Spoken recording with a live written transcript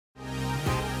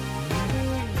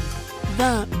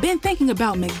Been thinking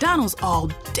about McDonald's all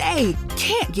day.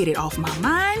 Can't get it off my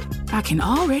mind. I can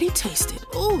already taste it.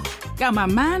 Ooh, got my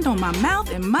mind on my mouth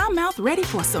and my mouth ready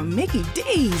for some Mickey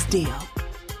D's deal.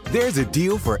 There's a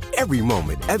deal for every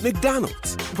moment at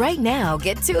McDonald's. Right now,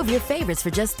 get 2 of your favorites for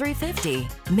just $3.50.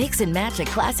 Mix and match a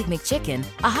classic McChicken,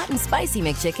 a hot and spicy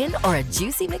McChicken, or a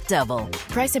juicy McDouble.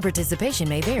 Price and participation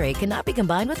may vary. Cannot be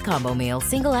combined with combo meal.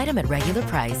 Single item at regular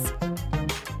price.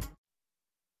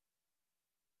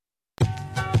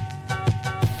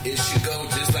 It should go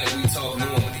just like we talk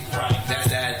normally. Right. That's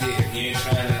the idea. You ain't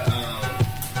trying to,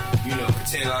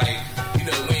 pretend like, we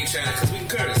ain't trying to, because we can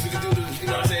curse. We can do the, you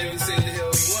know what I'm saying? We can say the hell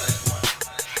we want.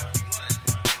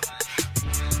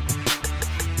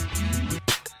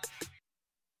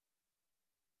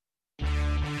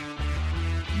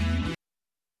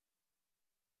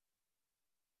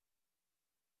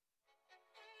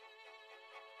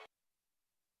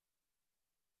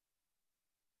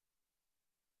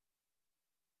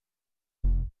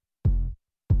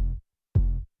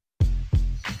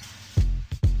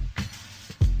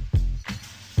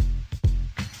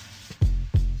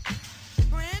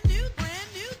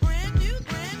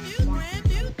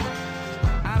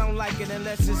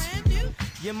 Unless it's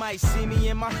you might see me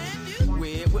in my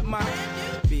whip with my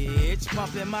bitch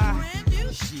bumping my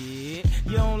shit.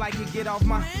 You don't like it, get off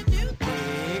my dick.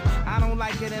 I don't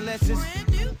like it unless it's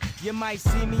you might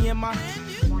see me in my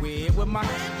whip with my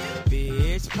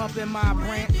bitch pumping my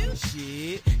brand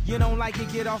shit. You don't like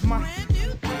it, get off my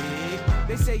dick.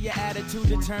 They say your attitude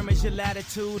determines your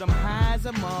latitude. I'm high as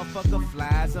a motherfucker, fly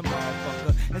as a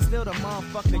motherfucker, and still the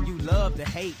motherfucker you love to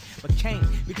hate, but can't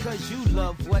because you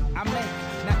love what I make.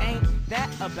 Now ain't that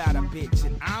about a bitch?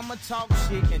 And I'ma talk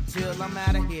shit until I'm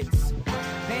out of hits.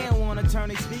 They don't wanna turn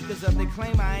their speakers up. They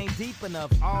claim I ain't deep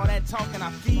enough. All that talking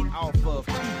I feed off of.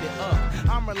 Keep it up.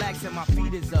 I'm relaxing, my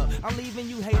feet is up. I'm leaving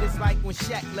you haters like when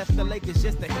Shaq left the Lakers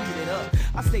just to heat it up.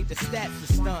 I state the stats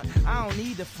to stunt. I don't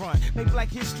need the front. Make Black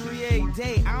History every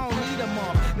day. I don't need a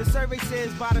month. The survey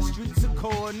says by the streets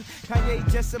according, Kanye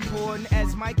just important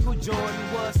as Michael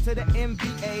Jordan was to the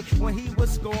NBA when he was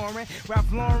scoring.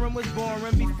 Ralph Lauren was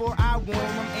boring before I wore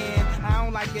him, and I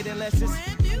don't like it unless it's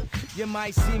you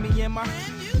might see me in my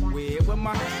whip with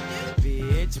my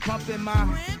bitch pumping my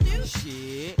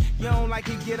shit. You don't like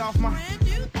it, get off my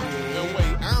dick. No,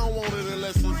 wait, I don't want it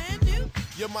unless it's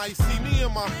you might see me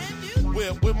in my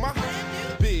whip with my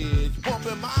bitch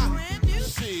pumping my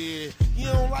shit. You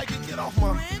don't like it, get off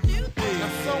my dick. Now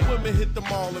some women hit the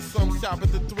mall and some shop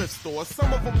at the thrift store.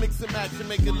 Some of them mix and match and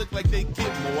make it look like they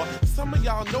get more. Some of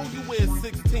y'all know you wear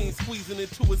 16 squeezing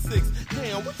into a 6.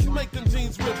 Damn, what you make them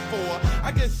jeans rip for?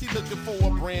 I guess she looking for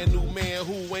a brand new man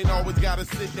who ain't always gotta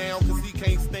sit down cause he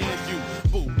can't stand you.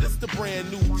 Boo, this the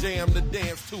brand new jam to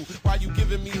dance to. While you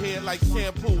giving me head like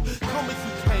shampoo. Come as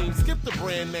you came, skip the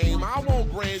brand name, I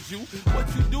won't brand you. What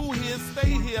you do here,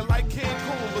 stay here like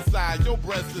Cancun. Besides, your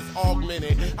breast is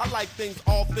augmented. I like things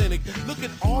authentic. Look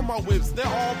at all my whips, they're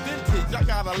all vintage. I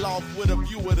got a loft with a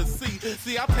view of the sea.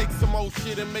 See, I take some old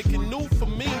shit and make it new for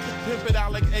me. Pimp it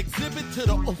out like exhibit to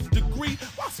the nth degree.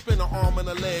 Why spend an arm and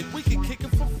a leg? We can kick it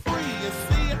for free. And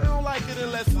see, I don't like it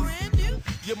unless it's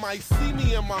you might see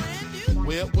me in my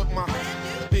whip with my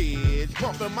bitch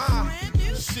pumping my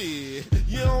shit.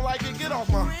 You don't like it, get off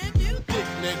my dick,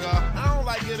 nigga. I don't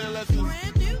like it unless it's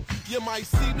you might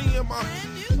see me in my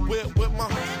whip with my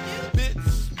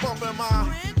bitch pumping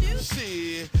my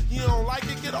shit. You don't like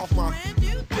it, get off my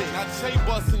dick. I chain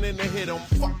busting in the hit 'em.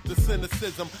 Fuck the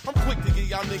cynicism. I'm quick to give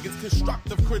y'all niggas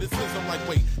constructive criticism. Like,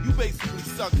 wait, you basically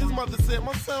suck. His mother said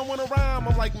my son wanna rhyme.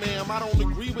 I'm like, ma'am, I don't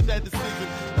agree with that decision.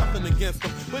 Nothing against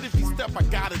him, but if he step, I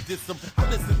gotta diss him. I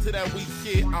listen to that weak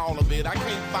shit, all of it. I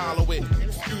can't follow it.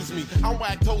 Excuse me, I'm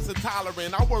lactose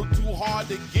intolerant. I work too hard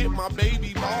to get my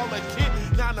baby baller kid.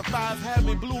 9 to 5 had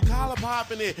me blue collar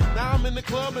popping it. Now I'm in the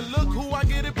club and look who I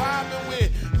get it popping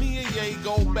with. Me and Ye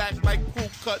go back like crew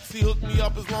cuts. He hooked me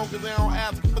up as long as they don't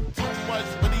ask for too much.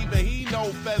 But even he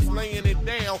know best laying it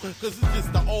down, cause it's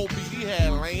just the old beat he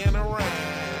had laying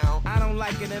around. I don't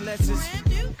like it unless it's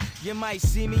you might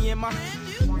see me in my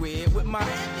whip with my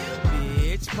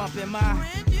bitch pumping my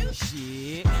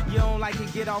shit. You don't like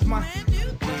it, get off my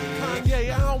dick.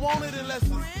 Kanye, I don't want it unless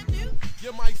it's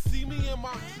you might see me in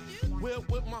my whip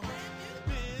with my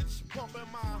bitch pumping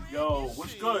my Yo,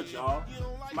 what's good, y'all?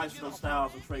 Maestro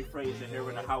Styles and Trey Frazier here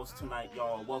in the house tonight,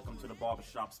 y'all. Welcome to the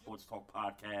Barbershop Sports Talk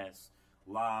Podcast,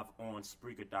 live on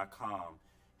Spreaker.com.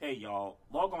 Hey, y'all,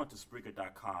 log on to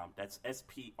Spreaker.com. That's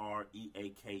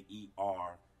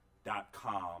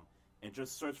Spreaker.com. And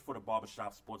just search for the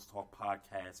Barbershop Sports Talk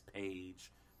Podcast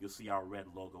page. You'll see our red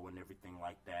logo and everything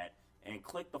like that. and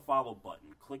click the follow button.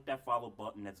 Click that follow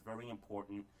button. That's very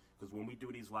important because when we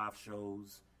do these live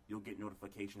shows, you'll get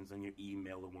notifications in your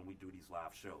email when we do these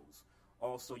live shows.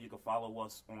 Also, you can follow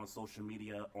us on social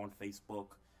media, on Facebook,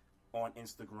 on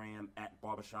Instagram at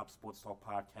Barbershop Sports Talk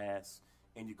Podcast,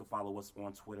 and you can follow us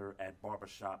on Twitter at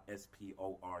Barbershop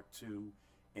SPOR2.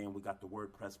 And we got the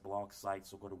WordPress blog site,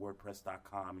 so go to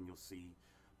WordPress.com and you'll see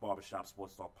Barbershop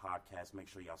Sports Talk Podcast. Make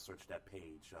sure y'all search that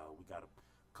page. We got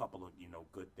a couple of,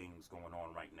 good things going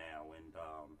on right now. And,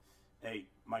 hey,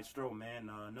 Maestro, man,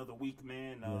 another week,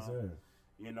 man. Yes, sir.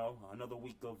 Another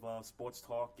week of sports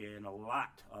talk, and a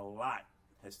lot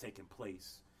has taken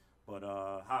place. But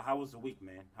how was the week,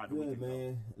 man? How the week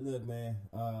man. Go? Look, man.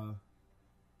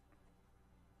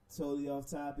 Totally off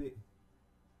topic.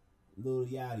 Lil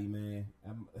Yachty, man.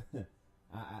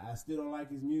 I still don't like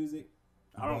his music.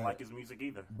 I don't like his music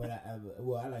either. But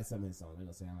I like some of his songs. I'm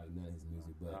gonna say I like none of his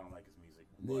music, but I don't like his music.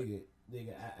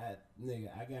 Nigga,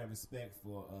 I got respect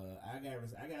for.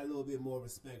 I got a little bit more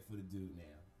respect for the dude now.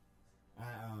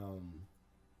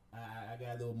 I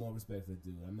got a little more respect for the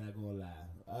dude. I'm not gonna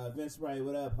lie. Vince Wright,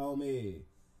 what up, homie?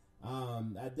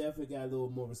 I definitely got a little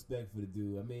more respect for the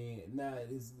dude. I mean,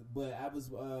 but I was,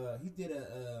 he did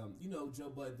Joe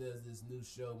Budden does this new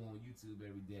show on YouTube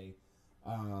every day.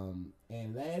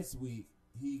 And last week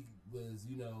he was,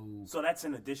 So that's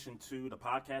in addition to the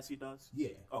podcast he does? Yeah.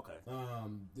 Okay.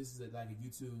 This is like a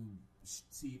YouTube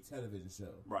television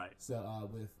show. Right. So,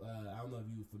 with, I don't know if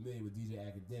you're familiar with DJ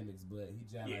Academics, but he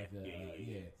joined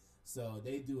yeah. So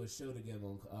they do a show together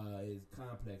on, his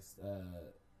Complex,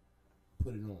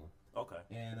 put it on. Okay.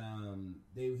 And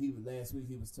last week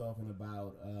he was talking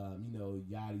about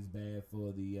Yachty's bad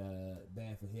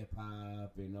for hip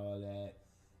hop and all that,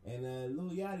 and Lil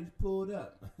Yachty pulled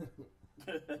up.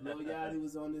 Lil Yachty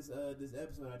was on this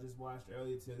episode I just watched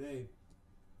earlier today.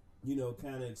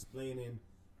 Kind of explaining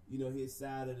his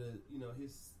side of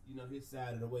his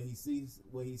side of the way he sees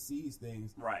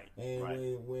things. Right. And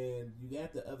right. when you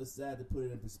got the other side to put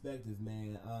it in perspective,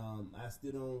 man, I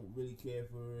still don't really care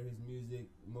for his music,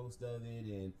 most of it,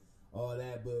 and all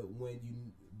that.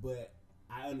 But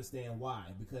I understand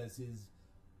why, because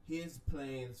his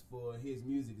plans for his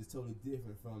music is totally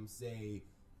different from, say,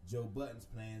 Joe Budden's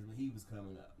plans when he was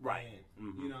coming up. Right. And,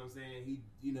 mm-hmm. You know what I'm saying?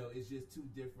 It's just two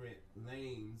different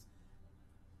lanes.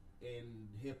 And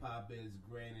hip hop is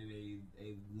granted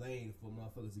a lane for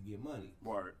motherfuckers to get money.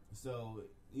 Word. So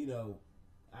it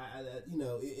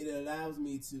allows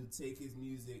me to take his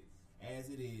music as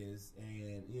it is,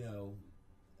 and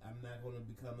I'm not going to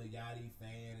become a Yachty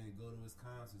fan and go to his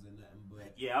concerts or nothing.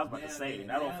 But yeah, I was about to say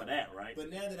not all for that, right? But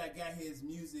now that I got his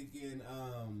music in,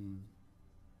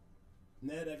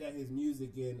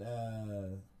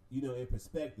 in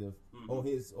perspective, mm-hmm. or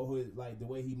his like the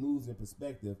way he moves in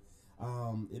perspective.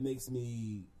 It makes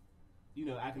me,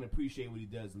 I can appreciate what he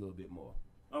does a little bit more.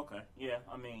 Okay, yeah,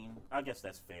 I mean, I guess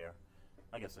that's fair.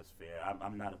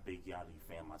 I'm not a big Yachty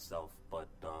fan myself, but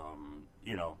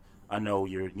I know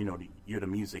you're the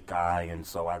music guy, and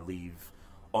so I leave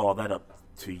all that up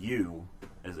to you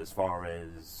as far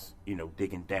as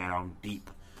digging down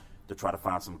deep to try to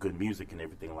find some good music and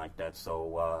everything like that.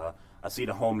 So I see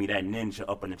the homie, that ninja,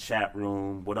 up in the chat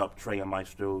room. What up, Trey and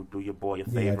Maestro? Do your boy a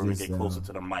favor and get closer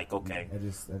to the mic. Okay. I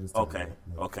just okay.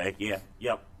 Okay. Yeah.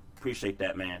 Yep. Appreciate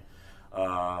that, man.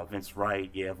 Vince Wright.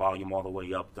 Yeah. Volume all the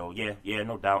way up, though. Yeah. Yeah.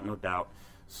 No doubt.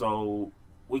 So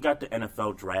we got the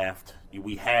NFL draft.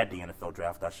 We had the NFL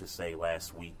draft, I should say,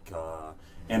 last week.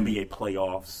 NBA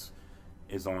playoffs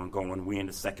is ongoing. We're in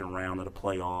the second round of the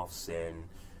playoffs, and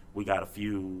we got a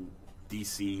few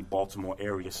DC, Baltimore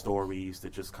area stories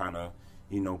that just kind of,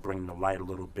 bring the light a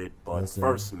little bit. But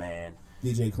first, man.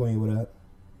 DJ Queen, what up?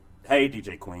 Hey,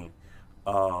 DJ Queen.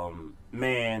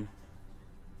 Man,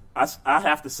 I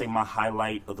have to say my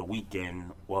highlight of the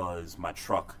weekend was my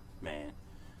truck, man.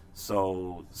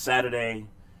 So, Saturday,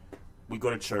 we go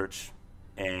to church,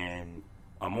 and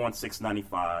I'm on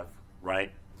 695,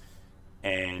 right?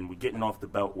 And we're getting off the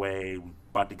Beltway, we're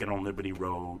about to get on Liberty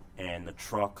Road, and the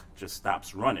truck just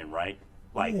stops running, right?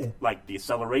 Like the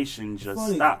acceleration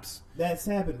just stops. That's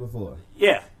happened before.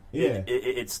 Yeah.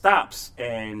 It stops,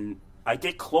 and I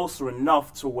get closer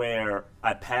enough to where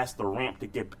I pass the ramp to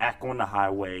get back on the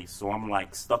highway, so I'm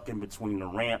like stuck in between the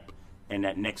ramp and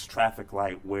that next traffic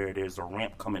light where there's a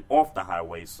ramp coming off the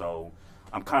highway, so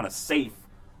I'm kind of safe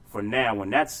for now in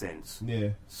that sense. Yeah.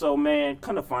 So, man,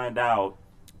 kind of find out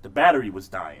the battery was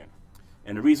dying.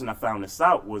 And the reason I found this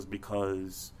out was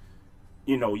because,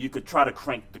 you could try to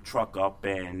crank the truck up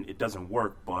and it doesn't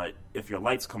work, but if your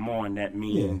lights come on, that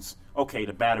means, okay,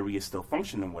 the battery is still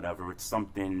functioning, whatever. It's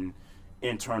something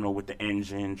internal with the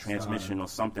engine, transmission, or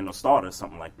something, or starter,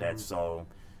 something like that. So,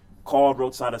 called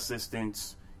roadside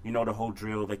assistance. You know the whole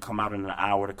drill. They come out in an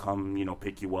hour to come,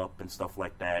 pick you up and stuff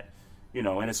like that.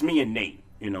 And it's me and Nate.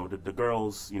 The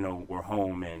girls, were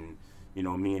home, and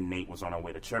me and Nate was on our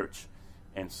way to church.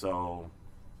 And so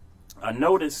I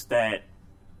noticed that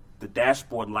the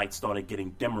dashboard light started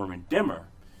getting dimmer and dimmer.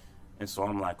 And so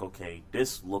I'm like, okay,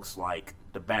 this looks like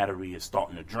the battery is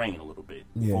starting to drain a little bit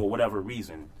for whatever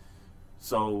reason.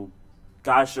 So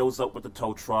guy shows up with the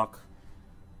tow truck,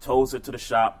 tows it to the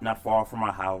shop not far from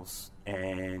our house,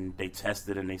 and they test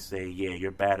it and they say, yeah,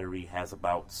 your battery has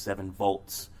about 7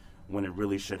 volts when it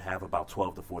really should have about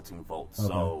 12 to 14 volts. Okay.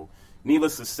 So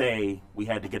needless to say, we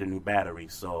had to get a new battery.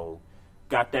 So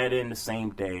got that in the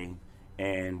same day,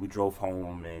 and we drove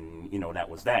home, and, that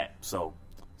was that. So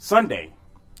Sunday,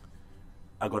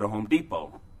 I go to Home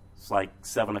Depot. It's like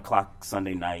 7 o'clock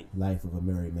Sunday night. Life of a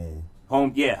married man.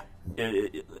 Home, yeah.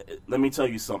 Let me tell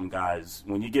you something, guys.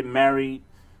 When you get married,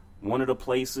 one of the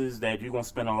places that you're going to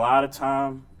spend a lot of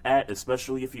time at,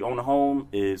 especially if you own a home,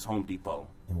 is Home Depot.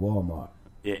 And Walmart.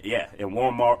 Yeah, in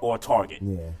Walmart or Target.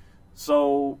 Yeah.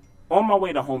 So, on my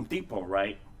way to Home Depot,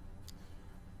 right,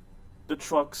 the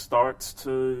truck starts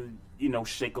to,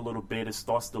 shake a little bit. It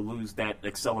starts to lose that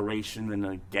acceleration and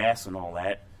the gas and all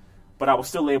that. But I was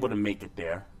still able to make it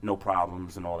there. No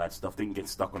problems and all that stuff. Didn't get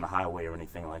stuck on the highway or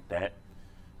anything like that.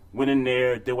 Went in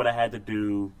there, did what I had to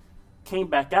do, came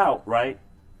back out, right?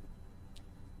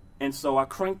 And so I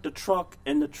cranked the truck,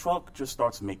 and the truck just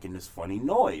starts making this funny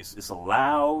noise. It's a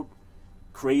loud,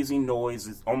 crazy noise.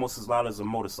 It's almost as loud as a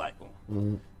motorcycle.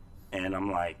 Mm-hmm. And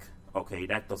I'm like, okay,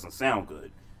 that doesn't sound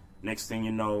good. Next thing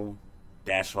you know,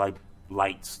 dash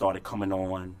light started coming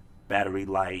on, battery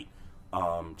light,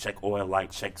 check oil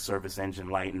light, check service engine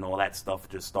light, and all that stuff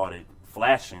just started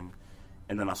flashing.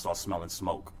 And then I start smelling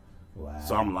smoke. Wow.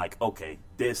 So I'm like, okay,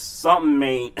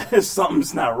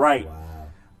 something's not right. Wow.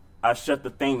 I shut the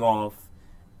thing off,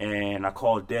 and I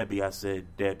called Debbie. I said,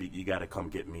 Debbie, you got to come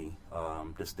get me.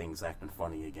 This thing's acting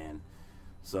funny again.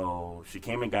 So she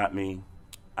came and got me.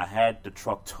 I had the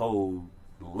truck towed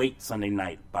late Sunday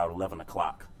night, about 11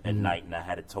 o'clock at night, and I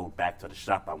had it towed back to the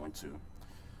shop I went to.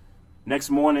 Next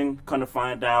morning, come to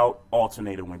find out,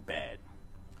 alternator went bad.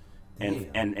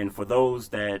 And for those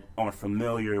that aren't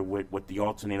familiar with what the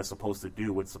alternator is supposed to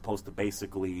do, it's supposed to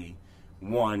basically,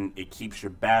 one, it keeps your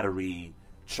battery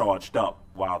charged up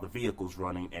while the vehicle's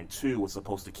running, and 2, it's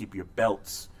supposed to keep your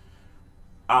belts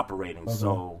operating. Okay.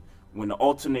 So when the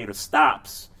alternator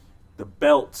stops, the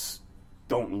belts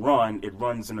don't run. It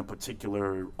runs in a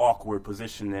particular awkward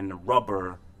position, and the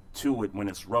rubber to it, when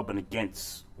it's rubbing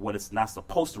against what it's not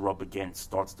supposed to rub against,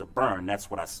 starts to burn. That's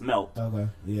what I smelt. Okay,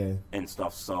 yeah. And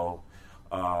stuff. So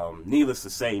needless to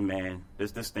say, man,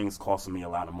 this thing's costing me a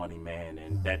lot of money, man,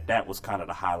 and that was kind of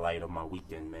the highlight of my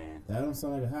weekend, man. That don't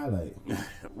sound like a highlight.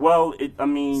 Well,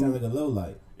 sounds like a low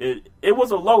light. It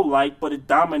was a low light, but it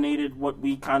dominated what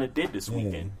we kind of did this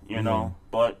weekend, you know.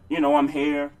 But I'm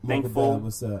here, thankful.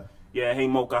 What's up? Yeah, hey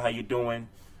Mocha, how you doing?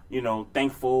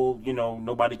 Thankful.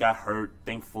 Nobody got hurt.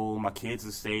 Thankful, my kids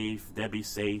are safe. Debbie's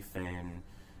safe, and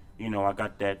I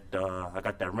got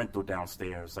that rental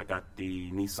downstairs. I got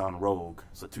the Nissan Rogue.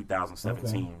 It's a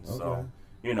 2017. Okay.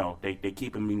 So, they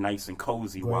keeping me nice and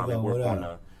cozy while they work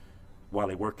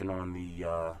working on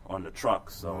the truck.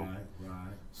 So,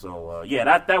 right. So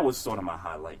that was sort of my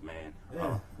highlight, man.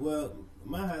 Yeah. Well,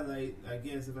 my highlight, I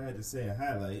guess, if I had to say a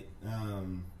highlight,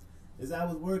 is I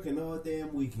was working all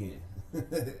damn weekend.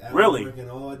 Really? Working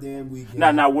all damn weekend.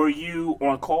 Now, were you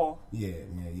on call? Yeah.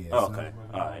 Oh, so okay,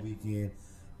 all right. Weekend.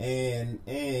 And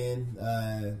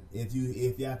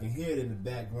if y'all can hear it in the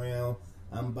background,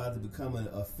 I'm about to become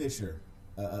a fisher,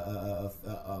 a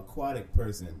aquatic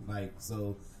person. Like,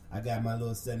 so I got my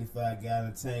little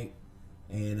 75-gallon tank,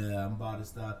 and I'm about to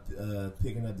start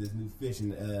picking up this new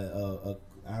fishing.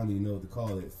 I don't even know what to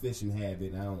call it. Fishing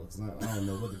habit. I don't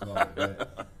know what to call it.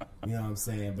 But, you know what I'm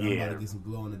saying? But I'm about to get some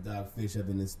glow in the dark fish up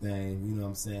in this thing. You know what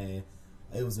I'm saying?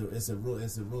 It's a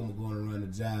rumor going around the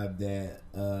job that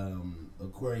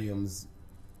aquariums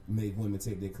make women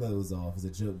take their clothes off. It's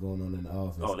a joke going on in the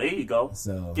office. Oh, there you go.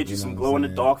 So get you some glow in the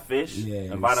dark fish.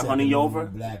 Yeah, invite a honey over.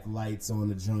 Black lights on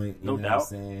the joint. No doubt. What I'm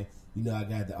saying? I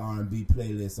got the R&B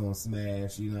playlist on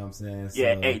Smash. You know what I'm saying? So,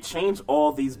 yeah. Hey, change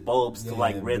all these bulbs to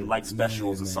like red light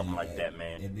specials or something like that,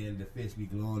 man. And then the fish be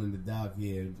glowing in the dark.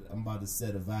 Yeah, I'm about to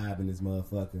set a vibe in this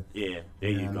motherfucker. Yeah, there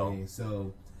you go. I mean?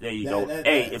 So. There you go.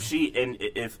 Hey,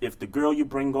 if the girl you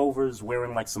bring over is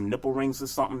wearing like some nipple rings or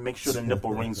something, make sure the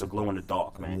nipple rings are glow in the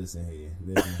dark, man. Listen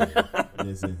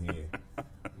here.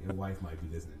 Your wife might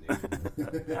be listening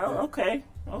there. Okay.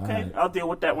 Right. I'll deal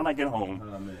with that when I get home.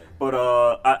 Oh, man. But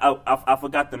I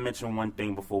forgot to mention one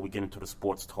thing before we get into the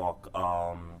sports talk.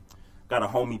 Got a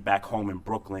homie back home in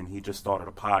Brooklyn. He just started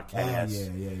a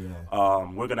podcast. Yeah.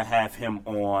 We're going to have him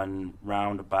on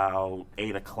round about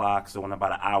 8 o'clock, so in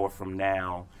about an hour from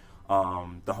now.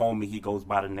 The homie, he goes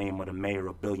by the name of the mayor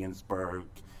of Billionsburg,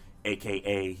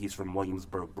 a.k.a. he's from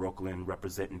Williamsburg, Brooklyn,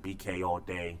 representing BK all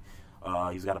day.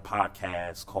 He's got a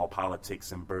podcast called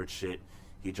Politics and Bird Shit.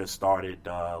 He just started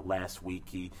last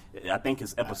week. I think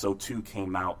his episode 2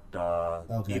 came out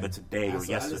either today or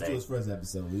yesterday. I listened to his first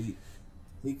episode.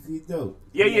 He's dope.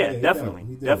 Yeah, definitely.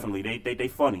 Definitely. They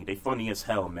funny. They funny as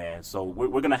hell, man. So we're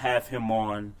going to have him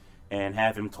on and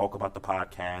have him talk about the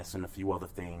podcast and a few other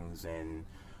things, and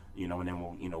and then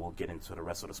we'll get into the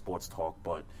rest of the sports talk.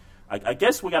 But I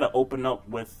guess we got to open up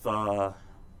with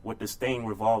this thing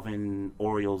revolving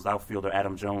Orioles outfielder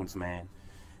Adam Jones, man,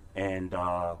 and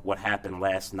what happened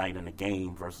last night in the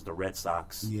game versus the Red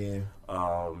Sox. Yeah.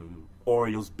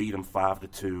 Orioles beat them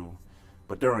 5-2,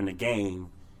 but during the game,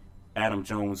 Adam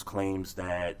Jones claims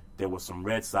that there were some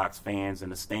Red Sox fans in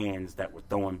the stands that were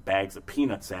throwing bags of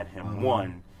peanuts at him.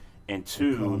 One, and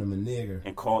two, calling him a nigger,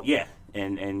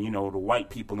 and the white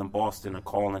people in Boston are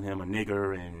calling him a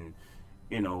nigger and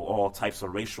all types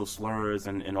of racial slurs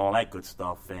and all that good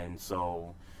stuff. And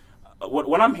so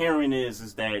what I'm hearing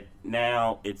is that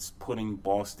now it's putting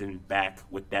Boston back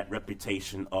with that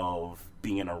reputation of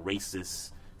being a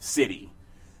racist city.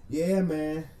 Yeah,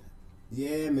 man.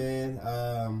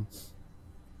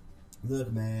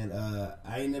 Look, man,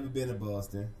 I ain't never been to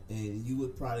Boston, and you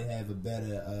would probably have a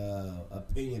better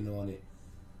opinion on it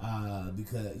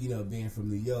because being from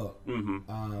New York.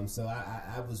 Mm-hmm. So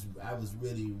I was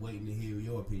really waiting to hear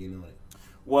your opinion on it.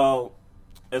 Well,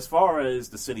 as far as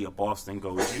the city of Boston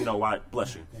goes, I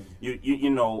bless you.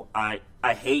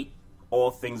 I hate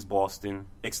all things Boston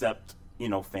except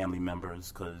family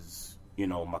members, because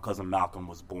my cousin Malcolm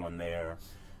was born there.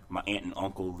 My aunt and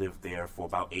uncle lived there for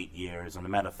about 8 years. And as a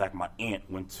matter of fact, my aunt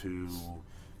went to,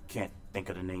 can't think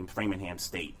of the name, Framingham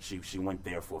State. She went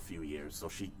there for a few years. So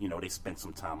they spent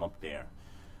some time up there.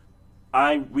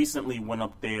 I recently went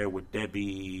up there with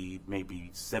Debbie maybe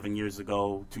 7 years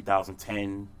ago,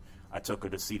 2010. I took her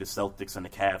to see the Celtics and the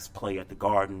Cavs play at the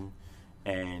Garden.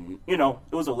 And, it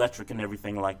was electric and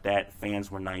everything like that.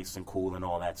 Fans were nice and cool and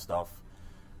all that stuff.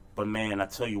 But, man, I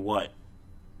tell you what,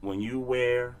 when you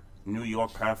wear New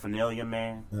York paraphernalia,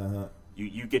 man,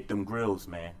 you get them grills,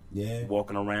 man. Yeah.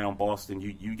 Walking around Boston,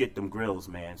 you get them grills,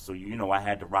 man. So, I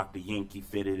had to rock the Yankee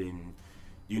fitted and,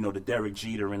 the Derek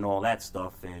Jeter and all that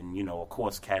stuff. And, of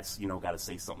course, cats, got to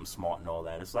say something smart and all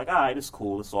that. It's like, all right, it's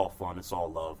cool. It's all fun. It's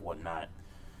all love, whatnot.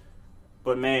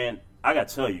 But, man, I got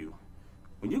to tell you,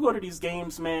 when you go to these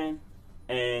games, man,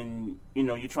 and,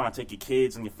 you try to take your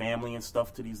kids and your family and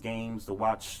stuff to these games to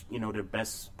watch, their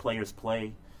best players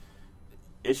play,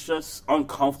 it's just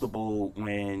uncomfortable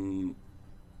when,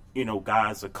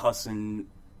 guys are cussing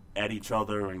at each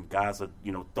other and guys are,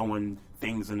 throwing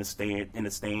things in the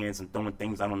stands and throwing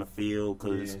things out on the field.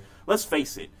 Because let's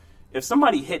face it, if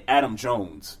somebody hit Adam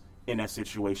Jones in that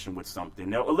situation with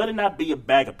something, let it not be a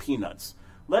bag of peanuts.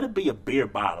 Let it be a beer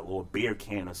bottle or a beer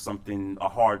can or something, a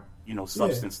hard,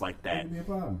 substance like that.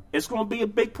 It's going to be a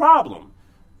big problem.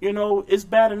 It's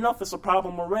bad enough it's a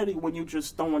problem already when you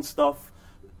just throwing stuff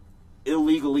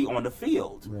illegally on the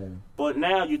field. Right. But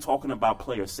now you're talking about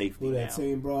player safety. That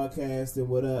team broadcasting,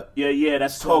 what up? Yeah,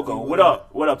 that's Togo. What up?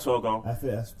 What up, Togo? I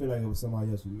feel like it was somebody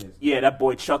else we missed. Yeah, that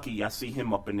boy Chucky, I see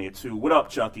him up in there too. What up,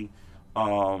 Chucky?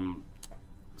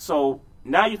 So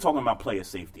now you're talking about player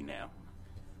safety now.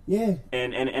 Yeah.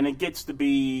 And it gets to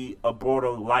be a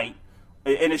broader light,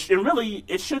 and it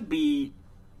should be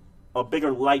a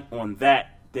bigger light on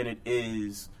that than it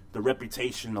is the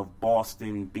reputation of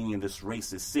Boston being this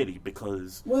racist city,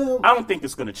 because I don't think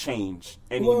it's going to change.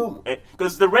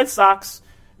 Because the Red Sox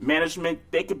management,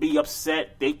 they could be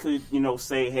upset. They could,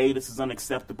 say, hey, this is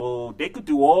unacceptable. They could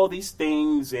do all these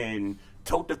things and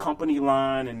tote the company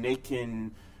line, and they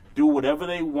can do whatever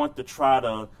they want to try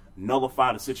to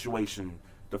nullify the situation.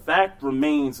 The fact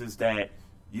remains is that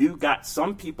you got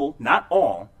some people, not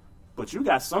all, but you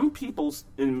got some people,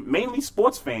 and mainly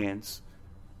sports fans,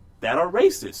 that are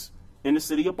racist in the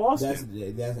city of Boston.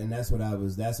 That's what I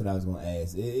was going to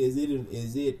ask. Is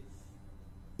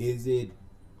it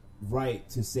right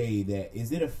to say that?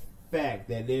 Is it a fact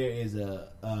that there is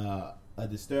a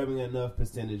disturbing enough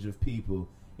percentage of people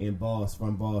from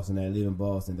Boston that live in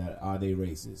Boston that are they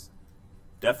racist?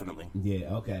 Definitely.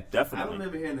 Yeah. Okay. Definitely. I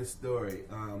remember hearing a story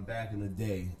back in the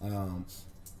day.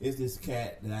 It's this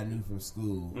cat that I knew from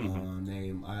school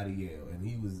named Adiel, and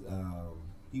he was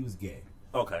He was gay.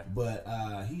 Okay. But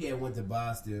he had went to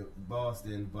Boston,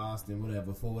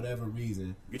 whatever, for whatever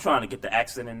reason. You trying to get the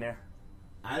accent in there?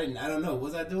 I don't know.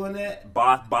 Was I doing that?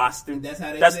 Boston. That's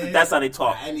how they said That's how they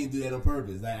talk. I didn't do that on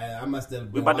purpose. I must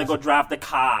have. We about to go drive the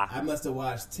car. I must have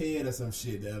watched Ted or some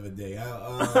shit the other day.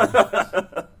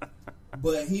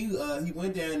 But he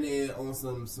went down there on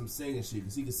some singing shit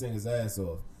because he could sing his ass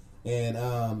off. And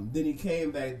then he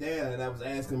came back down, and I was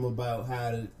asking him about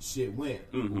how the shit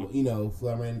went. Mm-hmm. You know,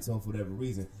 I ran into him for whatever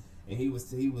reason, and he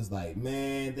was like,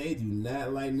 "Man, they do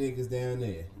not like niggas down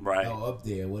there, right? Or up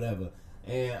there, whatever."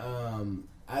 And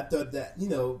I thought that, you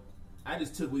know, I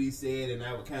just took what he said, and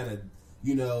I would kind of,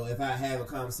 you know, if I have a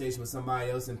conversation with somebody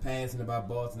else in passing about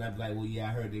Boston, I'd be like, "Well, yeah,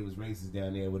 I heard they was racist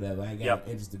down there, whatever." I ain't got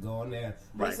no interest to go on there,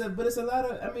 right? But it's a lot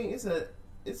of, I mean, it's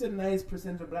a nice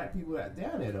percentage of black people out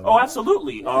down there, though. Oh,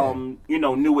 absolutely. Yeah. You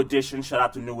know, New Edition. Shout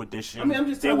out to New Edition. I mean, I'm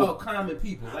just talking about common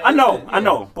people. Like I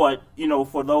know. But, you know,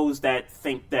 for those that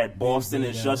think that Boston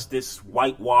is just this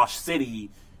whitewashed city,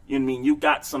 you know what I mean? You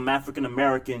got some African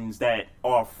Americans that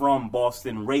are from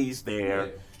Boston, raised there.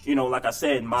 Yeah. You know, like I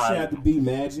said, shout out to B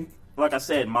Magic. Like I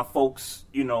said, my folks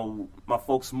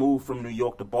moved from New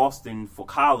York to Boston for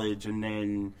college, and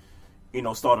then, you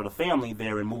know, started a family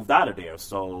there and moved out of there.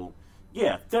 So,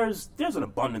 yeah, there's an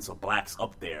abundance of blacks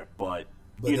up there, but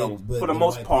you know, for the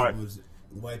most part,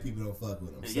 the white people don't fuck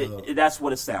with them. So. That's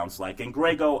what it sounds like. And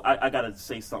Grego, I gotta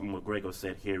say something what Grego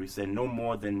said here. He said no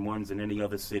more than ones in any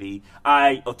other city.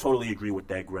 I totally agree with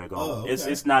that, Grego. Oh, okay.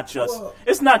 It's not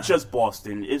just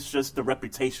Boston. It's just the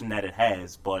reputation that it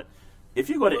has. But if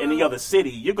you go to any other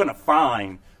city, you're gonna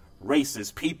find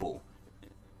racist people.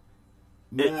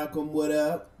 Malcolm, what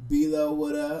up? B-Lo,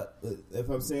 what up? If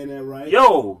I'm saying that right.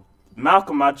 Yo,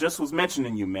 Malcolm, I just was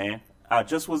mentioning you, man. I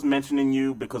just was mentioning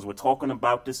you because we're talking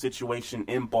about this situation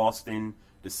in Boston,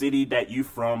 the city that you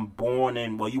from, born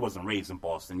in. Well, you wasn't raised in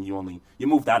Boston. You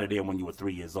moved out of there when you were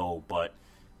 3 years old. But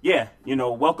yeah, you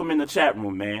know, welcome in the chat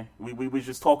room, man. We were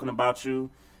just talking about you,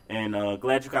 and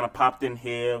glad you kind of popped in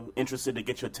here. Interested to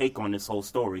get your take on this whole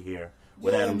story here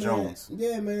with Adam Jones.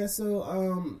 Yeah, man. So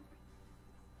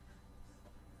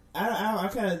I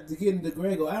kind of, to get into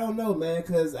Grego, I don't know, man,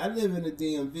 because I live in the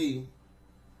DMV,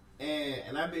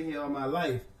 and I've been here all my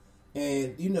life,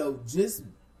 and you know, just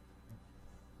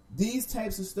these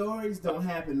types of stories don't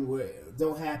happen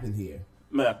here.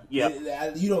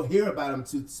 Yeah, you don't hear about them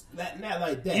too. Not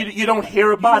like that. You don't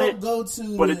hear about it.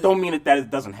 But it don't mean that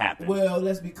it doesn't happen. Well,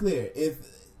 let's be clear.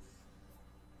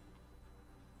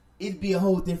 It'd be a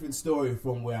whole different story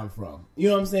from where I'm from. You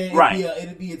know what I'm saying? Right.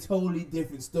 It'd be a totally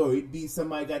different story. It'd be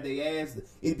somebody got their ass.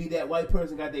 It'd be that white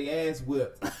person got their ass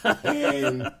whipped,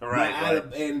 and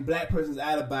and black person's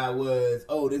alibi was,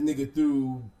 oh, this nigga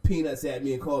threw peanuts at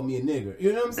me and called me a nigger.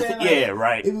 You know what I'm saying? Like, yeah,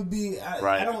 right. It would be.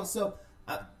 Right. I don't. So,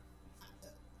 the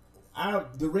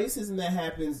racism that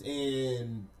happens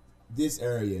in this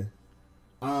area,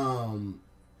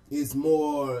 is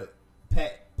more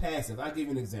passive. I'll give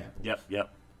you an example.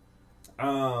 Yep.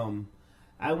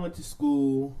 I went to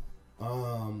school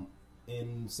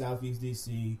in Southeast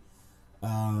DC,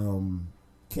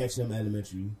 Ketchum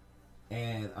Elementary,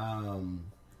 and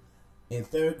in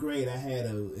third grade I had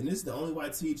and this is the only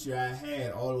white teacher I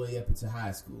had all the way up into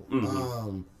high school.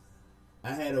 Mm-hmm.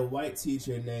 I had a white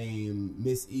teacher named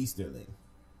Miss Easterling,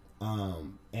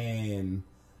 and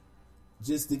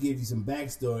just to give you some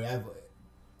backstory, I've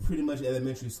pretty much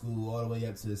elementary school all the way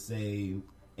up to say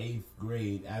 8th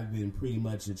grade, I've been pretty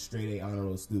much a straight A honor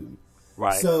roll student.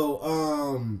 Right.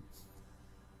 So,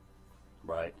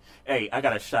 right. Hey, I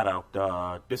got a shout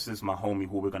out. This is my homie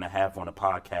who we're going to have on the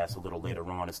podcast a little later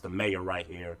on. It's the mayor right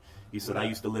here. He said, I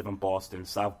used to live in Boston.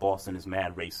 South Boston is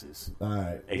mad racist. All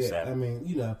right. ASAP. Yeah, I mean,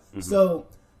 you know.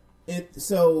 Mm-hmm.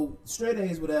 So straight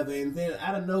A's, whatever. And then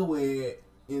out of nowhere,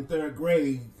 in third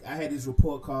grade, I had this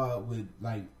report card with,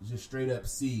 like, just straight up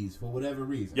C's for whatever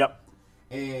reason. Yep.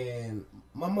 And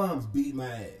my mom's beat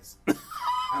my ass.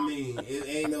 I mean, it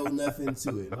ain't no nothing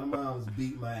to it. My mom's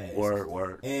beat my ass.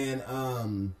 Word.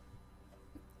 And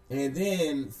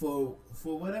then for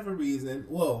whatever reason,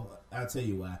 well, I'll tell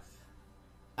you why.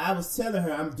 I was telling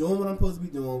her I'm doing what I'm supposed to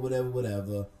be doing,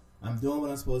 whatever. I'm doing what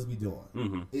I'm supposed to be doing.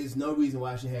 Mm-hmm. There's no reason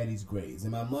why I should have these grades.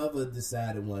 And my mother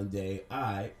decided one day, all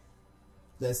right,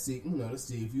 let's see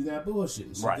if you got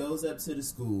bullshitting. She goes up to the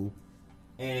school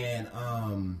and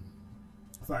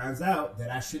finds out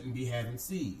that I shouldn't be having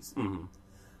C's.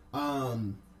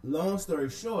 Mm-hmm. Long story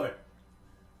short,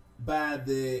 by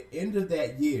the end of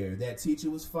that year, that teacher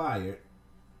was fired,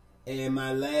 and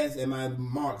my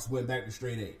marks went back to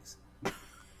straight A's.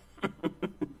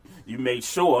 You made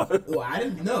sure. Well, I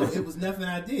didn't know. It was nothing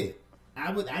I did.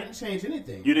 I didn't change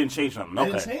anything. You didn't change nothing. Okay.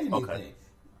 I didn't change anything. Okay.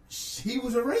 he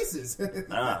was a racist.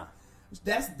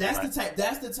 That's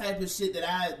right. the type of shit that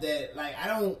I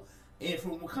don't. And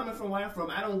from coming from where I'm from,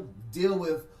 I don't deal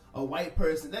with a white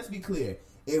person. Let's be clear.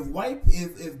 If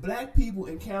black people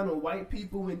encounter white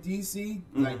people in DC,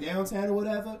 like downtown or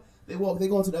whatever, they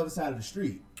go to the other side of the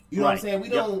street. You know what I'm saying? We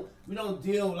don't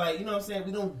deal like, you know what I'm saying?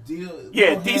 We don't deal.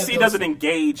 Yeah, DC doesn't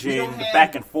engage in the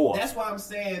back and forth. That's why I'm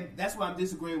saying. That's why I'm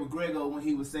disagreeing with Grego when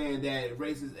he was saying that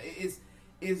racism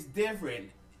is different.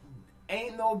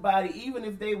 Ain't nobody, even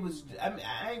if they was, I mean,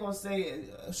 I ain't gonna say,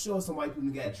 sure, some white people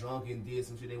got drunk and did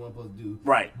some shit they weren't supposed to do.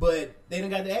 Right. But they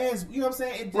didn't got the ass, you know what I'm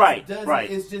saying? It just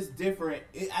right. It's just different.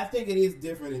 I think it is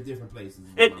different in different places.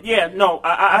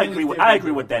 I agree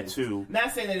with that too.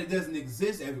 Not saying that it doesn't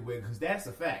exist everywhere, because that's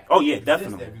a fact. Oh yeah,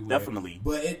 definitely.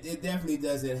 But it definitely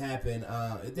doesn't happen.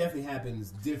 It definitely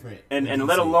happens different. And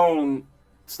let alone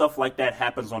stuff like that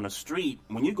happens on the street.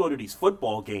 When you go to these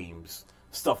football games,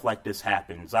 stuff like this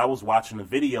happens. I was watching a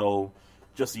video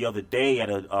just the other day at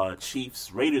a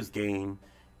Chiefs-Raiders game,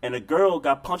 and a girl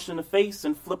got punched in the face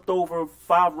and flipped over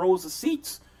 5 rows of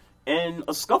seats, and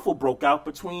a scuffle broke out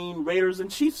between Raiders and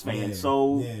Chiefs fans.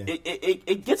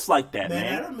 It gets like that,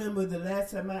 man. I remember the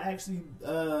last time I seen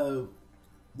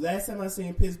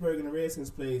Pittsburgh and the Redskins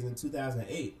plays in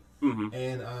 2008,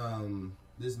 and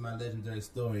this is my legendary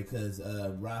story because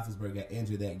Roethlisberger got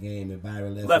injured that game, and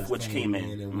Byron Leftwich came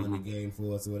in and won the game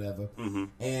for us or whatever.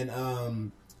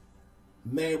 And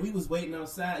man, we was waiting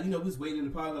outside. You know, we was waiting in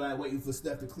the parking lot, waiting for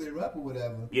stuff to clear up or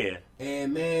whatever. Yeah.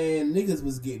 And man,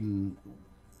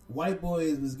 white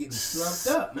boys was getting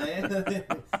slumped up, man.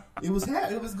 It was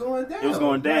going down. It was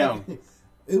going down. Like,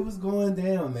 it was going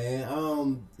down,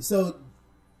 man. So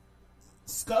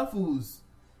scuffles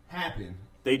happen.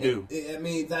 They do. I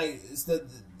mean, like, so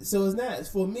it's not.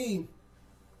 For me,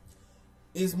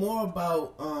 it's more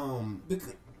about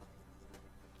because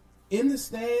in the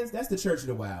stands. That's the Church of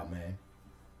the Wild, man.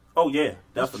 Oh yeah,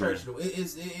 definitely.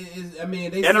 I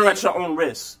mean, they enter at your own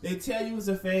risk. They tell you it's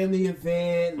a family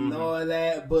event and all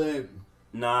that, but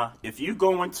nah. If you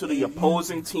go into the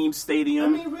opposing team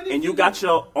stadium and you got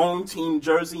your own team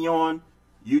jersey on,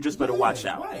 you just better watch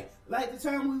out. Right, like the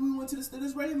time when we went to the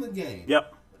Steelers Ravens game.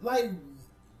 Yep. Like.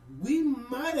 We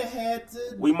might have had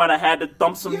to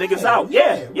thump some niggas out.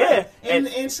 Yeah. And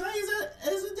Trey is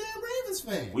a damn Ravens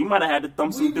fan. We might have had to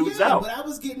thump some dudes out. But I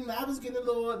was getting a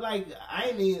little like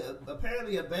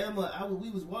apparently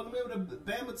we was walking over.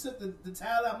 Bama took the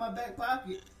towel out my back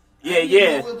pocket. Yeah. I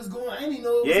didn't know what was going. I didn't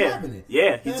know what was happening.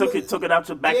 Yeah, he took it out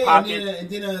your back pocket, and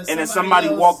then somebody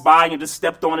walked by and just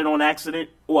stepped on it on accident.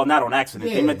 Well, not on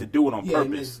accident. They meant to do it on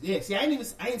purpose. See, I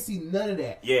didn't see none of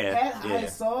that. Yeah, I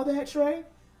saw that, Trey,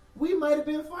 we might have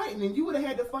been fighting, and you would have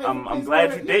had to fight. I'm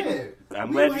glad you didn't.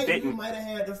 I'm glad you didn't. You might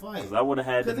have had to fight. Because I would have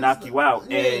had to knock you out,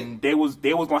 and they was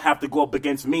gonna have to go up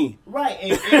against me. Right,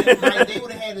 and like, they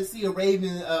would have had to see a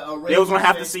Raven. They was gonna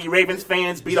have to see Ravens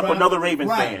fans beat up another Ravens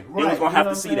fan. They was gonna have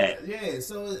to see that. Yeah,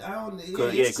 so I don't.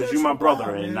 Because you're my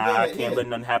brother, and I can't let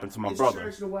nothing happen to my brother.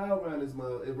 It's Church of the Wild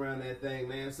around that thing,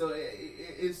 man. So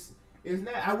it's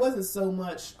not. I wasn't so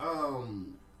much,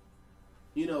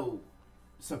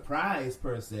 surprised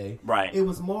per se. Right. It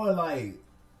was more like,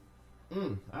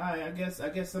 I guess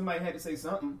somebody had to say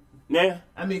something. Yeah.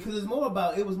 I mean, because it was more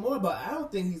about. I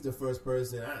don't think he's the first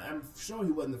person. I'm sure he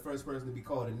wasn't the first person to be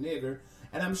called a nigger,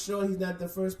 and I'm sure he's not the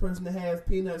first person to have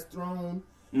peanuts thrown.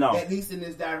 No. At least in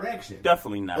his direction.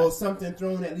 Definitely not. Or something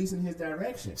thrown at least in his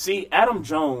direction. See, Adam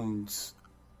Jones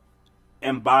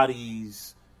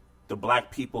embodies the black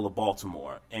people of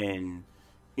Baltimore, and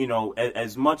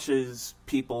as much as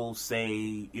people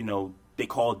say, they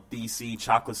call D.C.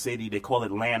 Chocolate City, they call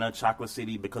Atlanta Chocolate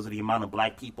City because of the amount of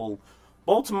black people,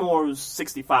 Baltimore's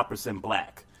 65%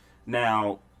 black.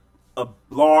 Now, a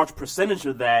large percentage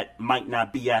of that might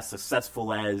not be as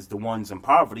successful as the ones in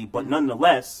poverty, but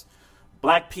nonetheless,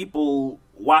 black people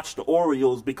watch the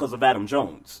Orioles because of Adam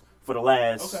Jones for the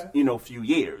last, few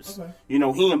years. Okay.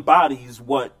 He embodies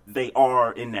what they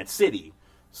are in that city.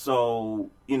 So,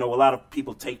 a lot of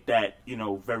people take that,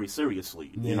 very seriously,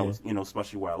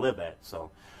 especially where I live at. So,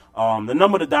 the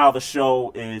number to dial the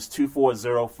show is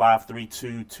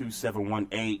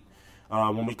 240-532-2718.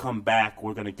 When we come back,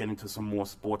 we're going to get into some more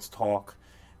sports talk.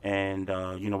 And,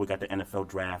 we got the NFL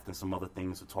draft and some other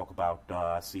things to talk about.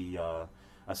 I see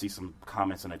some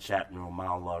comments in the chat room.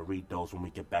 I'll read those when we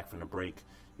get back from the break.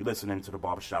 You're listening to the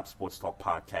Barbershop Sports Talk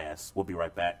podcast. We'll be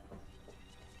right back.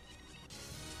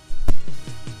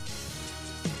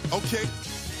 Okay.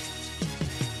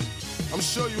 I'm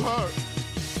sure you heard.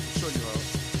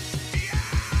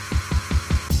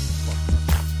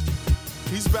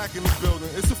 He's back in the building.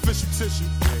 It's official tissue.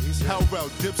 Yeah, he's Hell well,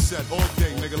 Dipset all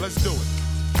day, nigga. Let's do it.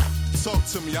 talk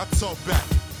to me, I talk back.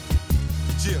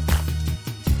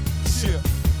 Yeah.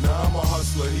 Now I'm a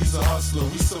hustler, he's a hustler.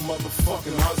 We some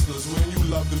motherfucking hustlers. When you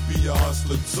love to be a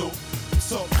hustler too.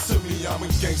 Talk to me, I'm a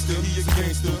gangster, he a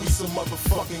gangster. We some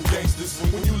motherfucking gangsters.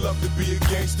 When you love to be a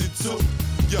gangster too.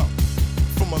 Yo,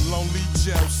 from a lonely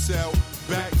jail cell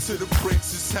back to the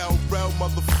bricks is hell real,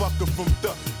 motherfucker from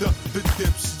the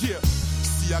dips. Yeah.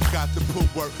 See, I got to put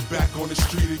work back on the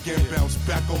street again. Bounce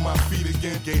back on my feet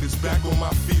again. Gators back on my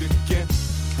feet again.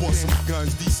 Bought some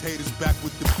guns, these haters back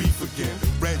with the beef again.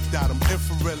 Red dot, them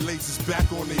infrared lasers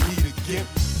back on the heat again.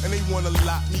 And they wanna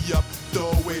lock me up, throw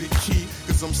away the key.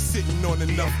 Cause I'm sitting on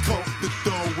enough coke to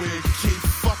throw away a key.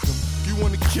 Fuck them. You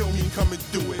wanna kill me, come and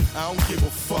do it. I don't give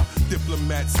a fuck.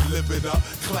 Diplomats live it up.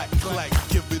 Clack, clack,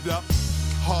 give it up.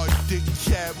 Hard dick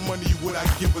cab money, would I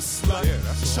give a slut? Yeah,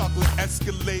 chocolate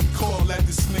Escalade, call at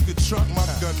this nigga truck. My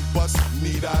gun bust,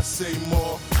 need I say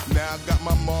more? Now I got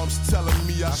my moms telling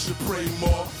me I should pray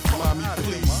more. Mommy,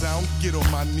 please, I don't get on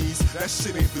my knees. That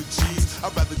shit ain't the G's. I'd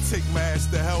rather take my ass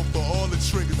to hell for all the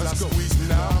triggers I squeeze.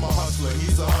 Now I'm a hustler,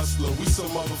 he's a hustler. We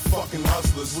some motherfucking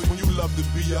hustlers. When you love to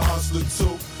be a hustler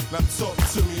too. Now talk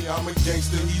to me, I'm a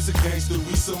gangster, he's a gangster.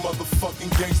 We some motherfucking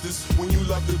gangsters. When you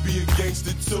love to be a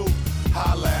gangster too.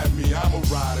 Holla at me, I'm a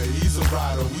rider, he's a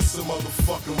rider. We some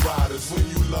motherfucking riders. When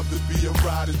you love to be a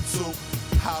rider too.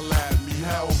 Holla at me,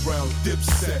 Hell Round,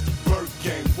 Dipset, Bird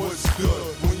Gang, what's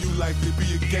good? When you like to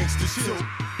be a gangster too.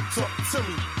 Talk to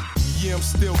me. Yeah, I'm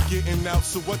still getting out,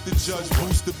 so what the judge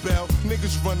boost the bell?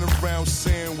 Niggas running around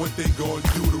saying what they gon'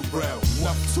 do to Rel.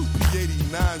 Now 2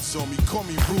 P89s on me, call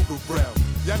me Ruger Rel.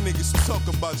 Y'all niggas talk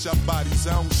about y'all bodies,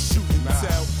 I don't shoot and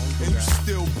tell. And you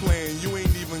still playing, you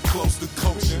ain't even close to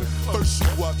coaching. First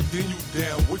you up, then you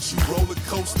down, what you roller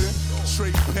coasting?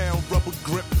 Straight pound rubber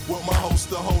grip with my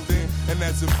holster holding. And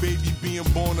as a baby being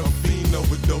born a fiend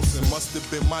overdosing. Must have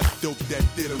been my dope that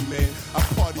did it, man. I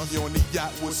party on the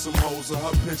yacht with some hoes and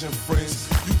her pigeon friends.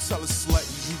 You tell a slut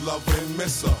you love her and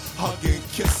miss her. Hug her and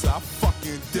kiss her, I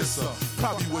fucking diss her.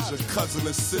 Probably was your cousin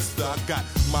or sister. I got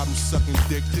model sucking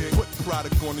dick. Put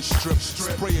product on the strip.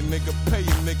 Spray a nigga, pay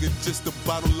a nigga just to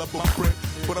bottle up a brick.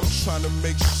 But I'm trying to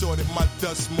make sure that my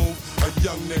dust move. A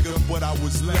young nigga, but I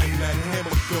was letting that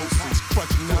hammer go. Since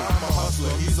crutching, now I'm a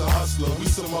hustler, he's a hustler. We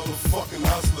some motherfucking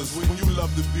hustlers. When you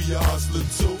love to be a hustler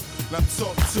too. Now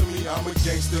talk to me, I'm a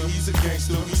gangster, he's a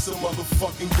gangster. We some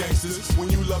motherfucking gangsters. When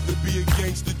you love to be a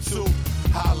gangster too.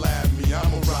 Holla at me,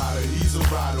 I'm a rider, he's a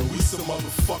rider. We some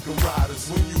motherfucking riders.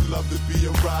 When you love to be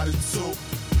a rider too.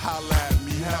 Holla at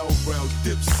me, Hell Round,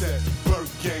 Dipset, Bird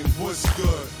Gang, what's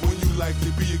good? When you like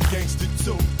to be a gangster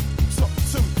too. Talk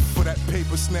to me. For that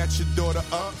paper, snatch your daughter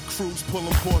up. Crews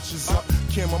pulling Porsches up.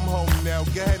 Kim, I'm home now.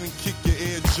 Go ahead and kick your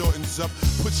Air Jordans up.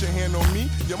 Put your hand on me,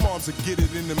 your moms will get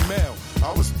it in the mail.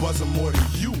 I was buzzing more than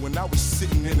you when I was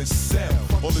sitting in a cell.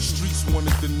 All the streets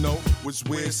wanted to know was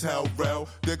where's Hell Rel?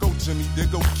 There go Jimmy, there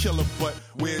go Killer, but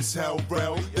where's Hell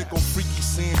Rel? There go Freaky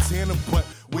Santana, but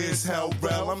where's Hell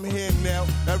Rel? I'm here now.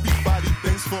 Everybody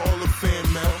thanks for all the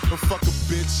fan mail. But fuck a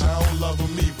bitch, I don't love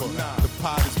them either. The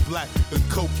pot is black, the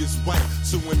coke is white.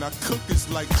 So when I cook, it's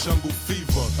like jungle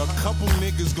fever. A couple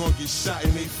niggas gon' get shot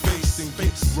in they face and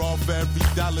get raw for every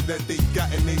dollar that they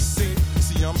got in they sin.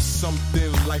 See, I'm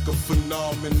something like a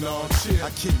phenomenon.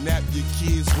 I kidnap your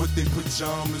kids with their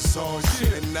pajamas on.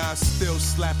 And I still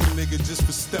slap a nigga just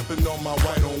for stepping on my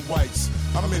white on whites.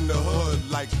 I'm in the hood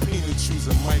like peanut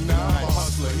choosing Mike. Now I'm a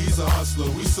hustler, he's a hustler.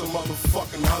 We some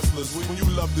motherfucking hustlers. When you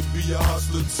love to be a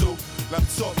hustler too. Now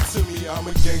talk to me, I'm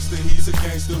a gangster, he's a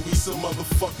gangster. We some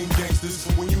motherfucking gangsters.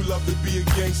 When you love to be a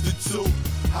gangster too.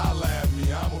 Holla at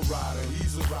me, I'm a rider,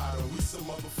 he's a rider. We some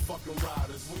motherfucking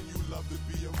riders. When you love to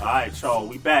be a rider. Alright, y'all,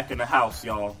 we back in the house,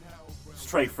 y'all. It's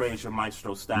Trey Frazier,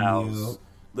 Maestro Styles. Yep.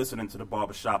 Listening to the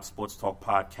Barbershop Sports Talk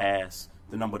Podcast.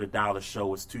 The number to dial the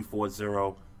show is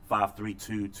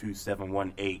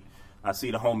 240-532-2718. I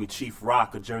see the homie Chief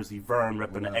Rock of Jersey Vern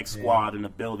repping the X Squad in the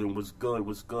building. Was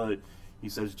good. He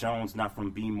says Jones not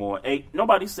from B-More. Hey,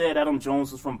 nobody said Adam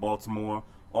Jones was from Baltimore.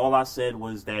 All I said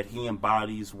was that he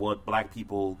embodies what black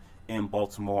people in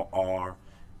Baltimore are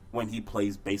when he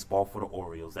plays baseball for the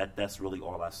Orioles. That's really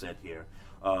all I said here.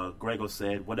 Grego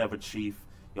said, whatever, Chief.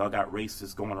 Y'all got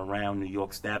racists going around New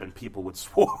York stabbing people with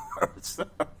swords.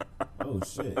 Oh,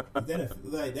 shit.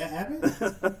 That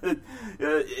happened?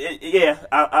 Yeah,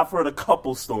 I've heard a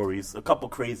couple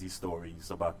crazy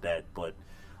stories about that, but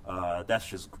That's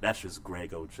just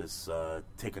Grego just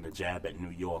taking a jab at New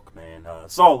York, man.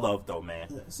 It's all love, though, man.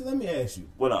 So let me ask you.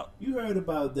 What up? You heard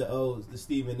about the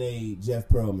Stephen A. Jeff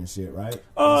Pearlman shit, right?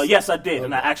 Yes, I did,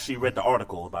 and I actually read the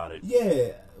article about it.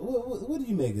 Yeah. What do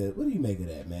you make of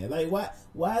that, man? Like,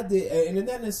 why did, and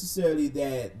it's not necessarily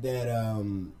that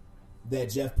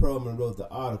Jeff Pearlman wrote the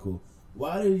article.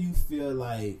 Why do you feel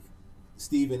like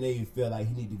Stephen A. felt like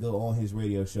he need to go on his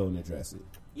radio show and address it?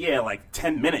 Yeah, like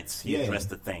 10 minutes he addressed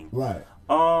the thing. Right.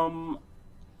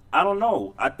 I don't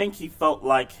know. I think he felt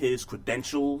like his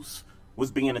credentials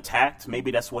was being attacked.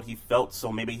 Maybe that's what he felt,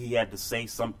 so maybe he had to say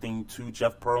something to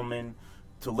Jeff Pearlman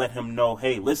to let him know,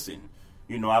 hey, listen,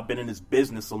 you know, I've been in this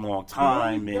business a long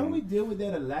time. Don't we deal with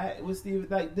that a lot with Stephen?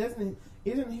 Like, isn't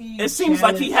he? It seems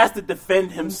like he has to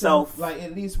defend himself like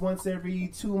at least once every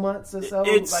 2 months or so.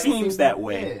 It seems that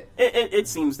way. It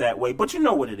seems that way. But you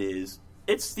know what it is?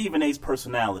 It's Stephen A.'s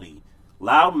personality.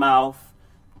 Loud mouth,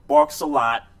 barks a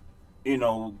lot, you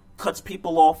know, cuts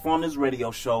people off on his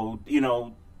radio show. You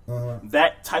know,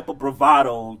 that type of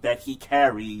bravado that he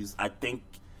carries, I think,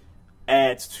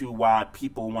 adds to why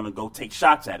people want to go take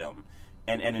shots at him.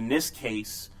 And in this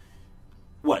case,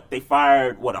 they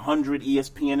fired 100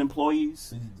 ESPN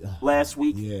employees last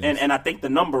week, yes. and I think the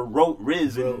number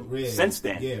risen since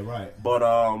then. Yeah, right. But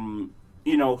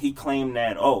you know, he claimed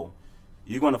that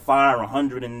you're going to fire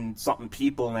 100 and something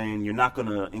people, and you're not going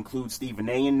to include Stephen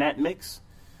A. in that mix.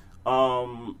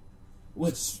 Which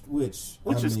is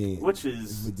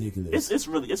ridiculous.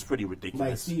 It's pretty ridiculous.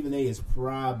 Like, Stephen A. is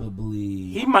probably,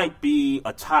 he might be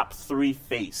a top 3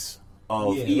 face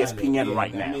of ESPN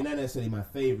right now. I mean, not necessarily my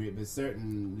favorite, but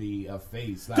certainly a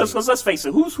face. Because let's face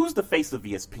it, who's the face of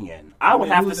ESPN? I would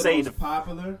have to say the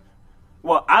popular.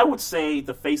 Well, I would say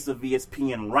the face of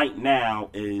ESPN right now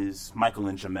is Michael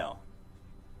and Jamel.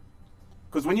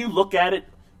 Because when you look at it,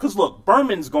 look,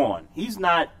 Berman's gone. He's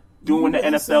not doing the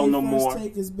NFL no more. First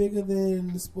Take is bigger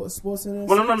than Sports Center.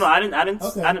 Well, no. I didn't.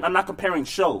 Okay. I'm not comparing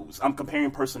shows. I'm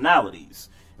comparing personalities.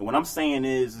 And what I'm saying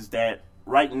is that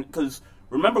because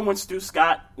remember when Stu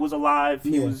Scott was alive?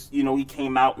 He was, you know, he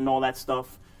came out and all that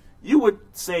stuff. You would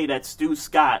say that Stu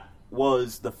Scott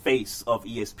was the face of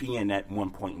ESPN at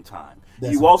one point in time.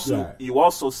 You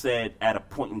also said at a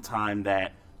point in time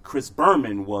that Chris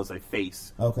Berman was a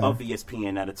face of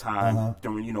ESPN at a time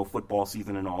during, you know, football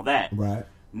season and all that. Right.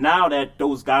 Now that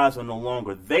those guys are no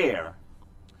longer there,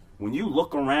 when you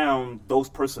look around those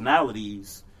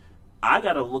personalities, I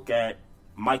got to look at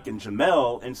Mike and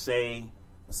Jamel and say,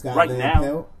 Scott right Van now,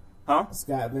 Pelt? huh?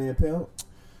 Scott Van Pelt?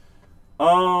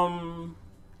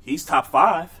 He's top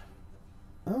 5.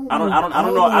 I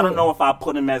don't know if I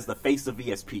put him as the face of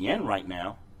ESPN right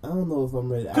now. I don't know if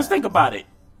I'm ready. Because think about it.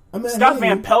 Scott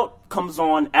Van Pelt comes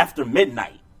on after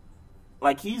midnight.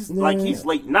 Like he's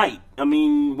late night. I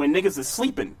mean, when niggas is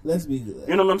sleeping. Let's be good.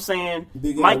 You know what I'm saying?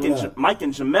 Mike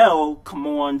and Jamel come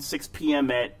on 6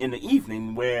 p.m. in the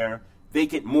evening, where they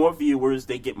get more viewers,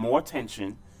 they get more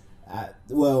attention. I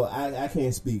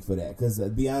can't speak for that because, to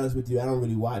be honest with you, I don't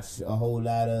really watch a whole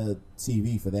lot of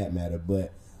TV for that matter.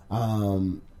 But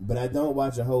I don't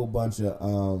watch a whole bunch of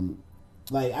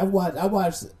I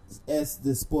watched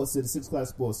the 6 o'clock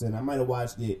Sports Center. I might have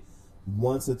watched it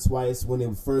once or twice when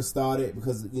it first started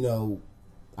because, you know,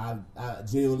 I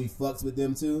genuinely fucks with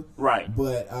them too. Right.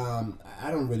 But I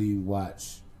don't really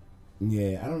watch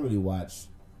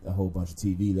a whole bunch of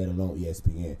TV, let alone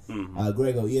ESPN. Mm-hmm.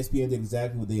 Grego, ESPN did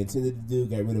exactly what they intended to do,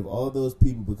 got rid of all those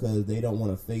people because they don't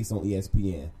want to face on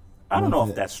ESPN. I don't know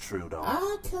if that's true, though.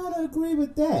 I kind of agree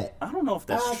with that. I don't know if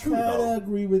that's true, though. I kind of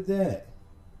agree with that.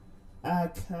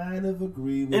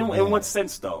 In what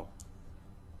sense, though?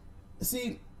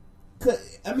 See,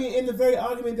 I mean, in the very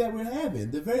argument that we're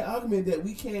having, the very argument that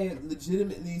we can't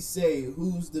legitimately say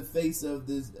who's the face of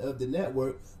the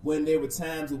network, when there were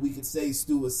times that we could say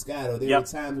Stuart Scott, or there were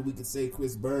times that we could say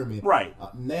Chris Berman. Right.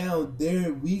 Now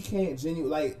we can't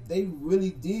genuinely, they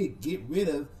really did get rid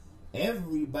of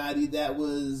everybody that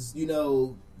was, you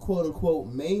know, quote unquote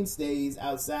mainstays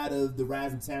outside of the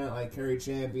rising talent like Curry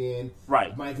Champion,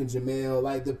 right? Mike and Jamel,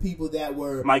 like the people that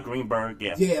were Mike Greenberg,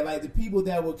 like the people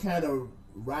that were kind of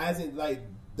rising, like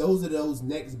those are those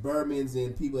next Bermans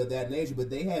and people of that nature, but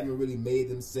they haven't really made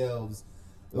themselves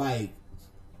like.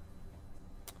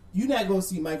 You're not gonna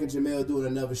see Mike and Jamel doing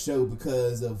another show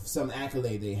because of some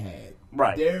accolade they had.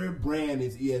 Right. Their brand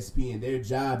is ESPN. Their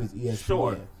job is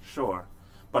ESPN. Sure.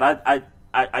 But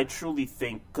I truly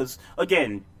think, because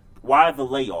again, why the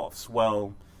layoffs?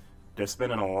 Well, they're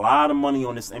spending a lot of money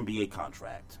on this NBA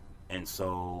contract. And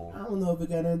so I don't know if it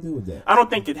got nothing to do with that. I don't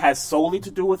think it has solely to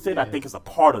do with it. I think it's a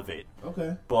part of it.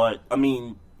 Okay. But I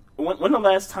mean, when the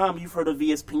last time you've heard of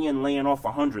ESPN laying off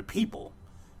 100 people?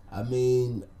 I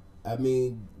mean,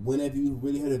 when have you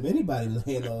really heard of anybody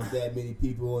laying on that many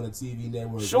people on a TV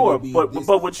network? Sure,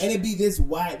 but and it be this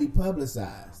widely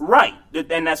publicized, right?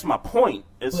 And that's my point.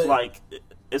 It's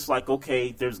like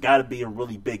okay, there's got to be a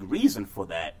really big reason for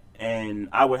that, and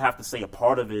I would have to say a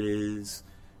part of it is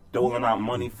doling out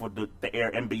money for the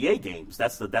air NBA games.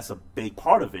 That's a big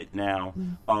part of it. Now,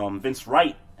 Vince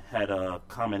Wright had a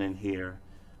comment in here.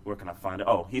 Where can I find it?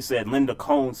 Oh, he said Linda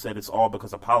Cohn said it's all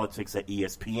because of politics at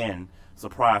ESPN.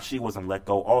 Surprised she wasn't let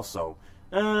go also.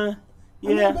 Yeah. I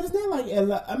mean, but it's not like,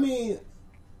 I mean,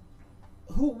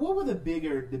 what were the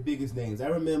biggest names? I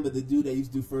remember the dude that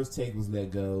used to do First Take was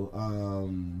let go.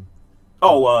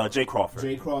 Jay Crawford.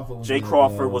 Jay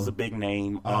Crawford was a big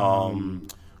name.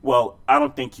 Well, I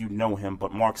don't think you know him,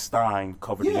 but Mark Stein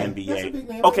covered the NBA. That's a big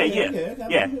name. Okay,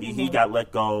 he got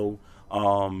let go.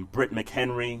 Britt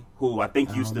McHenry, who I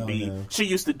think used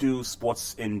to do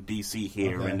sports in DC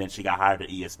here, and then she got hired at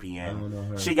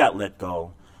ESPN. She got let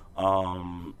go.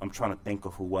 I'm trying to think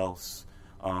of who else.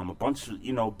 A bunch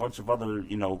of other,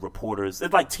 reporters.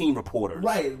 It's like team reporters,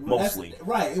 right? Mostly,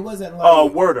 right. It wasn't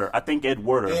like Werder. I think Ed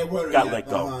Werder got let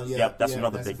go. That's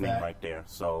another that's big name right there.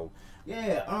 So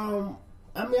yeah,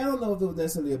 I mean, I don't know if it was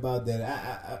necessarily about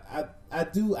that.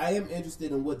 I am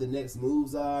interested in what the next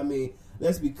moves are. I mean,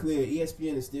 let's be clear,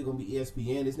 ESPN is still going to be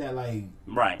ESPN. It's not like,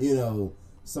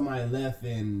 somebody left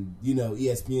and,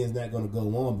 ESPN is not going to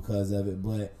go on because of it.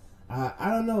 But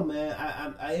I don't know, man.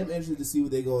 I am interested to see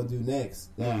what they're going to do next.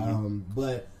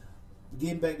 But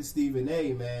getting back to Stephen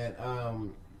A., man,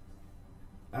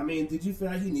 I mean, did you feel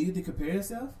like he needed to compare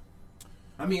himself?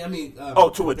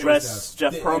 To address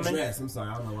Jeff Pearlman? I'm sorry,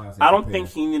 I don't know why I said I don't think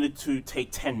he needed to take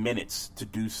 10 minutes to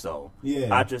do so.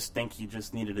 Yeah. I just think he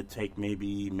just needed to take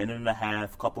maybe a minute and a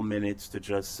half, couple minutes to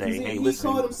just say, hey, listen.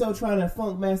 He called himself trying to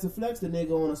funk Master Flex the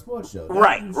nigga on a sports show.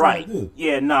 Right.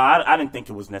 Yeah, no, I didn't think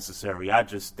it was necessary. I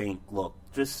just think, look,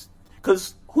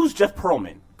 because who's Jeff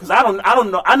Pearlman? Because I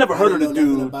don't know. I never heard of the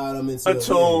dude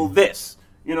until this.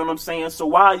 You know what I'm saying? So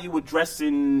why are you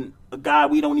addressing a guy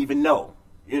we don't even know?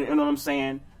 You know what I'm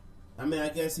saying? I mean, I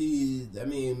guess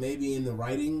maybe in the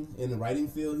writing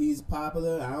field he's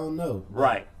popular. I don't know.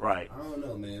 Right. I don't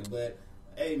know, man. But,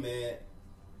 hey, man.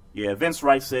 Yeah, Vince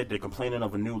Wright said they're complaining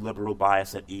of a new liberal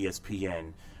bias at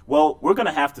ESPN. Well, we're going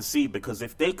to have to see, because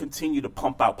if they continue to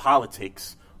pump out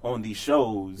politics on these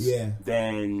shows,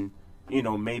 then,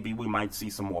 maybe we might see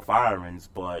some more firings,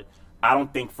 but I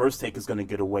don't think First Take is going to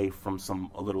get away from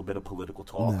a little bit of political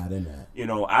talk. Nah, they're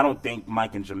not. I don't think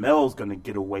Mike and Jamel's going to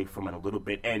get away from it a little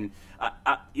bit. And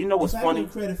what's funny?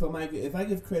 If I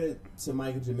give credit to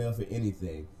Mike and Jamel for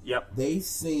anything, they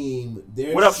seem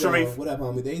What up, Sharif? What up,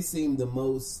 homie? They seem the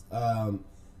most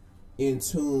in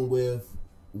tune with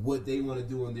what they want to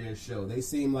do on their show. They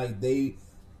seem like they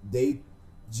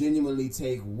genuinely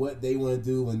take what they want to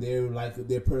do and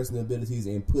their personal abilities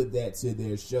and put that to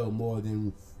their show more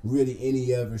than really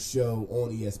any other show on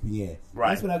ESPN. Right.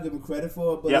 That's what I give them credit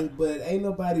for, but ain't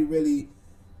nobody really,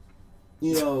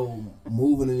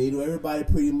 moving the needle. Everybody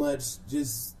pretty much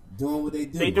just doing what they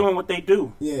do. They doing what they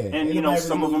do. Yeah. And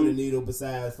some of them the needle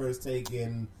besides First Take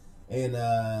and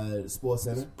Sports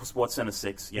Center. Sports Center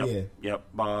 6. Yep. Yeah. Yep.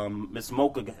 Miss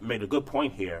Mocha made a good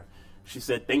point here. She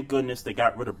said, "Thank goodness they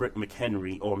got rid of Britt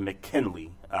McHenry or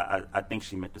McKinley." I think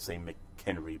she meant to say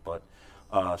McHenry, but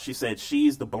she said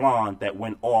she's the blonde that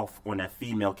went off on that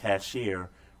female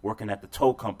cashier working at the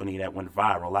tow company that went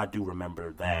viral. I do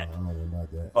remember that. I don't know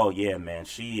about that. Oh yeah, man.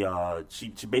 She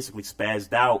basically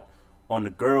spazzed out on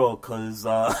the girl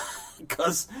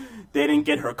because they didn't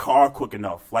get her car quick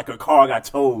enough. Like, her car got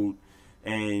towed,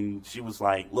 and she was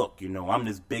like, "Look, I'm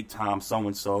this big time so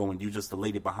and so, and you just the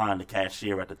lady behind the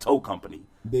cashier at the tow company."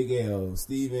 Big L.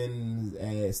 Stephen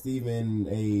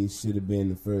A. should have been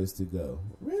the first to go.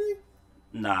 Really?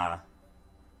 Nah.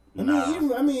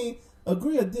 I mean,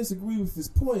 agree or disagree with his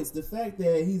points. The fact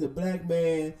that he's a black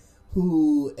man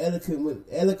who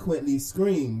eloquently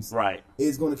screams, right,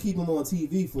 is going to keep him on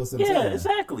TV for some time. Yeah,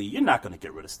 exactly. You're not going to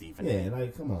get rid of Stephen A. Yeah,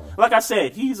 like, come on. Like I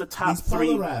said, he's a top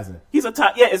three. Polarizing. He's a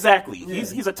top. Yeah, exactly. Yeah.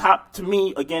 He's a top. To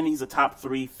me, again, he's a top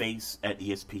 3 face at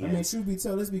ESPN. I mean, truth be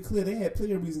told, let's be clear. They had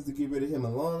plenty of reasons to get rid of him a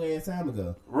long ass time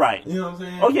ago. Right. You know what I'm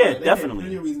saying? Oh yeah, they definitely. Had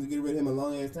plenty of reasons to get rid of him a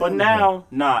long ass time. But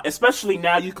now, especially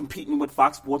now, you competing with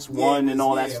Fox Sports 1 and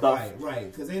all that stuff.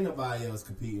 Right. Because ain't nobody else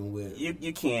competing with.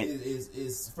 You can't.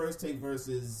 It's First Take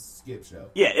versus Skip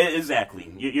Show. Yeah,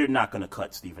 exactly. You're not going to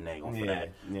cut Stephen A. on for that.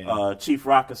 Yeah. Chief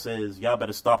Rocker says, y'all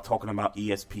better stop talking about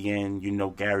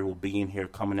ESPN. Gary will be in here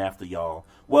coming after y'all.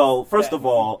 Well, first of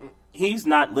all, he's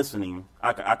not listening.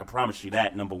 I can promise you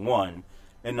that, number one.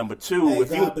 And number two,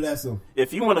 Hey, God bless him.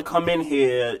 if you want to come in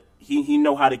here, he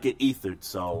know how to get ethered.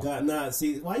 So God,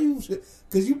 see, why you?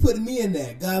 Because you putting me in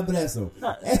that. God bless him.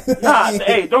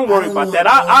 Hey, don't worry about that.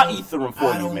 I'll ether him for you,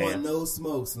 man. I don't want no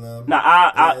smoke, Slim.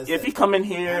 If he come in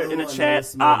here in the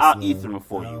chat, I'll ether him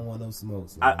for you. I don't want no smoke,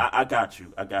 Slim. I got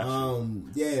you.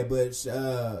 Yeah, but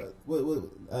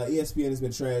ESPN has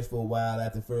been trashed for a while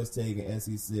after first take in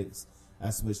SC6. I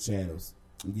switched channels.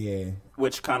 Yeah.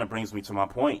 Which kind of brings me to my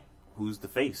point. Who's the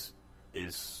face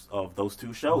of those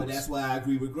two shows? But that's why I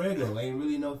agree with Grego. Ain't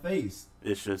really no face.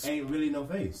 It's just ain't really no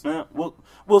face.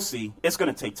 We'll see. It's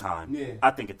gonna take time. Yeah.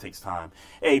 I think it takes time.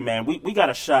 Hey man, we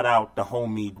gotta shout out the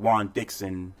homie Juan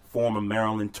Dixon, former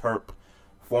Maryland Terp,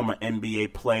 former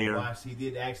NBA player. Gosh, he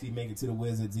did actually make it to the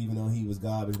Wizards, even though he was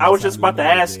garbage. I was just about to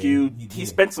ask you. He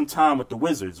spent some time with the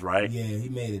Wizards, right? Yeah, he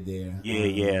made it there.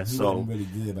 Yeah. He wasn't really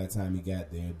good by the time he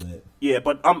got there, but yeah.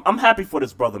 But I'm happy for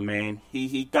this brother, man.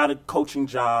 He got a coaching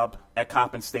job at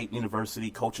Coppin State University,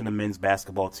 coaching the men's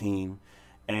basketball team,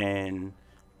 and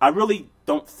I really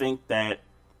don't think that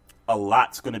a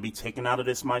lot's going to be taken out of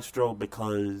this, Maestro,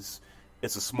 because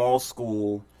it's a small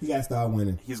school. He got to start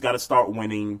winning. He's got to start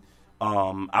winning.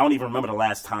 I don't even remember the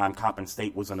last time Coppin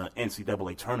State was in an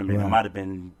NCAA tournament. Right. It might have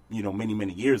been, many,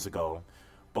 many years ago.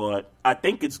 But I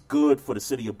think it's good for the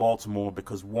city of Baltimore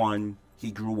because, one,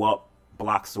 he grew up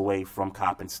blocks away from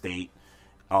Coppin State.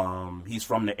 He's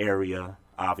from the area,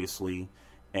 obviously.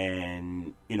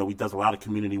 And, he does a lot of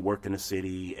community work in the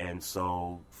city. And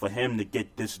so for him to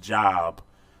get this job,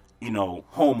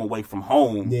 home away from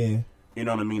home. Yeah. You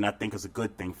know what I mean? I think it's a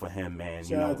good thing for him, man.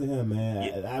 Shout out to him, man.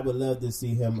 Yeah. I would love to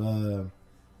see him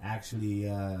actually,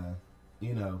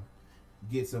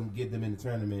 get them in the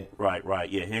tournament. Right.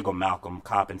 Yeah, here go Malcolm.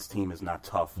 Coppin's team is not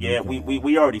tough. Yeah,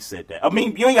 we already said that. I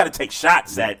mean, you ain't got to take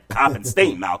shots at Coppin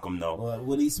State, Malcolm, though. Well,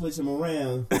 when he switch him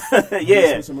around.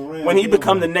 When he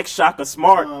become the next Shaka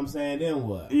Smart. You know what I'm saying? Then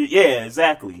what? Yeah,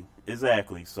 exactly.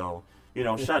 So,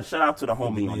 shout out to the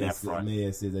homie on that front.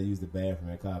 Mayor says I used the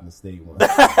bathroom at Coppin State once.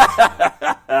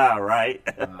 All right.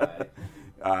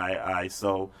 All right.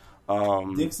 So,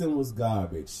 Dixon was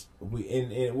garbage. In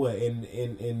the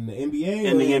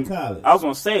NBA or in college? I was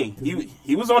gonna say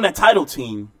he was on that title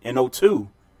team in 2002.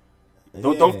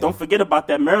 Don't forget about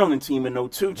that Maryland team in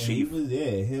 2002, Chief.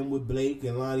 Him with Blake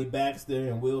and Lonnie Baxter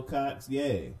and Will Cox.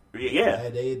 Yeah.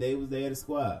 They was there, the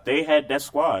squad. They had that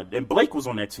squad, and Blake was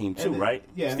on that team too, right?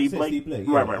 Yeah, Steve Blake.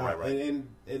 Yeah. Right. And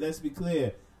let's be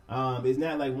clear, it's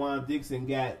not like Juan Dixon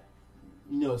got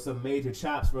some major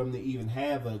chops for him to even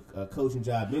have a coaching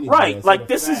job anywhere. Right,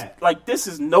 this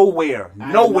is nowhere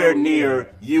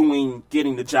near Ewing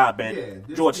getting the job at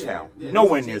Georgetown.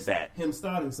 Nowhere near that. Him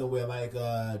starting somewhere, like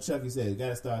Chucky said, got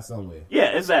to start somewhere.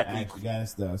 Yeah, exactly. Got to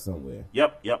start somewhere.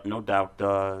 Yep, no doubt.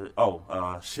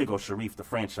 Shigo Sharif, the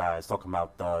franchise, talking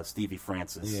about Stevie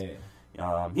Francis.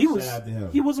 Yeah. He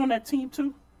was on that team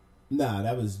too. Nah,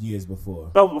 that was years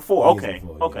before. That was before.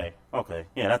 Okay.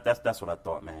 Yeah, that's what I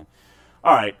thought, man.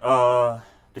 All right,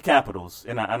 the Capitals,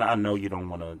 and I know you don't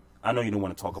want to. I know you don't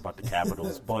want to talk about the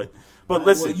Capitals, but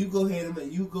listen. Well, you go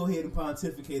ahead and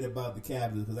pontificate about the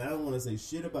Capitals because I don't want to say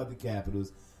shit about the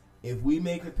Capitals. If we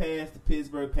make it past the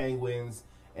Pittsburgh Penguins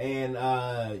and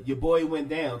your boy went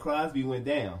down, Crosby went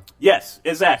down. Yes,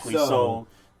 exactly. So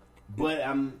but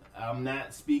I'm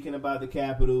not speaking about the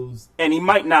Capitals, and he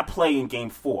might not play in Game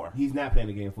 4. He's not playing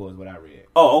in Game 4, is what I read.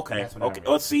 Oh, okay.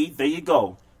 Oh, see, there you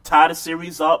go. Tie the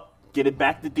series up. Get it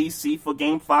back to D.C. for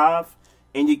Game 5,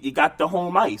 and you got the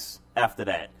home ice after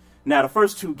that. Now, the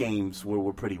first two games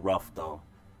were pretty rough, though.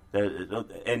 And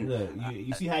look,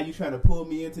 you see how you trying to pull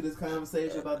me into this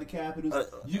conversation about the Capitals?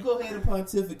 You go ahead and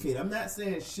pontificate. I'm not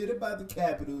saying shit about the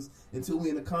Capitals until we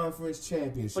in the conference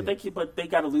championship. But they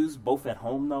got to lose both at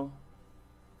home, though.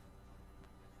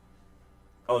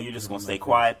 Oh, you're just going to stay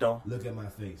quiet, though? Look at my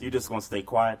face. You're just going to stay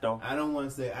quiet, though? I don't want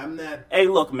to say. I'm not. Hey,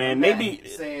 look, man, maybe.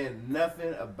 Saying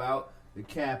nothing about the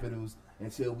Capitals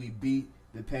until we beat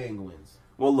the Penguins.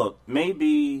 Well, look,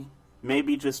 maybe,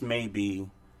 just maybe,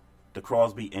 the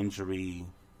Crosby injury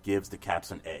gives the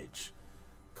Caps an edge.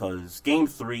 Because Game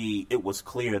 3, it was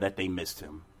clear that they missed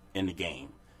him in the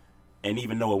game. And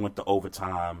even though it went to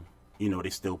overtime, they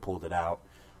still pulled it out.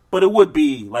 But it would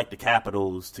be like the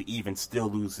Capitals to even still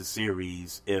lose the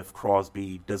series if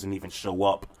Crosby doesn't even show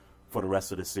up for the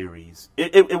rest of the series.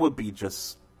 It would be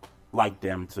just like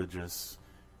them to just,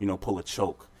 pull a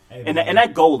choke. Hey, and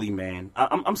that goalie, man,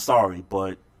 I'm sorry,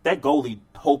 but that goalie,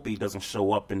 hope he doesn't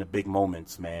show up in the big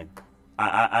moments, man.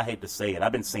 I hate to say it.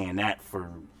 I've been saying that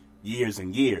for years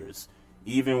and years.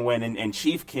 Even when, and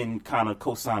Chief can kind of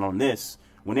co-sign on this,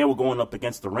 when they were going up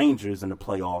against the Rangers in the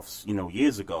playoffs,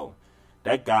 years ago.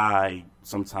 that guy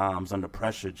sometimes under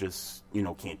pressure just,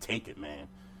 can't take it, man.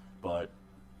 But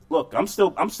look, I'm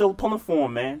still pulling for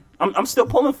him, man. I'm still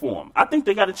pulling for him. I think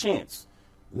they got a chance.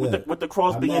 Look, with the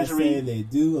Crosby injury. I'm not saying they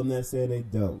do. I'm not saying they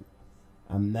don't.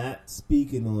 I'm not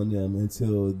speaking on them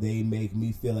until they make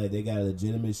me feel like they got a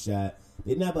legitimate shot.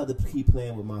 They're not about to keep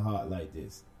playing with my heart like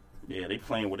this. Yeah, they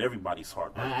playing with everybody's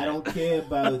heart. I don't care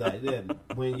about that.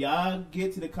 When y'all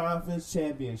get to the conference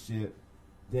championship,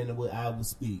 then I will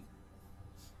speak.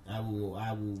 I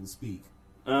will speak.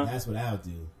 That's what I'll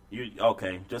do.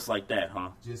 Okay, just like that, huh?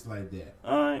 Just like that.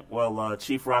 All right. Well,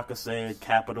 Chief Rocker said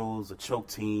Capitals a choke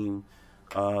team.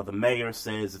 The mayor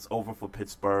says it's over for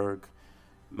Pittsburgh.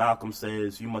 Malcolm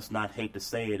says you must not hate to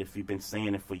say it if you've been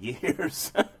saying it for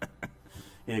years.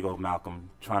 Here you go, Malcolm,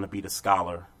 trying to be the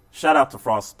scholar. Shout out to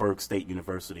Frostburg State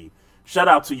University. Shout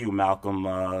out to you,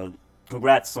 Malcolm.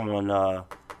 Congrats on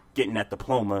getting that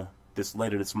diploma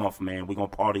later this month, man. We're gonna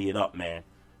party it up, man.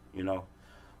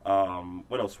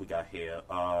 What else we got here?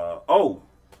 I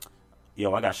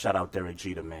got shout out Derek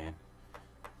Jeter, man.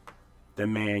 That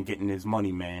man getting his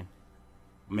money, man.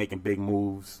 Making big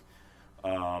moves.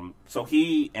 So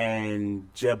he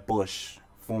and Jeb Bush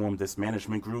formed this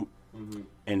management group,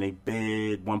 and they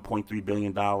bid $1.3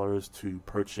 billion to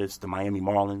purchase the Miami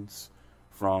Marlins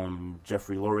from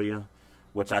Jeffrey Loria,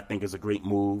 which I think is a great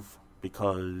move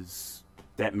because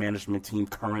that management team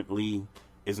currently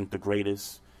isn't the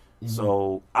greatest.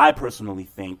 So I personally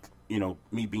think,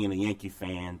 me being a Yankee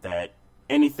fan, that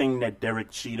anything that Derek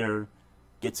Jeter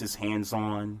gets his hands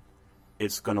on,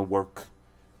 it's going to work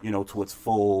to its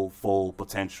full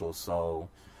potential. So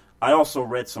I also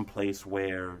read someplace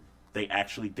where they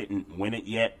actually didn't win it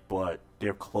yet, but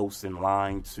they're close in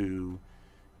line to,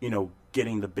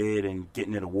 getting the bid and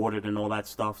getting it awarded and all that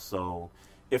stuff. So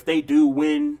if they do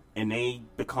win and they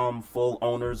become full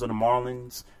owners of the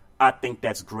Marlins, I think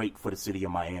that's great for the city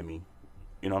of Miami.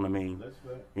 You know what I mean? That's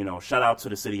right. Shout out to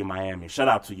the city of Miami. Shout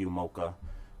out to you, Mocha.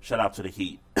 Shout out to the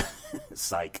Heat.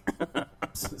 Psych.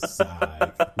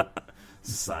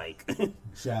 Psych.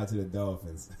 Shout out to the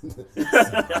Dolphins.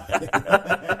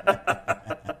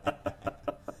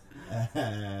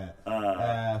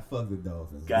 Fuck the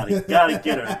Dolphins. Gotta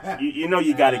get her. You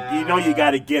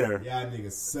gotta get her. Y'all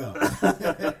niggas suck.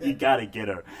 You gotta get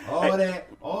her. Hold on.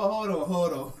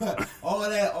 All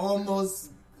that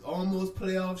almost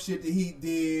playoff shit the Heat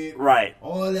did. Right.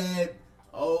 All that.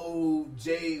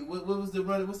 Jay. What was the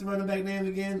running? What's the running back name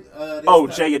again?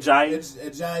 Jay Ajayi.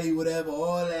 Ajayi, whatever.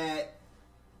 All that.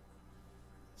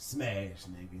 Smash,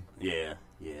 nigga. Yeah.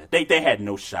 They had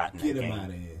no shot in that game. Get him out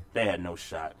of here. They had no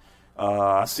shot.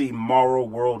 I see Morrow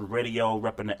World Radio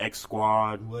repping the X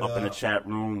Squad up in the chat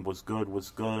room. Was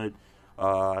good.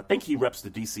 I think he reps the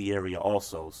DC area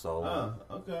also. So,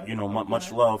 okay.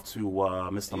 Much love to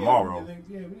Mr. Morrow.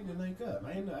 We need to link up.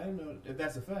 I didn't know if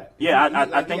that's a fact. Yeah,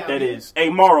 I think that is. Hey,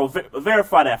 Morrow,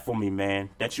 verify that for me, man.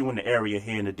 That you in the area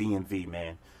here in the DMV,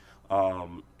 man.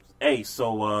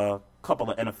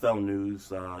 Couple of NFL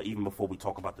news, even before we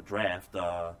talk about the draft.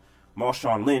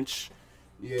 Marshawn Lynch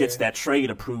gets that trade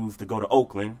approved to go to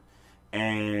Oakland,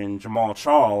 and Jamal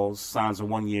Charles signs a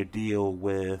 1-year deal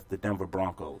with the Denver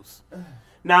Broncos.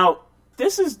 Now,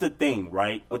 this is the thing,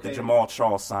 right, with the Jamal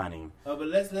Charles signing. But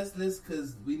let's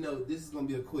because we know this is going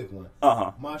to be a quick one.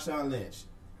 Marshawn Lynch,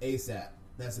 ASAP.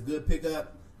 That's a good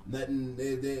pickup. Nothing.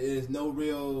 There's no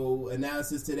real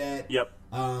analysis to that. Yep.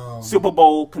 Super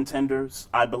Bowl contenders,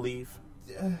 I believe.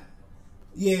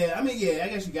 Yeah, I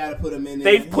guess you got to put them in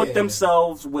there. They've put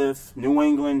themselves with New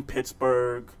England,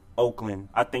 Pittsburgh, Oakland.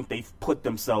 I think they've put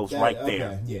themselves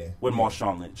there with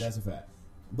Marshawn Lynch. That's a fact.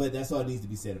 But that's all needs to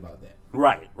be said about that.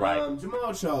 Right.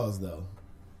 Jamal Charles, though.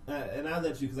 And I'll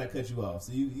let you because I cut you off.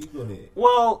 So you go ahead.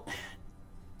 Well,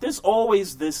 there's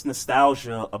always this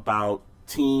nostalgia about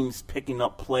teams picking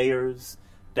up players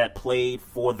that played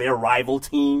for their rival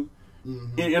team.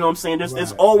 Mm-hmm. You know what I'm saying?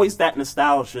 There's always that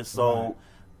nostalgia. So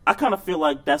I kind of feel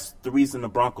like that's the reason the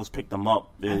Broncos picked them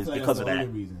up is because of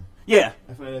that. Reason. Yeah.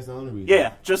 I feel like that's the only reason.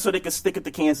 Yeah, just so they could stick it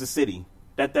to Kansas City.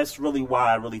 That's really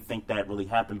why I really think that really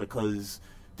happened because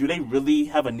do they really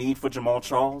have a need for Jamal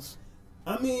Charles?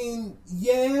 I mean,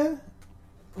 yeah.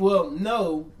 Well,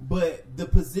 no, but the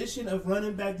position of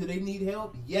running back, do they need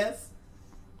help? Yes.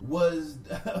 Was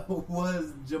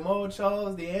Jamal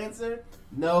Charles the answer?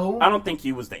 No. I don't think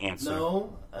he was the answer.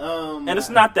 No. And it's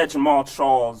not that Jamal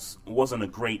Charles wasn't a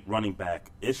great running back.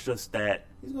 It's just that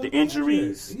the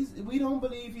injuries. We don't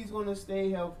believe he's going to stay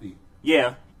healthy.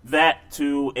 Yeah, that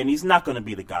too. And he's not going to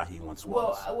be the guy he once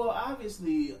was. Well,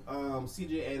 obviously,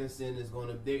 C.J. Anderson is going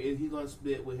to. He's going to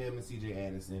split with him and C.J.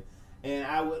 Anderson. And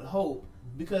I would hope,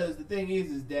 because the thing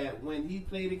is that when he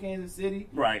played in Kansas City,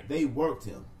 right, they worked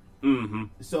him. Mm-hmm.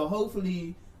 So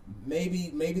hopefully,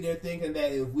 maybe they're thinking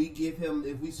that if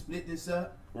we split this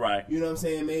up, right, you know what I'm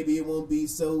saying, maybe it won't be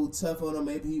so tough on him.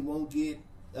 Maybe he won't get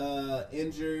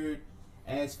injured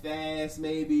as fast.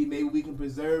 Maybe we can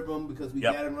preserve him because we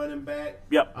got him running back.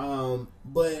 Yep.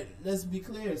 But let's be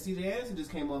clear, C.J. Anderson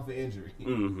just came off an injury.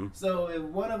 Mm-hmm. So if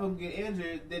one of them get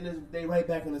injured, then they right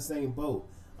back in the same boat.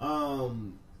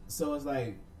 So it's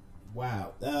like,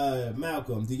 wow.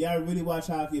 Malcolm, do y'all really watch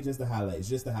hockey or just the highlights?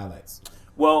 Just the highlights.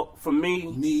 Well, for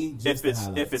me, just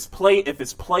if it's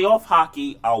playoff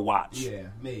hockey, I'll watch. Yeah,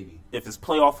 maybe. If it's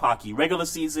playoff hockey, regular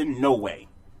season, no way.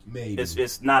 Maybe.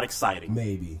 It's not exciting.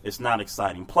 Maybe. It's not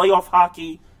exciting. Playoff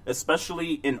hockey,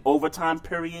 especially in overtime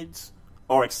periods,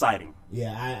 are exciting.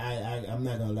 Yeah, I'm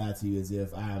not gonna lie to you as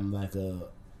if I'm like a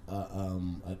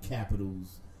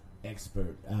Capitals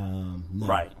expert. No,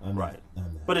 right. I'm not.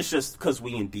 But it's just because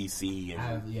we in DC and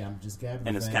I'm just Capitals.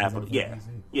 And it's Capital.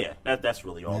 Yeah. That's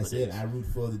really all that's it is. I root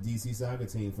for the DC soccer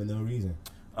team for no reason.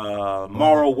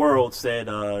 Moral World said,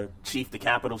 Chief, the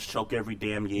Capitals choke every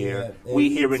damn year. Yeah, we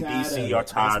here in DC are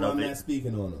tired of it. I'm not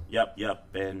speaking on them.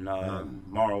 Yep. And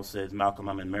Moral says, Malcolm,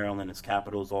 I'm in Maryland. It's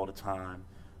Capitals all the time.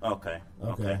 Okay.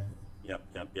 Yep.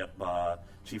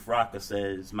 Chief Rocka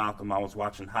says, Malcolm, I was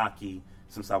watching hockey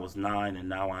since I was 9, and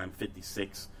now I'm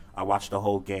 56. I watched the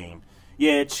whole game.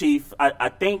 Yeah, Chief, I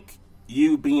think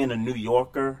you being a New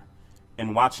Yorker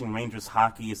and watching Rangers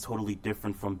hockey is totally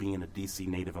different from being a DC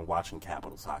native and watching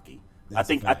Capitals hockey. I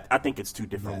think it's two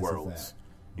different worlds.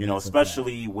 You know,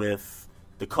 especially with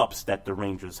the cups that the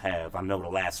Rangers have. I know the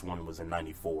last one was in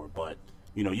 '94, but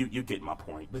you know, you get my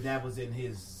point. But that was in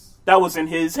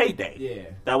his heyday. Yeah.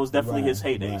 That was definitely his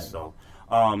heyday. Right. So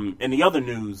and the other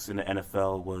news in the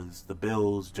NFL was the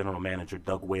Bills general manager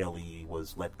Doug Whaley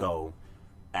was let go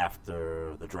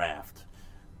after the draft.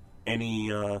 Any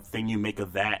thing you make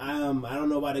of that? I don't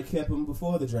know why they kept him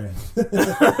before the draft.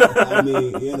 I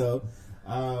mean, you know,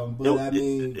 but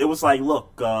it was like,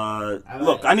 look,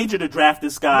 I need you to draft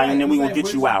this guy, and then we gonna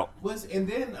get you out. And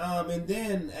then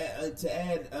to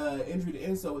add injury to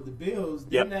insult with the Bills,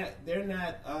 they're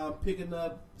not picking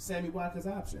up Sammy Watkins'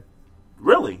 option.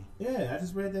 Really? Yeah, I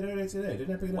just read that earlier today. They're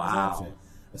not picking up his option.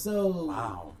 So,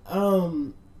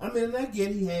 I mean, I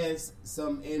get he has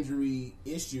some injury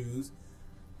issues.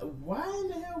 Why in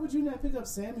the hell would you not pick up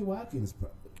Sammy Watkins'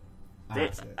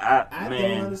 option? I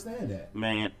don't understand that.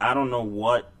 Man, I don't know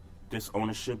what this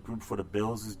ownership group for the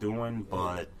Bills is doing,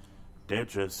 but they're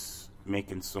just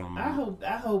making some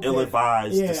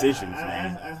ill-advised decisions,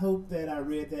 man. I hope that I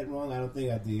read that wrong. I don't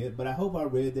think I did, but I hope I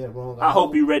read that wrong. I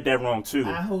hope you read that wrong, too.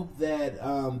 I hope that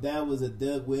that was a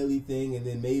Doug Whaley thing, and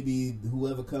then maybe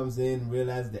whoever comes in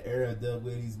realizes the error of Doug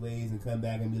Whaley's ways and come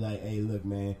back and be like, hey, look,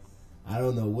 man, I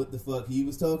don't know what the fuck he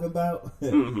was talking about,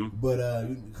 but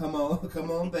come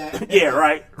on back. Yeah,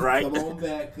 right. Come on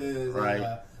back,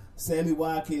 because Sammy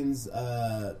Watkins.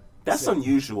 That's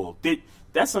unusual.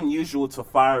 That's unusual to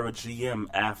fire a GM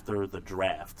after the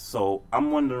draft. So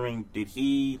I'm wondering, did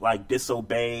he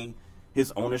disobey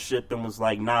his ownership and was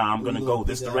like, nah, I'm gonna go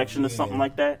this direction or something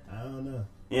like that? I don't know.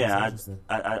 Yeah,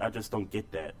 I just don't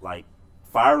get that.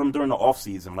 Fire him during the off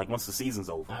season, once the season's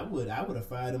over. I would have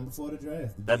fired him before the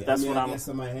draft. I guess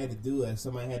somebody had to do it.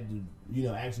 Somebody had to,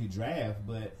 actually draft.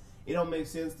 But it don't make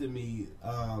sense to me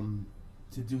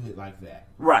to do it like that.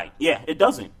 Right? Yeah, it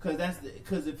doesn't.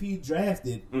 Because if he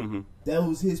drafted, that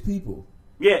was his people.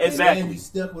 Yeah, exactly. And then you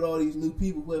stuck with all these new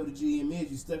people. Whoever the GM is,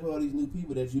 you stuck with all these new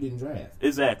people that you didn't draft.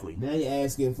 Exactly. Now you're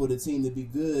asking for the team to be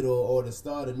good or to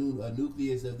start a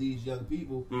nucleus of these young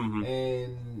people.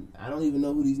 And I don't even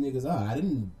know who these niggas are. I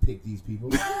didn't pick these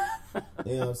people.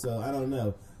 So I don't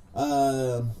know.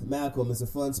 Malcolm, it's a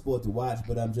fun sport to watch,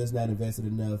 but I'm just not invested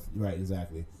enough. Right,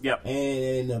 exactly. Yep.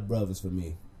 And enough brothers for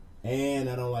me. And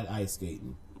I don't like ice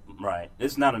skating. Right.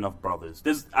 There's not enough brothers.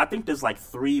 I think there's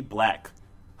 3 black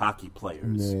hockey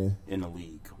players in the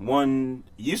league. One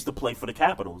used to play for the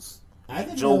Capitals,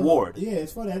 Joe Ward. Yeah,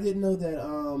 it's funny. I didn't know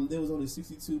that there was only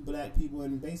 62 black people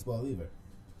in baseball either.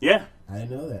 Yeah. I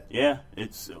didn't know that. Yeah,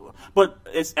 but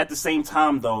it's at the same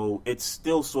time though, it's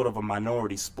still sort of a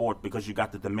minority sport because you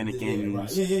got the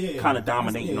Dominicans kind of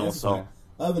dominating also.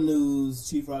 Other news,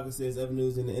 Chief Rocker says other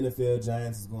news in the NFL,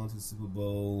 Giants is going to the Super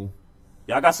Bowl.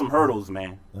 Yeah, I got some hurdles,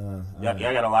 man. I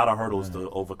got a lot of hurdles to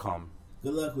overcome.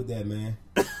 Good luck with that, man.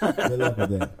 Good luck with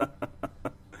that.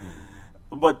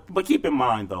 But keep in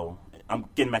mind, though, I'm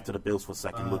getting back to the Bills for a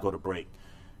second. We'll go to break.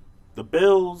 The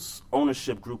Bills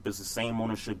ownership group is the same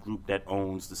ownership group that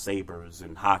owns the Sabres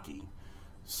in hockey.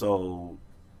 So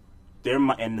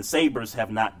and the Sabres have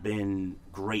not been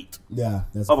great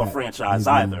that's of a franchise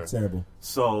either. Terrible.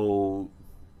 So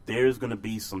there's going to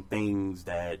be some things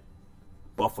that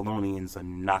Buffalonians are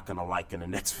not going to like in the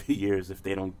next few years if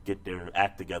they don't get their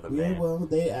act together, man. Yeah, well,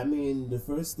 the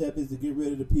first step is to get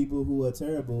rid of the people who are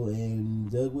terrible, and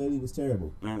Doug Whaley was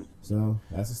terrible. So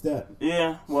that's a step.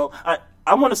 Yeah, well,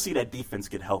 I want to see that defense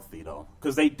get healthy, though,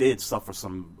 because they did suffer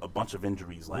a bunch of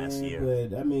injuries last year.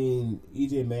 But,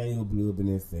 E.J. Manuel blew up in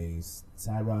their face.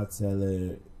 Tyrod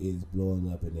Taylor is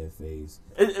blowing up in their face.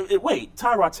 Wait,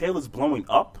 Tyrod Taylor's blowing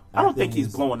up? I don't think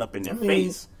he's blowing up in their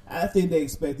face. I think they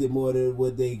expected more than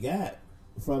what they got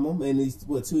from him in these 2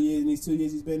 years. In these 2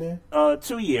 years he's been there.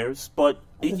 2 years, but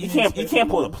you can't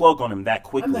pull the plug on him that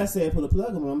quickly. I'm not saying pull the plug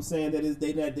on him. I'm saying that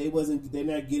they're not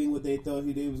getting what they thought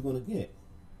they was going to get.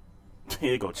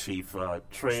 Here you go, Chief.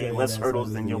 Trey, less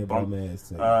hurdles than your bump.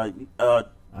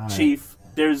 Chief,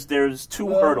 there's 2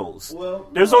 hurdles. Well,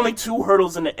 there's only 2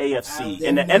 hurdles in the AFC.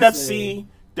 In the NFC,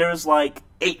 there's like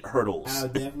 8 hurdles. I'll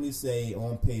definitely say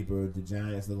on paper the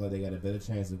Giants look like they got a better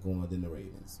chance of going than the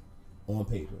Ravens. On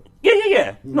paper.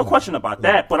 Yeah. No question about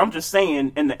that. But I'm just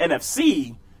saying, in the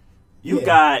NFC, you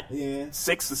got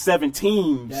 6 or 7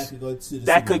 teams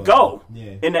that could go.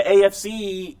 Yeah. In the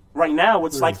AFC, right now,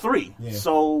 it's like 3. Yeah.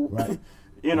 So,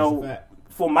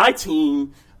 for my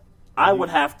team, I would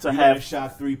have to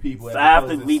shot 3 people. I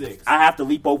have to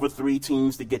leap over 3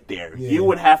 teams to get there. Yeah. You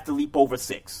would have to leap over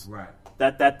 6. Right.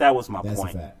 That was my That's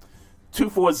point. A fact.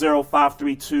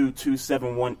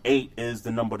 240-532-2718 is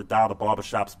the number to dial the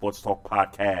Barbershop Sports Talk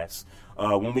podcast.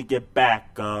 When we get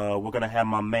back, we're going to have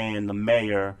my man, the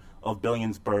mayor of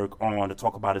Billionsburg, on to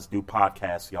talk about his new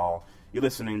podcast, y'all. You're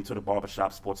listening to the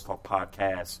Barbershop Sports Talk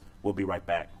podcast. We'll be right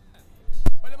back.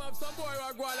 Well, them have some boy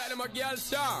who go like them a girl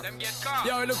sharp. Them get caught.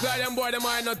 Yo, it look like them boy, them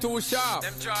mind not too sharp.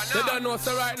 Them they don't know,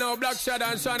 so right now, Black Shadow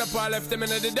and Sean Paul left them in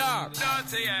the dark.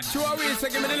 Two a week, so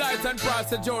give me the lights and pass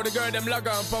the Joe. The girl, them log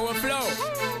on power flow.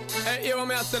 Hey, here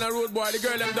me a send a rude boy. The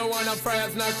girl, them don't want no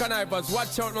fryers, no connivers.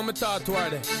 Watch out, mama talk to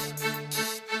her.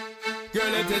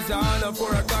 Girl, it is on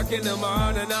 4 o'clock in the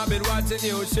morning. I've been watching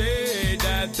you shake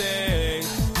that thing.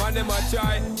 Man, them a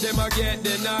try, them a get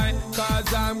denied.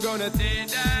 Cause I'm gonna take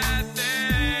that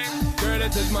thing. Girl,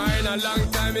 it is mine. A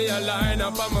long time me a line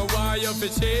up on my wire for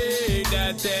shake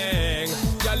that thing.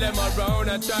 Y'all them around,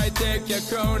 I try take your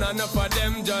crown. Enough of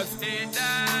them just take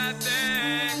that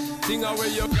thing. Sing out where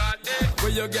you got it.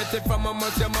 Where you get it from, mama,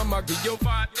 your mama give you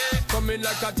fat it. Coming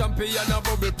like a champion, a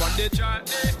bubble pon the chart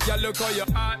it. Y'all look how you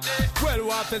hot it. Well,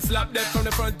 walk and slap that from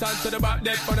the front and to the back,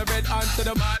 that from the bed and to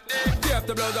the mat. Take off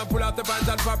the blouse and pull out the pants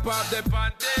and pop off the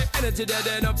panty. Energy dead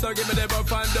enough, so give me the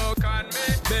buff and don't can me.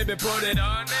 Baby, put it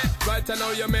on me. Right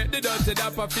now you make the dirty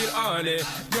dapper feel on it.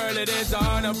 Girl, it is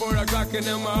on 4 o'clock in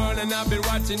the morning. I've been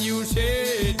watching you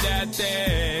shake that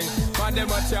thing. Man, them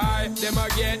a try, them a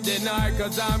get denied,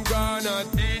 cause I'm gonna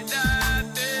take that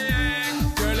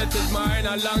thing. Girl, it is mine.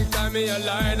 A long time me a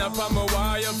line up on my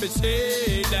wire for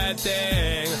shake that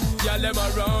thing. Y'all them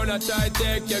around, I try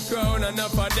take your crown.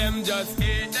 Enough of them just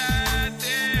hate that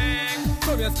thing.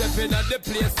 Come here, step in at the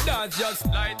place, dance just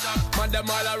light up. Man, them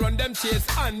all around them chase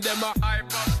and them a hype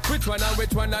up. Which one of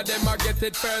them a get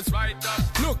it first right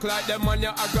up? Look like them on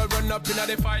your go run up in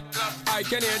the fight club. I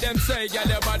can hear them say, girl,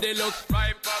 your body look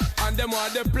ripe up. And them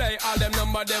want to play, all them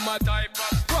number them a type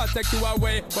up. What take you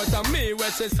away, but on me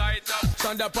where she sight up.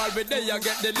 Stand up all day, you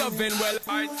get the loving well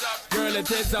heights up. Girl, it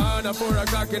is on 4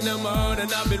 o'clock in the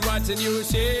morning. I've been watching you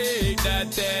shake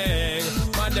that thing.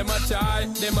 Man, them a try,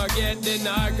 them a get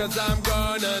denied, cause I'm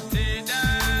gonna take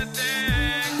that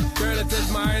thing. Girl, it is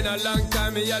mine. A long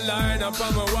time me a line up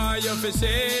on my wire for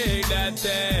shake that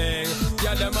thing.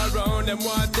 Yeah, them around, them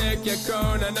want take your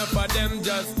crown. Enough of them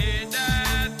just hate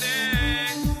that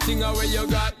thing. Sing away you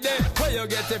got there. Where you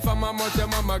get it from, mama, your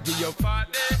mama give you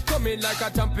fat day. Come in like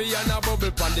a champion, a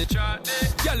bubble pon the chart day.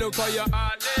 Yeah, look how you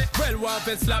hot day. Well, walk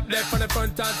and slap left from the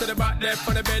front and to the back, left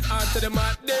from the bed and to the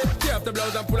mat day. Take off the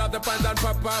blouse and pull out the pants and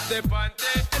pop off the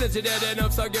panty. Energy dead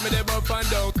enough, so give me the buff and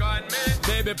don't con me.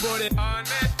 Baby, put it on me.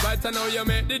 Right now you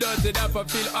make the dirty dapper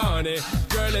feel on it.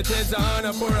 Girl, it is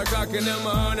on 4 o'clock in the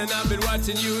morning. I've been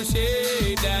watching you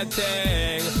shake that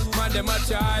thing. Man, them a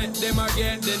try, them a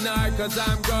get denied, cause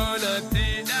I'm gonna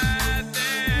take that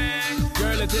thing.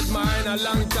 Girl, it is mine. A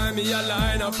long time me a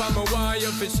line up on my wire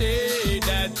for shake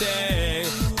that thing.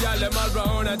 Y'all them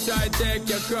around, I try take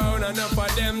your crown. Enough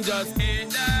of them just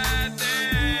hate that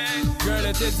thing. Girl,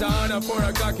 it is on 4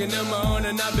 o'clock in the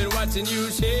morning. I've been watching you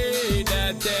shake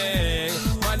that thing.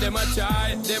 Man, them a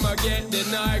try, them a get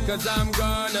denied, cause I'm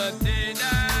gonna take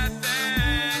that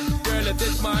thing. Girl, it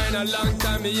is mine. A long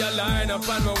time me a line up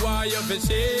on my wire for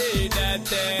see that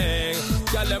thing.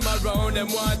 Tell them around them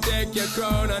want take your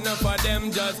crown. Enough of them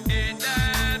just eat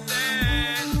that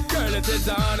thing. Girl, it is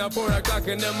on at 4 o'clock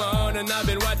in the morning. I've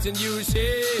been watching you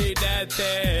shake that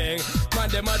thing. Man,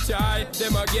 them a try,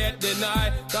 them a get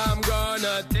denied. I'm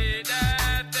gonna take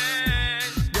that thing.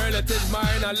 Girl, it is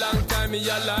mine. A long time me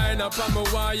a line up on my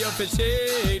wire for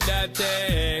shake that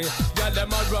thing. Got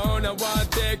them around and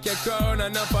want take your crown.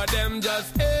 Enough of them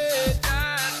just eat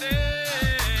that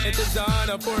thing. It is on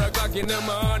at 4 o'clock in the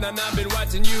morning. I've been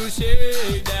watching you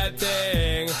shake that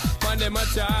thing. Man, them a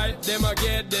try, them a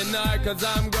get denied. Cause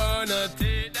I'm gonna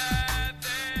take that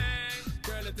thing.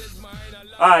 Girl, it is mine.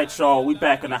 Alright, y'all, we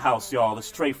back in the house, y'all.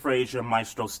 It's Trey Frazier,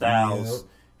 Maestro Styles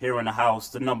here in the house.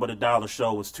 The number to dial the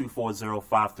show is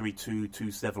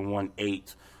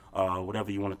 240-532-2718.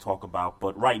 Whatever you want to talk about.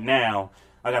 But right now,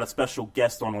 I got a special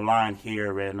guest on the line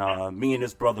here, and me and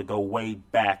his brother go way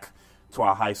back to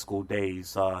our high school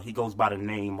days. He goes by the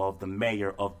name of the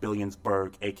mayor of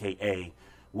Billionsburg, a.k.a.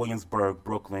 Williamsburg,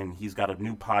 Brooklyn. He's got a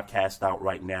new podcast out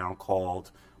right now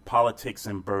called Politics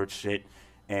and Bird Shit,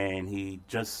 and he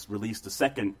just released the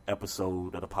second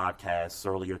episode of the podcast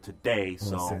earlier today.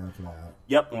 On SoundCloud.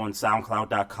 Yep, on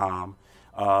SoundCloud.com.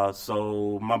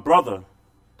 So, my brother,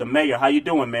 the mayor, how you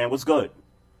doing, man? What's good?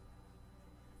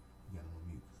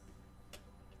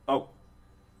 Oh.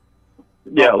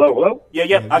 Yeah, hello? Yeah,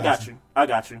 I got you. All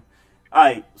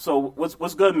right, so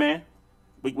what's good, man?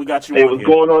 We got you on here. What's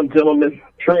going on, gentlemen?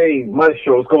 Trey,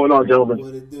 Maestro, what's going on, gentlemen?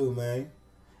 What it do, man?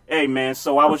 Hey, man,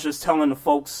 so I was just telling the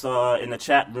folks in the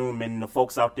chat room and the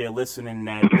folks out there listening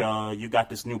that you got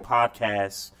this new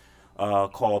podcast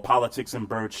called Politics and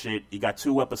Bird Shit. You got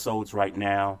 2 episodes right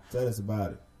now. Tell us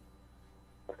about it.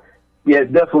 Yeah,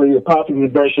 definitely. The Politics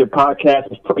and Bird Shit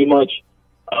podcast is pretty much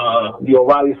the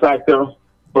O'Reilly factor,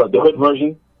 but the hood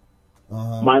version,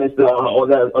 minus all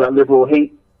that liberal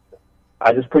hate.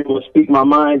 I just pretty much speak my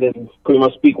mind and pretty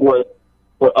much speak what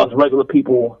us regular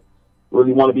people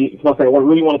really want to be. What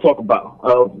really want to talk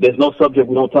about. There's no subject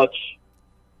we don't touch.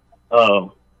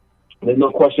 There's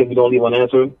no question we don't leave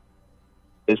unanswered.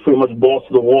 It's pretty much balls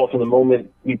to the wall from the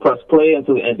moment we press play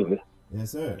until the end of it.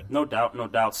 Yes, sir. No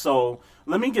doubt. So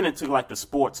let me get into like the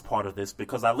sports part of this,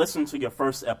 because I listened to your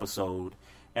first episode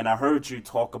and I heard you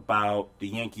talk about the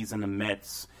Yankees and the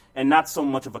Mets, and not so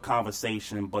much of a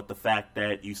conversation, but the fact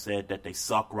that you said that they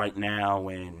suck right now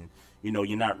and, you know,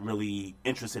 you're not really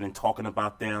interested in talking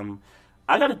about them.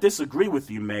 I got to disagree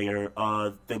with you, Mayor.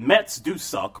 The Mets do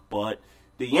suck, but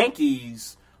the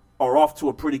Yankees are off to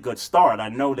a pretty good start. I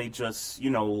know they just,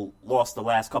 lost the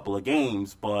last couple of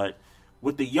games, but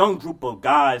with the young group of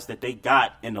guys that they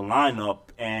got in the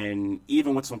lineup, and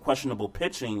even with some questionable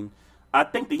pitching, I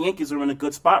think the Yankees are in a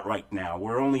good spot right now.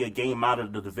 We're only a game out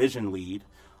of the division lead.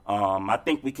 I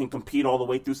think we can compete all the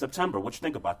way through September. What you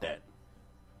think about that?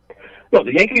 No,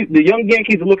 the young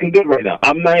Yankees are looking good right now.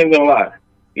 I'm not even gonna lie.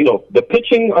 The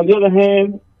pitching, on the other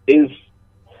hand, it's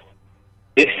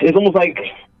almost like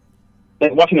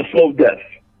watching a slow death,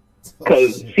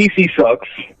 because CC sucks.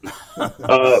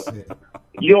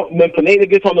 When Pineda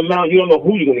gets on the mound, you don't know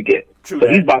who you're gonna get. True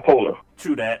that. He's bipolar.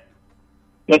 True that.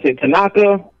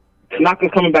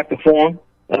 Tanaka's coming back to form.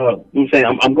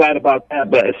 I'm glad about that.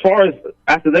 But as far as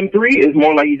after them 3, it's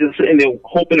more like you're just sitting there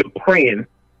hoping and praying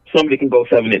somebody can go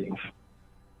 7 innings.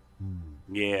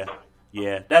 Yeah,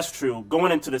 that's true.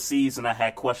 Going into the season, I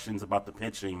had questions about the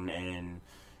pitching, and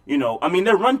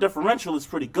their run differential is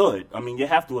pretty good. I mean, you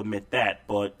have to admit that.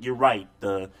 But you're right.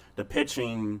 The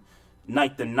pitching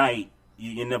night to night,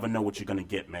 you never know what you're gonna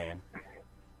get, man.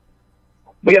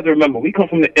 But you have to remember, we come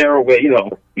from the era where you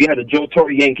had the Joe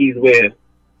Torre Yankees where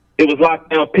it was locked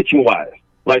down pitching-wise.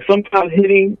 Like, sometimes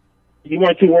hitting, you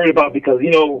weren't too worried about because,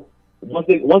 once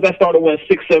I started winning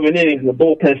 6-7 innings and the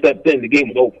bullpen stepped in, the game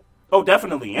was over. Oh,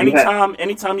 definitely.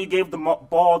 Anytime you gave the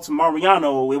ball to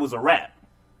Mariano, it was a wrap.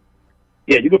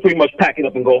 Yeah, you could pretty much pack it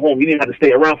up and go home. You didn't have to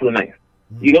stay around for the ninth.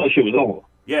 The shit was over.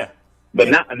 Yeah. But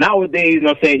nowadays,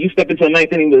 you step into a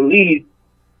ninth inning with a lead,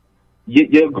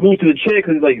 you're glued to the chair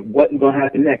because it's like, what's going to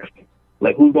happen next?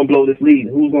 Like, who's going to blow this lead?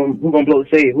 Who's going to blow the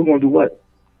save? Who's going to do what?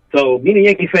 So being a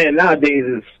Yankee fan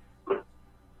nowadays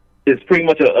is pretty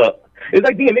much it's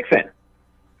like being a Knicks fan.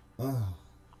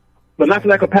 But not to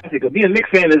that capacity, because being a Knicks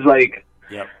fan is like,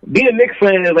 being a Knicks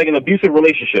fan is like an abusive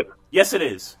relationship. Yes, it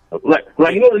is. Like the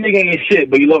nigga ain't shit,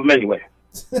 but you love him anyway.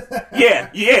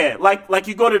 Yeah. Like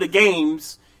you go to the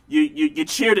games, you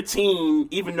cheer the team,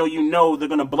 even though you know they're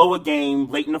gonna blow a game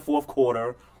late in the fourth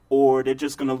quarter, or they're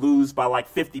just gonna lose by like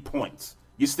 50 points.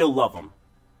 You still love them.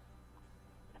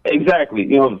 Exactly.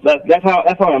 That's how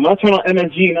I'm. When I turn on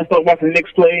MSG and I start watching the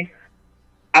Knicks play,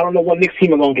 I don't know what Knicks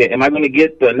team I'm going to get. Am I going to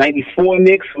get the 94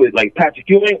 Knicks with, like, Patrick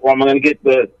Ewing, or am I going to get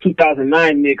the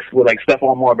 2009 Knicks with, like,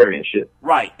 Stephon Marbury and shit?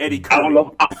 Right, Eddie Curry. I don't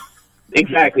know.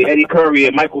 Exactly, Eddie Curry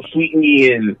and Michael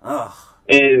Sweetney, and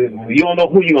you don't know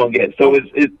who you're going to get. So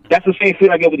that's the same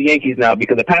feeling I get with the Yankees now,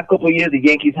 because the past couple of years, the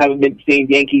Yankees haven't been the same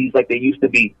Yankees like they used to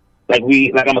be, like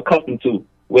I'm accustomed to,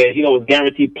 where, you know, it's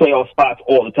guaranteed playoff spots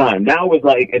all the time. Now it's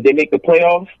like, if they make the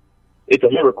playoffs, it's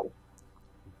a miracle.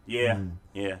 Yeah.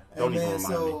 Don't even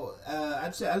remind me.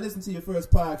 I listened to your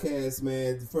first podcast,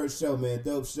 man. The first show, man.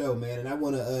 Dope show, man. And I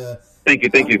want to thank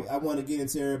you. I want to get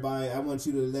into everybody. I want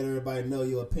you to let everybody know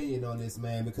your opinion on this,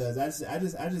 man, because I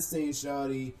just seen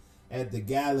Shawty at the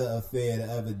gala affair the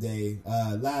other day.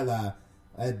 Lala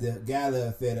at the gala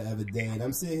affair the other day, and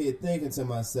I'm sitting here thinking to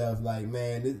myself, like,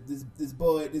 man, this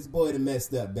boy done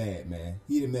messed up bad, man.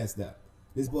 He done messed up.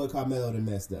 This boy Carmelo done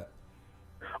messed up.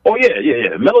 Oh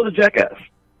yeah. Melo's a jackass.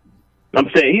 I'm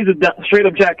saying he's a straight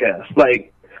up jackass.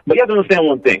 Like, but you have to understand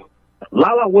one thing: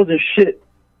 Lala wasn't shit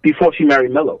before she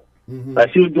married Melo. Mm-hmm.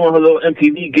 Like, she was doing her little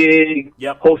MTV gig,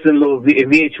 hosting little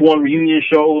VH1 reunion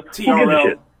shows. TRL. Who gives a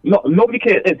shit? No, nobody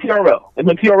cares. And TRL, and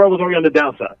when TRL was already on the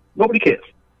downside, nobody cares.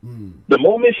 Mm. The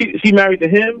moment she married to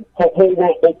him, her whole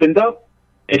world opened up,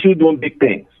 and she was doing big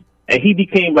things. And he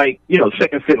became, like, you know,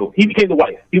 second fiddle. He became the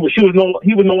wife. He was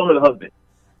no longer the husband.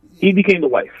 He became the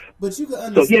wife. But you could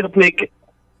understand. So he had to play.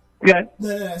 Yeah.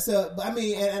 No. So, I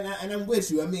mean, and I'm with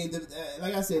you. I mean,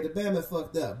 like I said, the Bama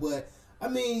fucked up. But I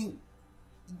mean,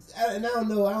 I don't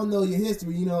know your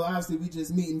history. You know, obviously we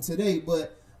just meeting today.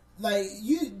 But like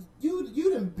you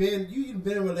done been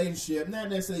in a relationship, not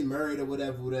necessarily married or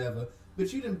whatever.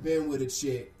 But you done been with a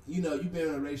chick. You know, you've been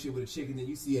in a relationship with a chick, and then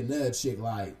you see another chick,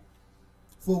 like,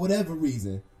 for whatever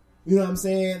reason. You know what I'm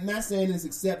saying? Not saying it's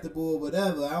acceptable or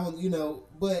whatever. I don't, you know,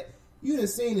 but. You done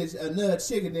seen another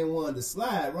chick and then wanted to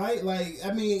slide, right? Like,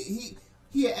 I mean,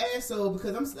 he an asshole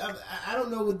because I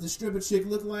don't know what the stripper chick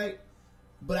looked like,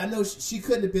 but I know she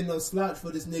couldn't have been no slouch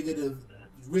for this nigga to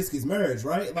risk his marriage,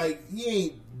 right? Like, he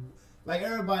ain't, like,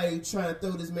 everybody trying to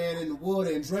throw this man in the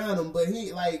water and drown him, but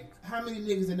he, like, how many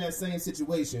niggas in that same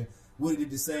situation would have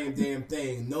did the same damn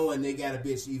thing knowing they got a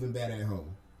bitch even better at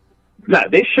home? Nah,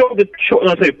 they showed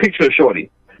the picture of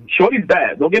Shorty. Shorty's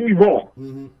bad. Don't get me wrong.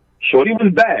 Mm-hmm. Shorty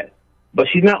was bad. But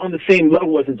she's not on the same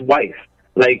level as his wife.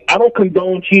 Like, I don't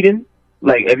condone cheating.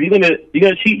 Like, if you're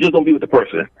gonna cheat, just don't be with the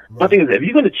person. Right. My thing is, if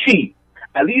you're gonna cheat,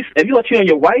 at least if you're gonna cheat on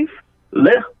your wife,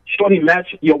 let Shorty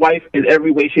match your wife in every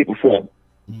way, shape, or form.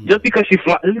 Mm. Just because she's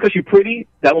pretty,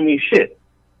 that don't mean shit.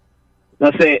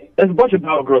 I'm saying there's a bunch of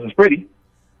Bible girls that's pretty.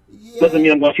 Yeah. Doesn't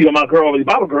mean I'm gonna cheat on my girl over the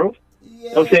Bible girls.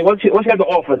 Yeah. I'm saying what she have to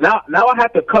offer. Now I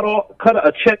have to cut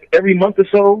a check every month or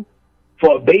so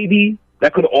for a baby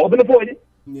that could have all been avoided.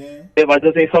 Yeah. If I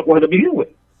just ain't fuck with her to begin with.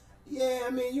 Yeah, I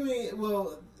mean, you ain't.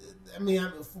 Well, I mean,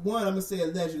 for one, I'm gonna say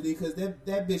allegedly because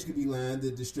that bitch could be lying.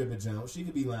 The stripper Joan, she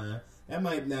could be lying. That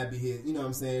might not be his. You know what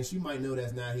I'm saying? She might know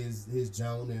that's not his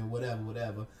Joan and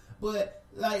whatever. But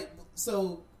like,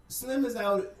 so Slim is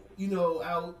out, you know,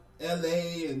 out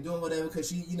L.A. and doing whatever because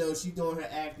she doing her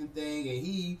acting thing, and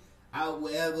he out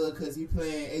wherever because he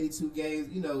playing 82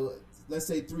 games. You know, let's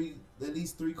say at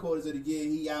least 3/4 of the year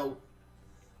he out.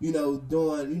 You know,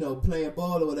 doing, you know, playing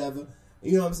ball or whatever.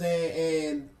 You know what I'm saying?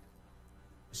 And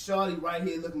Shawty right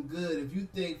here looking good. If you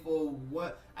think for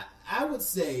what I would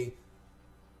say,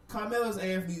 Carmelo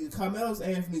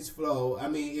Anthony's flow. I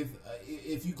mean,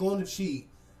 if you're going to cheat,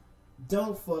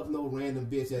 don't fuck no random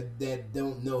bitch that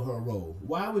don't know her role.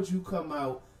 Why would you come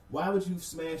out? Why would you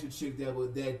smash a chick that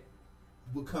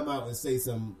would come out and say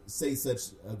such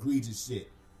egregious shit?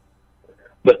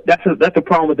 But that's the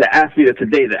problem with the athlete of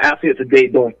today. The athlete of today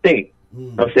don't think.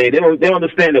 I'm saying they don't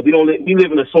understand that we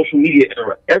live in a social media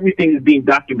era. Everything is being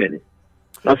documented.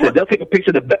 I'm saying they'll take a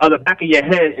picture of the back of your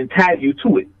head and tag you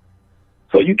to it.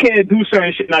 So you can't do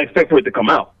certain shit and not expect for it to come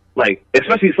out. Like,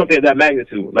 especially something of that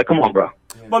magnitude. Like, come on, bro.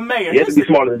 But Mayor, you have to be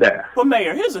smarter than that. But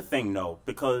Mayor, here's the thing, though,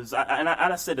 because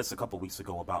I said this a couple weeks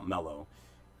ago about Melo.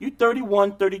 You're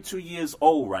 31, 32 years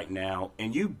old right now,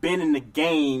 and you've been in the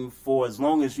game for as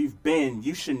long as you've been.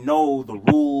 You should know the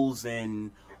rules and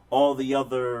all the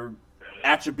other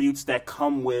attributes that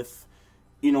come with,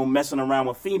 you know, messing around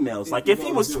with females. Like if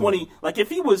he was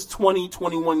 20,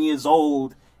 21 years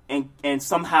old and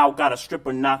somehow got a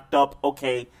stripper knocked up,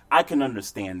 okay, I can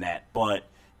understand that. But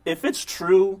if it's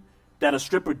true that a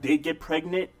stripper did get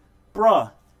pregnant, bruh,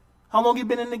 how long you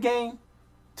been in the game?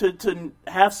 To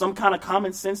have some kind of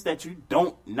common sense that you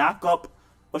don't knock up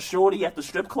a shorty at the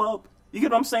strip club? You get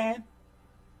what I'm saying?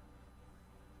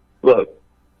 Look,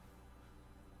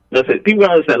 listen, people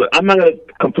gotta understand. Look, I'm not gonna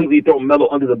completely throw Melo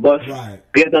under the bus. Right.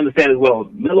 You have to understand as well.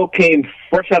 Melo came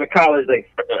fresh out of college, like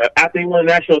after he won a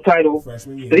national title.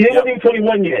 Freshman year. So he wasn't even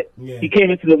 21 yet. Yeah. He came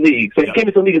into the league. So he came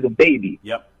into the league as a baby.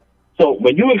 Yep. So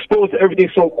when you exposed to everything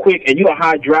so quick and you're a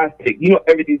high draft pick, you know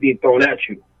everything's being thrown at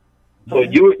you. So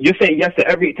you're saying yes to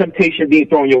every temptation being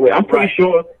thrown your way. I'm pretty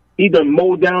sure he done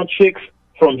mowed down chicks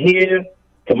from here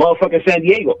to motherfucking San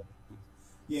Diego.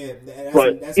 Yeah,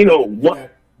 that's you know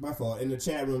what? My fault. In the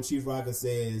chat room, Chief Rocker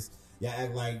says, "Y'all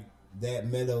act like that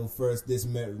Melo's first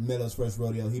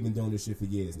rodeo. He been doing this shit for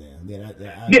years now." Yeah,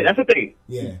 that's the thing.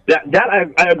 Yeah,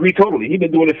 that I agree totally. He's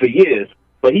been doing it for years,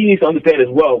 but he needs to understand as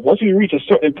well. Once you reach a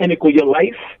certain pinnacle in your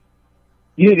life,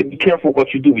 you need to be careful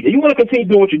what you do. If you want to continue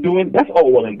doing what you're doing, that's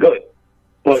all well and good.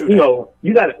 But you know,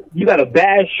 you got a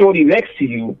bad shorty next to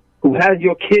you who has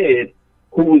your kid,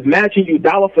 who is matching you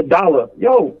dollar for dollar.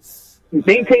 Yo,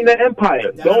 maintain that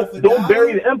empire. Don't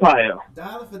bury the empire.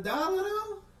 Dollar for dollar,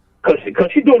 though. Cause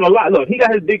she's doing a lot. Look, he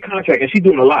got his big contract, and she's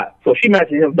doing a lot. So she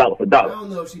matching him dollar for dollar. I don't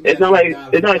know if she it's not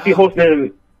like she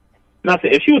hosting.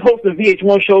 Nothing. If she was hosting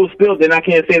VH1 shows still, then I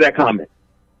can't say that comment.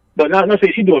 But not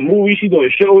saying she's doing movies, she's doing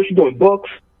shows, she's doing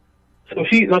books. So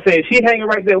she's hanging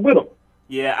right there with him.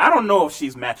 Yeah, I don't know if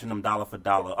she's matching them dollar for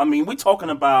dollar. I mean, we're talking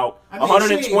about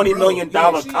 $120 million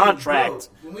contract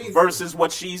versus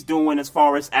what she's doing as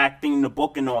far as acting, the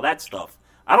book, and all that stuff.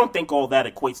 I don't think all that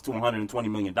equates to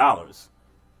 $120 million.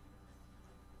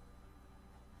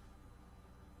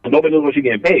 Nobody knows what she's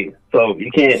getting paid, so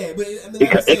you can't. Yeah, but I mean,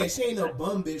 like I said, she ain't no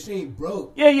bum bitch. She ain't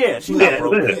broke. Yeah, she's not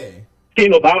broke. Yeah. She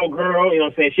ain't no bottle girl. You know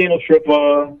what I'm saying? She ain't no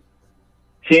stripper.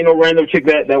 She ain't no random chick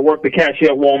that worked the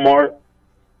cashier at Walmart.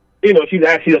 You know, she's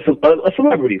actually a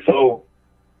celebrity. So,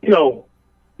 you know,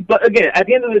 but again, at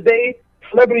the end of the day,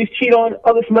 celebrities cheat on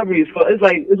other celebrities. So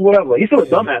it's whatever. He's still a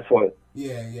dumbass for it.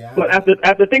 Yeah. But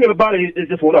after thinking about it,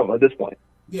 it's just whatever at this point.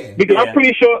 Yeah. Because I'm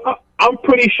pretty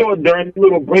sure during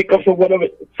little breakups or whatever,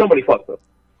 somebody fucked her.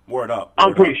 Word up.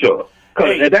 I'm pretty sure.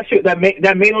 Because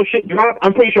that Mano shit dropped,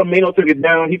 I'm pretty sure Mano took it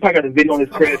down. He probably got the video on his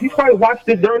crib. He probably watched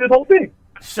this during this whole thing.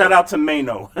 Shout out to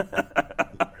Mano.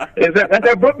 That's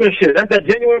that Brooklyn shit. That's that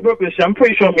genuine Brooklyn shit. I'm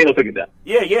pretty sure Mano took it down.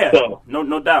 Yeah. So,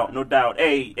 no doubt.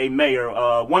 Hey, Mayor,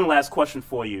 one last question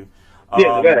for you.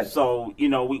 Go ahead. So, you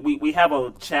know, we have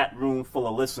a chat room full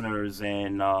of listeners,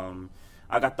 and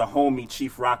I got the homie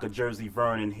Chief Rocker Jersey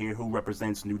Vernon here, who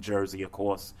represents New Jersey, of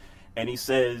course. And he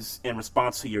says, in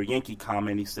response to your Yankee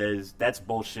comment, he says, that's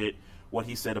bullshit, what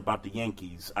he said about the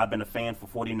Yankees. I've been a fan for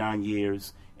 49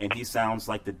 years, and he sounds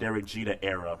like the Derek Jeter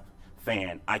era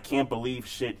fan. I can't believe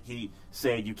shit he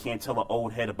said. You can't tell an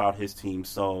old head about his team.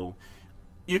 So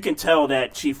you can tell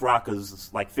that Chief Rocker's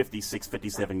like 56,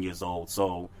 57 years old.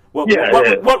 So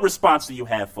what response do you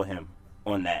have for him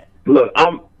on that? Look,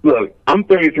 I'm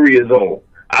 33 years old.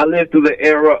 I lived through the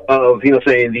era of, you know,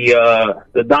 saying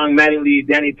the Don Mattingly,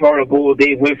 Danny Tartabull,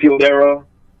 Dave Winfield era,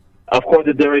 of course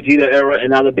the Derek Jeter era,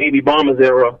 and now the Baby Bombers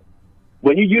era.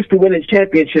 When you're used to winning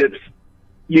championships,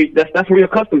 that's what you're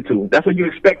accustomed to. That's what you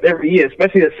expect every year,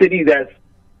 especially a city that's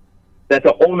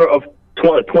the owner of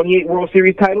 28 World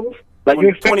Series titles. Like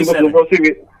you expect to go to the World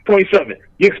Series 27.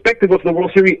 You expect to go to the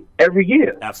World Series every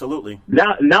year. Absolutely.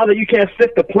 Now that you can't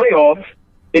sift the playoffs,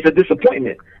 it's a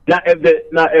disappointment. Now, if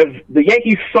the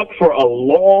Yankees suck for a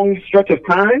long stretch of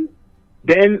time,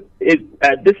 then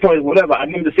at this point, whatever, I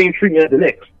give them the same treatment as the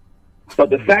Knicks. But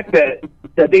the fact that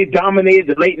they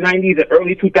dominated the late 90s and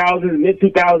early 2000s, mid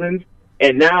 2000s,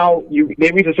 and now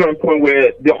they reach a certain point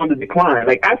where they're on the decline.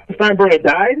 Like after Steinbrenner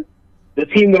died, the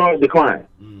team went on a decline.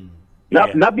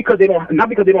 Not because they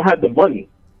don't have the money.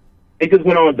 It just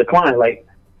went on a decline. Like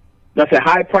that's a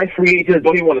high price free agents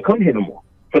don't even want to come here no more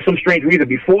for some strange reason.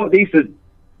 Before they used to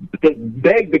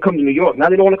beg to come to New York. Now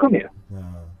they don't want to come here.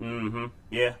 Mm-hmm.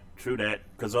 Yeah, true that.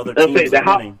 Because other teams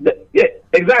are winning.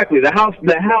 Exactly. The house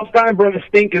Steinbrenner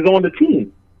stink is on the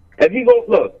team. If you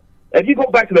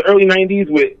go back to the early '90s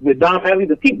with Don Mattingly,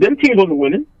 them teams wasn't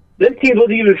winning. Them teams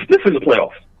wasn't even sniffing the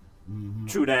playoffs. Mm-hmm.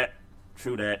 True that.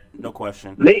 No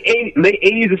question. Late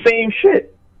 '80s, the same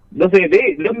shit. Them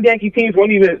Yankee teams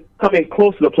weren't even coming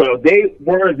close to the playoffs. They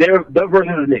were their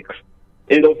version of the Knicks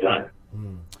in those times.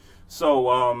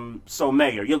 So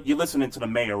Mayor, you're listening to the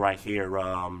Mayor right here,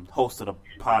 host of the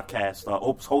podcast,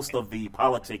 host of the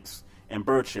Politics and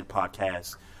Bird Shit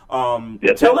podcast.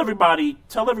 Tell everybody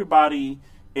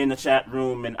in the chat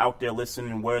room and out there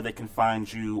listening where they can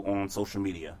find you on social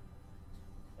media.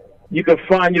 You can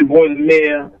find your boy the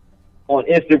Mayor on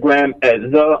Instagram at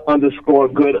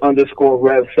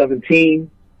 _good_rev17.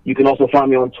 You can also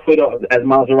find me on Twitter as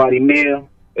Maserati Mayor.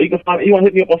 You want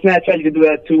to hit me up on Snapchat, you can do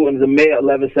that too under the Mayor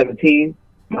 1117.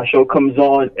 My show comes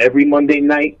on every Monday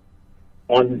night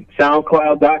on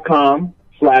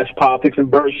SoundCloud.com/politics and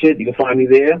bird shit. You can find me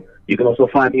there. You can also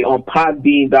find me on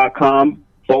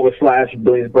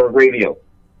Podbean.com/Billionsburg Radio.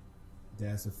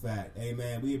 That's a fact. Hey,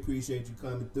 man, we appreciate you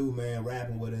coming through, man,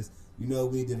 rapping with us. You know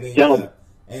we debate up.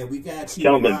 And we got Chief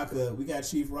Rocker. We got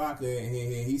Chief Rocker in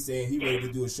here. He said he ready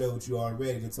to do a show with you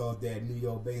already to talk that New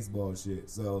York baseball shit.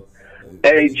 So,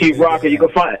 hey, Chief Rocker, you can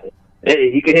find.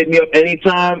 Hey, he can hit me up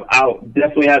anytime. I'll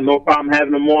definitely have no problem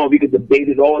having him on. We could debate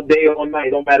it all day, all night. It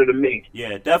don't matter to me.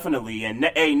 Yeah, definitely. And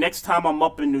hey, next time I'm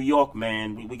up in New York,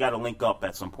 man, we got to link up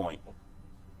at some point.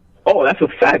 Oh, that's a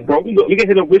fact, bro. You can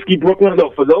hit up Whiskey Brooklyn.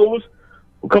 Look, for those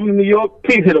who come to New York,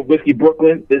 please hit up Whiskey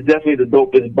Brooklyn. It's definitely the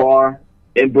dopest bar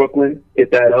in Brooklyn.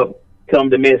 Hit that up. Tell them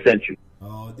the man sent you.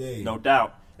 All day. No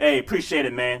doubt. Hey, appreciate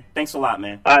it, man. Thanks a lot,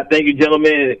 man. All right, thank you,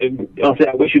 gentlemen.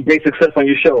 I wish you great success on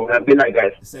your show. Have a good night,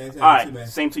 guys. Same all right,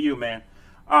 same to you, man.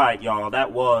 All right, y'all.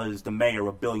 That was the mayor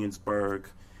of Billionsburg,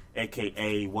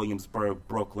 a.k.a. Williamsburg,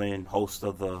 Brooklyn, host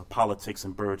of the Politics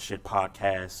and Bird Shit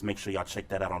podcast. Make sure y'all check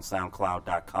that out on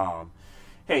SoundCloud.com.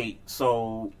 Hey,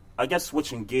 so I guess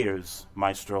switching gears,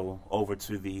 Maestro, over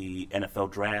to the NFL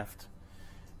draft.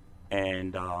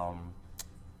 And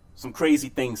some crazy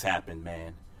things happened,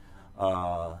 man.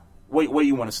 Where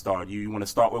you want to start? You want to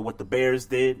start with what the Bears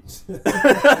did?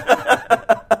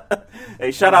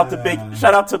 Hey, shout out to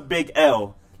Big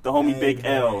L, the homie Big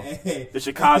L, the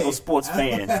Chicago sports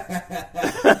fan.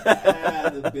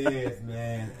 The Bears,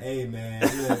 man. Hey, man.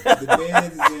 Look, the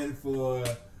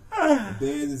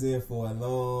Bears is in for a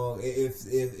long.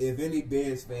 If any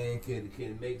Bears fan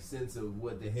can make sense of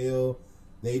what the hell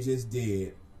they just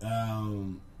did,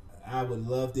 I would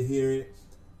love to hear it.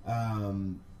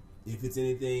 If it's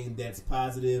anything that's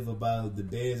positive about the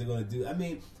Bears are going to do, I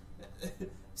mean,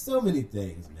 so many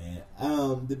things, man.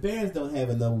 The Bears don't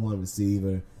have a number one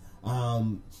receiver.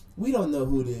 We don't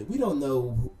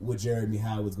know what Jeremy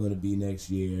Howard's going to be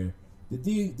next year.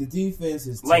 The defense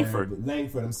is terrible.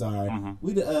 Langford, I'm sorry.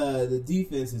 Mm-hmm. The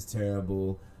defense is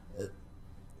terrible.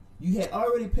 You had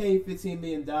already paid $15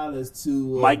 million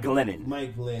to Mike Glennon,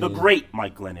 the great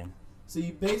Mike Glennon. So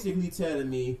you basically telling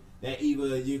me that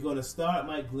either you're going to start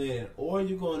Mike Glennon or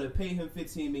you're going to pay him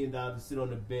 $15 million to sit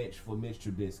on the bench for Mitch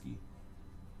Trubisky.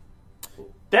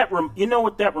 You know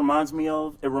what that reminds me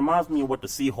of? It reminds me of what the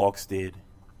Seahawks did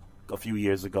a few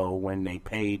years ago when they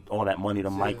paid all that money to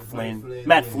Matt Flynn,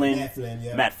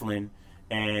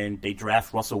 and they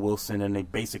draft Russell Wilson and they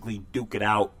basically duke it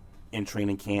out in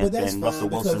training camp, and Russell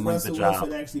Wilson wins the job.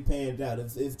 Wilson actually pans out.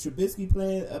 If Trubisky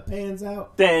pans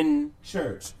out, then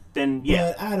church. Then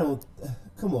yeah. But I don't.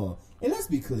 Come on, and let's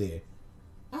be clear.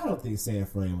 I don't think San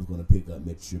Fran was going to pick up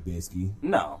Mitch Trubisky.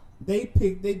 No, they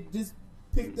just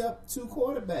picked up two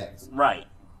quarterbacks. Right.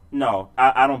 No,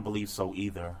 I don't believe so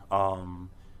either.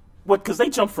 Because they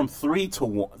jumped from 3 to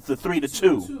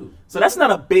 2. So that's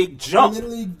not a big jump.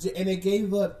 And they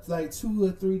gave up like 2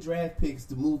 or 3 draft picks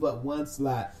to move up one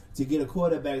slot to get a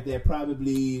quarterback that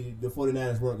probably the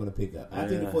 49ers weren't going to pick up. I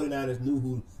think the 49ers knew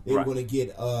who they were going to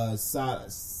get.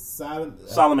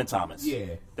 Solomon Thomas.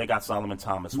 Yeah. They got Solomon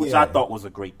Thomas, which I thought was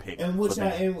a great pick. And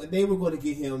they were going to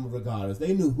get him regardless.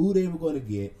 They knew who they were going to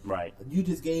get. Right. You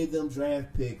just gave them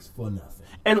draft picks for nothing.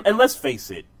 And let's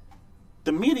face it,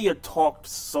 the media talked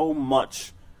so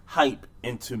much hype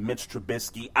into Mitch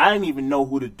Trubisky. I didn't even know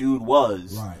who the dude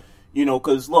was. Right. You know,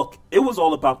 because, look, it was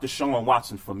all about Deshaun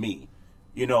Watson for me.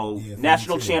 You know,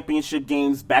 national championship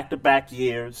games, back-to-back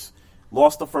years.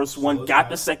 Lost the first one, got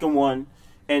the second one,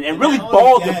 and really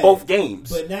balled in both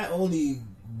games. But not only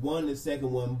won the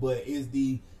second one, but is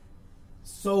the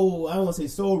sole, I don't want to say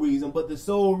sole reason, but the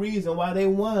sole reason why they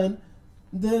won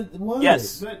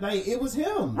Yes. But, like, it was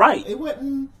him. Right. It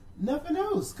wasn't nothing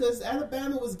else, because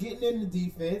Alabama was getting in the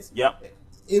defense. Yep.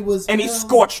 It was and him. He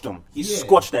scorched them. He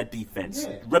scorched that defense.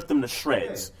 Yeah. Ripped them to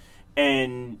shreds. Yeah.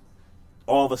 And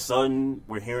all of a sudden,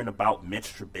 we're hearing about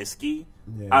Mitch Trubisky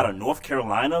out of North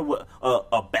Carolina,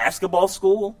 a basketball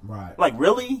school. Right. Like,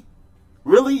 really?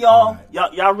 Really, y'all?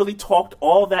 Right. Y'all really talked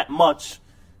all that much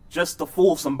just to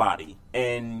fool somebody.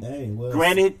 And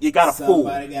granted, you got a fool.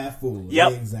 Somebody got fooled.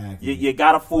 Yep. Exactly. You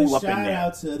got a fool up in there. Shout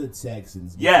out to the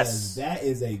Texans. Yes. That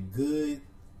is a good...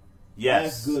 Yes.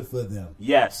 That's good for them.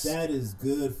 Yes. That is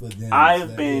good for them.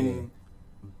 I've been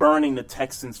burning the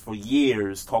Texans for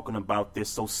years, talking about they're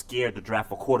so scared to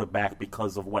draft a quarterback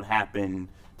because of what happened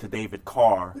to David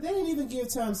Carr. But they didn't even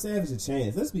give Tom Savage a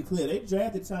chance. Let's be clear. They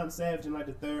drafted Tom Savage in like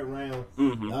the 3rd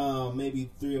round, maybe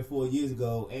 3 or 4 years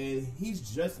ago, and he's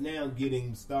just now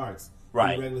getting starts in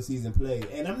regular season play.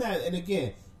 And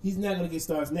again, he's not going to get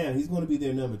starts now. He's going to be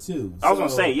their number 2. I was going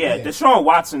to say, Deshaun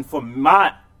Watson, for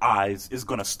my eyes, is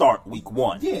going to start week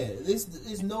 1. Yeah,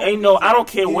 it's no. I don't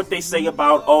care what they say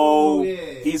about.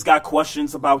 He's got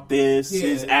questions about this,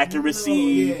 his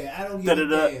accuracy. I don't give a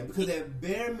damn, because at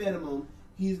bare minimum,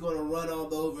 he's going to run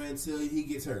all over until he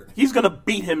gets hurt. He's going to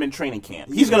beat him in training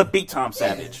camp. He's going to beat Tom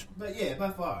Savage. But by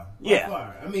far. By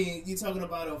far. I mean, you're talking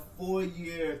about a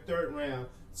 4-year third round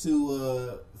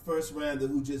to first rounder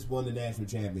who just won the national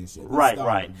championship. Right.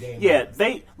 Yeah,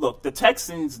 the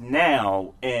Texans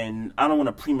now, and I don't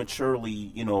want to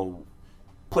prematurely,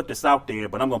 put this out there,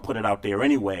 but I'm going to put it out there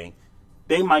anyway.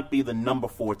 They might be the number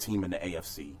 4 team in the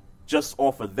AFC just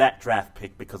off of that draft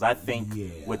pick, because I think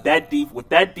with that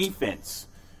defense,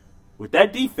 a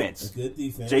good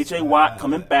defense, J.J. Watt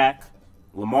coming back,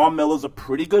 Lamar Miller's a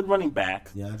pretty good running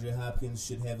back. DeAndre Hopkins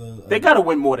should have They got to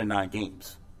win more than 9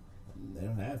 games. They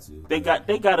don't have to. They got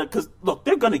to, because look,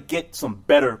 they're going to get some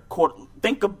better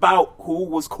Think about who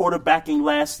was quarterbacking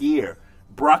last year.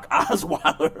 Brock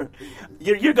Osweiler.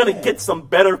 You're going to get some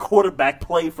better quarterback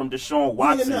play from Deshaun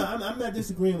Watson. I'm not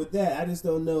disagreeing with that. I just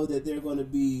don't know that they're going to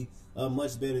be a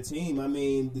much better team. I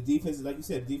mean, the defense, like you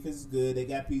said, the defense is good. They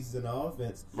got pieces in the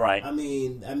offense. Right. I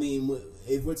mean,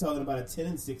 if we're talking about a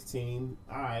 10-6 team,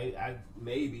 all right,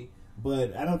 maybe,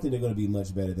 but I don't think they're going to be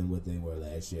much better than what they were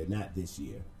last year. Not this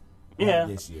year. Yeah,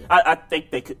 this year. I think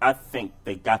they could. I think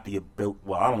they got the ability.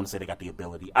 Well, I don't want to say they got the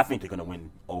ability. I think they're going to win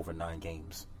over 9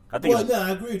 games. I agree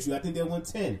with you. I think they'll win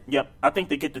 10. Yep, I think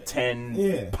they get to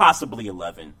 10, possibly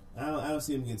 11. I don't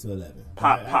see them get to 11.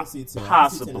 I see 10.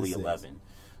 Possibly 11.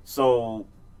 So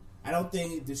I don't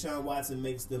think Deshaun Watson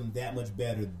makes them that much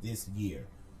better this year.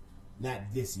 Not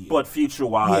this year, but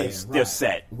future-wise, they're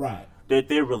set. Right.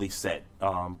 They're really set.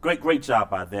 Great job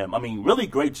by them. I mean, really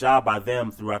great job by them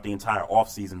throughout the entire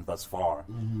offseason thus far.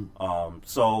 Mm-hmm.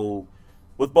 So,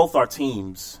 with both our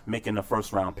teams making the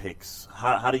first-round picks,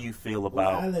 how do you feel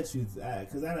about... I'll let you...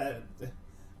 Because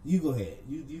you go ahead.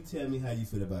 You tell me how you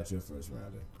feel about your first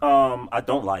rounder. I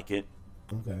don't like it.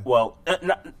 Okay. Well,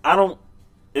 I don't...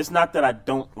 It's not that I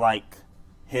don't like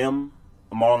him,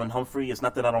 Marlon Humphrey. It's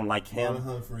not that I don't like him. Marlon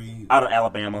Humphrey. Out of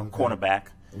Alabama, cornerback.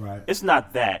 Right. It's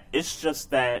not that. It's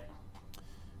just that,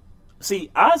 see,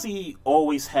 Ozzie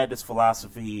always had this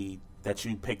philosophy that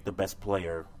you pick the best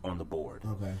player on the board.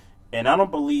 Okay. And I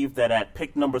don't believe that at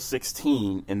pick number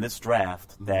 16 in this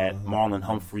draft that Marlon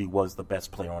Humphrey was the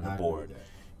best player on the board.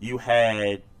 You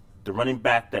had the running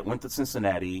back that went to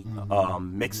Cincinnati,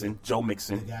 Mixon, Joe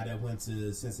Mixon. The guy that went to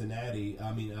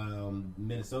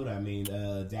Minnesota,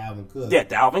 Dalvin Cook. Yeah,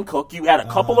 Dalvin Cook. You had a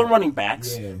couple of running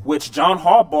backs, which John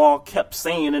Harbaugh kept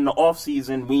saying in the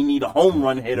offseason, we need a home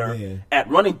run hitter at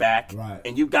running back. Right.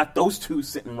 And you got those two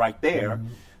sitting right there.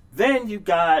 Then you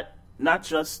got not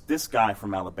just this guy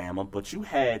from Alabama, but you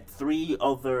had 3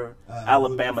 other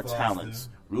Alabama talents.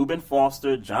 Reuben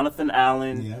Foster, Jonathan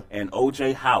Allen, and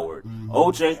O.J. Howard.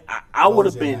 O.J. I would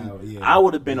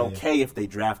have been okay if they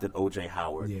drafted O.J.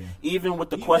 Howard, even with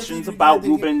the questions about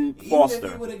Reuben Foster. Even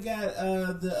if you would have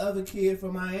got the other kid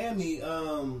from Miami,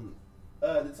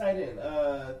 the tight end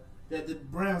that the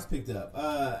Browns picked up.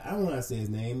 I don't want to say his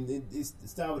name. It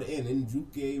started with an N,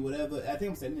 Njuke, whatever. I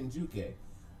think I'm saying Njuke.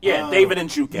 Yeah, David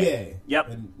Njuke. Yeah. Yep.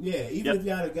 And even if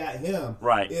y'all have got him,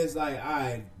 it's like, all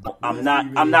right.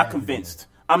 I'm not convinced.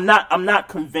 I'm not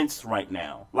convinced right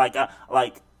now. I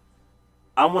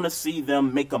want to see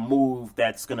them make a move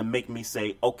that's going to make me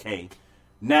say, okay,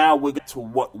 now we're to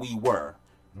what we were.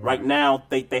 Right now,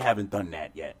 they haven't done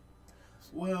that yet.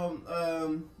 Well,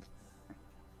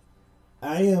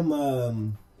 I am.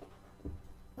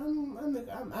 I don't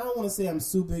want to say I'm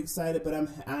super excited, but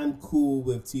I'm cool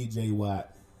with T.J.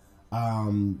 Watt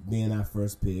being our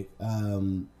first pick.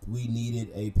 We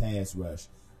needed a pass rush.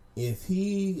 If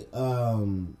he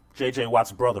J.J.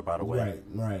 Watt's brother, by the way.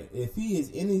 Right. If he is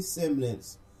any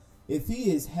semblance, if he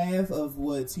is half of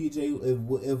what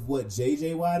what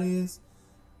J.J. Watt is,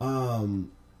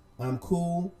 I'm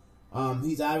cool.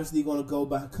 He's obviously going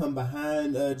to come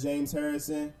behind James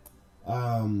Harrison.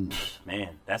 Man,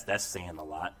 that's saying a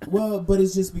lot. Well, but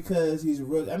it's just because he's a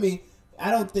rookie. I mean, I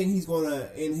don't think he's going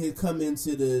to come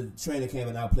into the training camp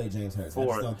and outplay James Harrison. I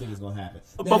just don't think it's going to happen.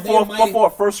 Before a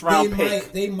first-round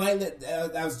pick. They might let...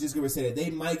 I was just going to say that.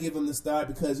 They might give him the start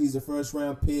because he's a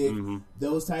first-round pick,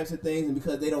 those types of things, and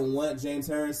because they don't want James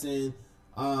Harrison...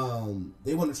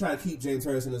 they want to try to keep James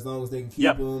Harrison as long as they can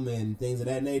keep him and things of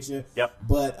that nature.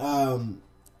 But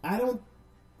I don't...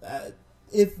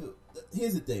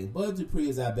 Here's the thing. Bud Dupree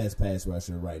is our best pass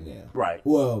rusher right now. Right.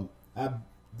 Well,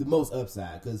 the most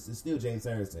upside, because it's still James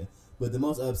Harrison, but the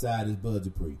most upside is Bud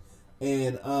Dupree.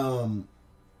 And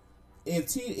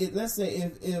let's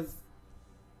say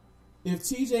if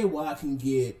T.J. Watt can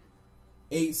get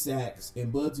 8 sacks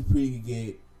and Bud Dupree can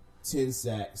get 10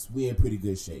 sacks. We in pretty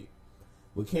good shape.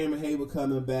 With Cameron Hayward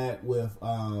coming back, with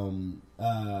Stephon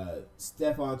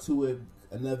Tuitt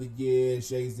another year,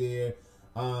 Shazier.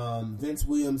 Vince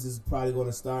Williams is probably going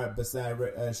to start beside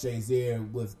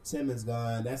Shazier. With Timmons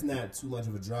gone, that's not too much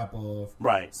of a drop off.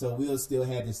 Right. So we'll still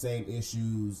have the same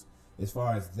issues as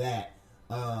far as that.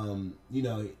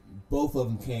 Both of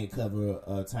them can't cover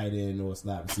a tight end or a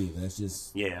slot receiver. That's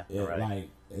just right. Like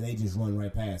they just run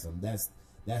right past them. That's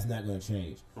not going to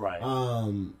change. Right.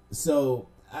 So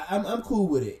I'm cool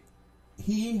with it.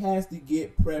 He has to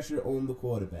get pressure on the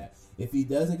quarterback. If he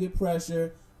doesn't get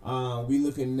pressure, we're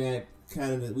looking at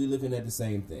the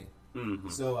same thing. Mm-hmm.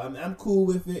 So I'm cool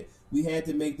with it. We had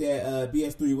to make that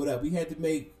BS3. What up? We had to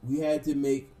make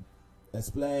a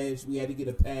splash. We had to get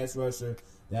a pass rusher.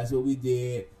 That's what we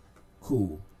did.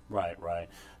 Cool. Right.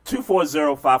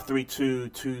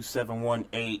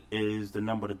 240-532-2718 is the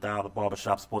number to dial the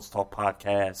Barbershop Sports Talk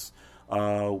Podcast.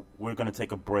 We're going to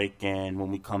take a break, and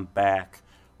when we come back,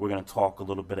 we're going to talk a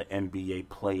little bit of NBA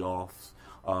playoffs.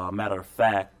 Matter of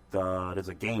fact, there's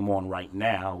a game on right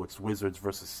now. It's Wizards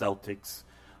versus Celtics.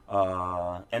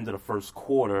 End of the first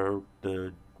quarter,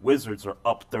 the Wizards are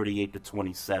up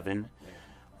 38-27.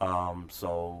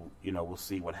 So, we'll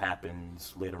see what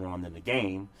happens later on in the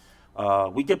game.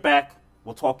 We get back,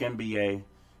 we'll talk NBA,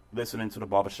 listening to the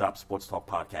Barbershop Sports Talk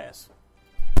Podcast.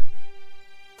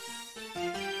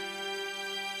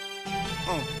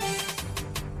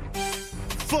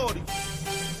 40.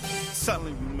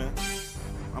 Telling you, man,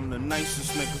 I'm the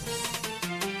nicest nigga.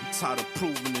 I'm tired of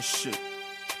proving this shit.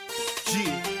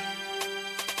 Yeah.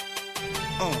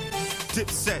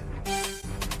 Dipset.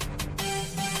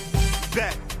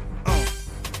 Back.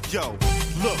 Yo,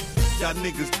 look, y'all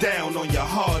niggas down on your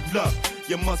hard luck.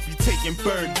 You must be taking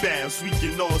bird baths, we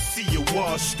can all see you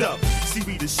washed up. See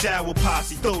we the shower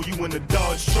posse, throw you in the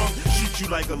Dodge trunk, shoot you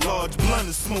like a large blunt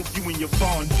and smoke you in your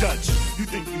Von Dutch. You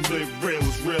think you live real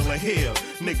is real in here.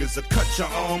 Niggas will cut your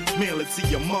arm, mail it to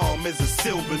your mom as a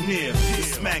souvenir. You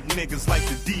smack niggas like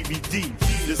the DVD.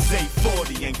 This ain't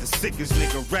 40, ain't the sickest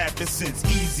nigga rapping since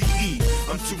Eazy-E.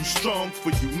 I'm too strong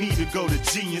for you, need to go to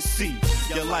G&C.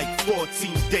 You're like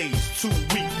 14 days, too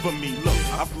weak for me. Look,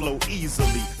 I flow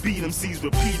easily, beat MCs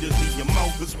repeatedly. Your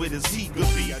mouth is with as he could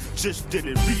be. I just did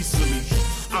it recently.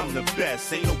 I'm the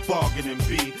best, ain't no bargaining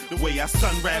B. The way I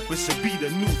son rappers should be the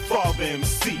new father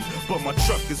MC. But my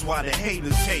truck is why the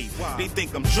haters hate. They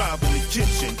think I'm driving the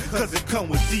kitchen, cause it come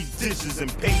with deep dishes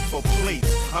and paper plates.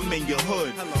 I'm in your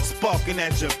hood, sparking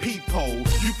at your peephole.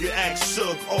 You can ask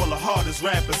Suge, all the hardest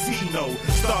rappers he know.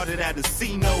 Started at the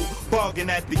C-No, bargain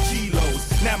at the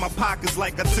kilos. Now my pocket's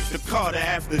like I took the Carter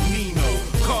after Nino.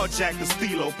 Carjack the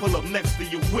stilo, pull up next to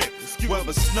your whip.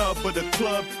 Whoever snub of the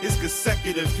club is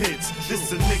consecutive hits. This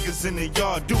the niggas in the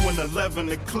yard doing 11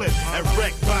 a clip. And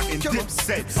wreck rockin'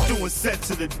 Dipset, doing set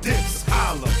to the dips.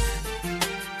 Holla.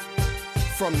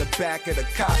 From the back of the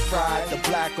cop ride, the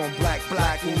black on black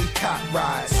when we cop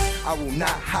rides. I will not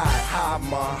hide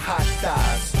my hot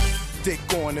thighs. Dick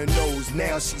on her nose,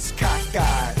 now she's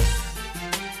cockeyed.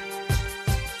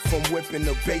 From whipping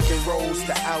the bacon rolls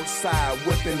to outside,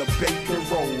 whipping the bacon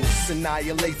rolls.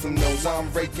 Annihilate them nose,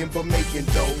 I'm raking but making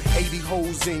dough. 80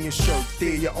 holes in your shirt,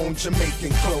 they're your own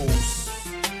Jamaican clothes.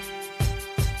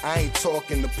 I ain't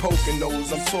talking the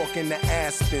Poconos, I'm talking the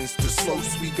Aspens, the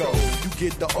slopes we go. You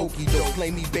get the okie doke,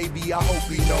 play me baby, I hope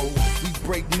you know. We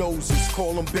break noses,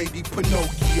 call them baby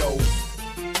Pinocchio.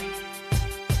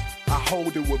 I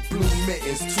hold it with blue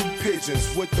mittens, 2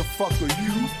 pigeons. What the fuck are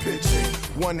you pitching?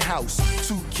 1 house,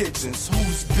 2 kitchens,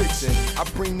 who's bitching? I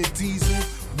bring the diesel,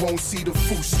 won't see the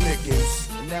foosh snickings.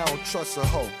 And I don't trust a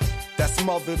hoe. That's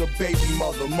mother the baby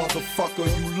mother, motherfucker,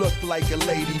 you look like a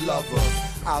lady lover.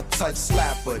 I'll touch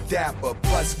slapper, dapper,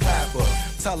 plus clapper.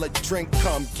 Tell her drink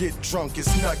come, get drunk,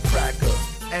 it's nutcracker.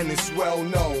 And it's well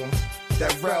known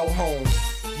that rail home.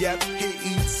 Yep, hit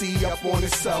ET up on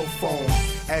his cell phone.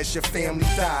 As your family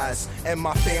dies and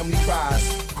my family rise,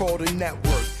 call the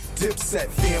network. Dipset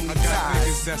family ties. I got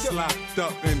niggas that's locked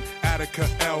up in Attica,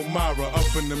 Elmira,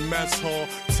 up in the mess hall,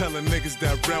 telling niggas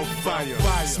that real fire.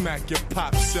 Smack your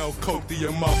pop, sell coke to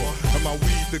your mother. And my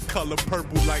weed the color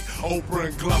purple like Oprah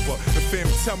and Glover. The fam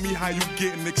tell me how you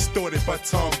getting extorted by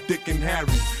Tom, Dick, and Harry.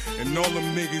 And all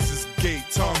them niggas is gay,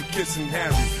 Tom kissing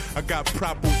Harry. I got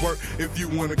proper work if you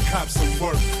wanna cop some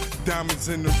work. Diamonds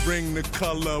in the ring, the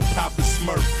color of Papa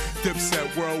Smurf.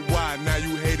 Dipset worldwide, now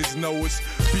you haters know us.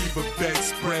 Beaver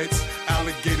bedspreads,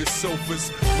 alligator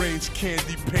sofas, range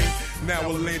candy paint. Now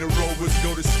or later rovers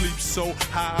go to sleep so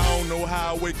high, I don't know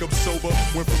how I wake up sober.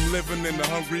 Went from living in the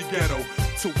hungry ghetto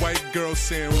to white girls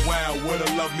saying, wow, what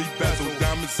a lovely bezel.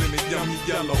 Diamonds in a yummy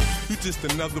yellow. You just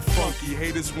another funky.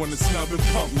 Haters wanna snub and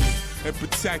pump me. And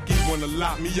Pataki wanna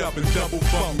lock me up and double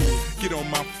bump me. Get on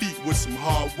my feet with some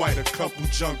hard white, a couple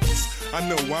junkies. I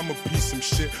know I'm a piece of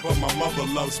shit, but my mother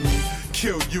loves me.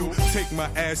 Kill you, take my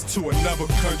ass to another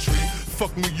country.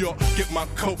 Fuck New York, get my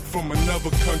coat from another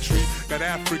country. Got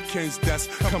Africans that's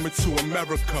coming to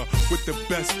America with the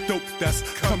best dope that's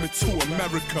coming to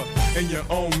America. And your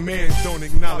own man don't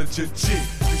acknowledge your G,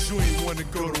 cause you ain't wanna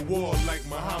go to war like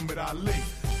Muhammad Ali.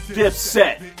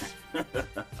 Dipset.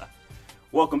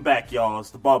 Welcome back, y'all.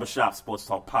 It's the Barbershop Sports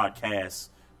Talk Podcast.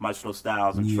 Maestro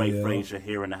Styles and Trey Frazier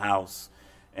here in the house.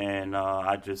 And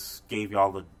I just gave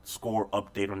y'all the score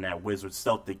update on that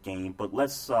Wizards-Celtic game. But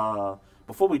let's,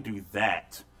 before we do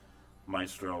that,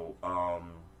 Maestro,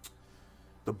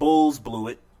 the Bulls blew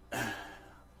it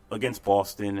against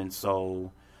Boston. And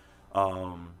so,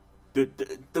 do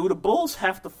the Bulls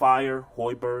have to fire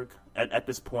Hoiberg at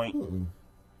this point?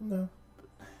 No.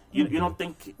 You don't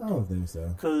think? I don't think so.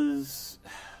 Because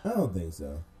I don't think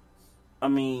so. I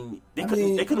mean, they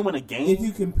couldn't win a game. If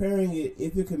you're comparing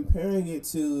it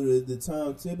to the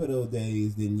Tom Thibodeau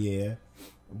days, then yeah.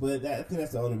 But I think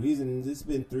that's the only reason. It's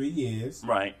been 3 years,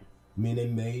 right? I mean, they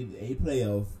made a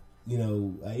playoff.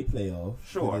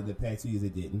 Sure. The past 2 years they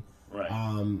didn't. Right.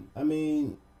 I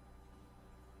mean,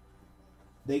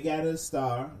 they got a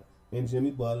star in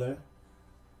Jimmy Butler.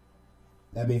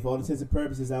 I mean, for all intents and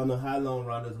purposes, I don't know how long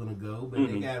Rondo's going to go, but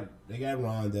they got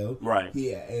Rondo. Right.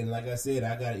 And like I said,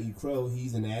 I got to eat crow.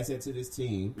 He's an asset to this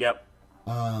team. Yep.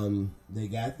 They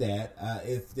got that.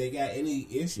 If they got any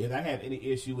issue, if I have any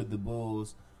issue with the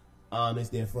Bulls, it's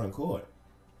their front court.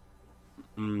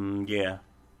 Yeah.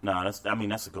 No, that's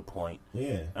a good point.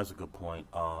 Yeah. That's a good point.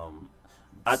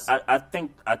 I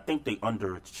think they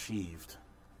underachieved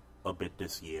a bit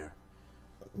this year.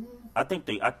 I think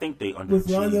they underachieved. With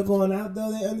Rondo going out,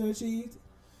 though, they underachieved?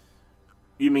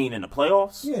 You mean in the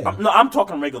playoffs? Yeah. I'm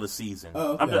talking regular season.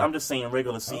 Oh, okay. I'm just saying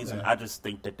regular season. Okay. I just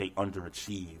think that they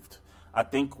underachieved. I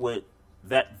think with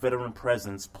that veteran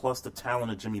presence, plus the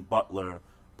talent of Jimmy Butler,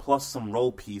 plus some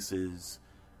role pieces,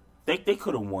 they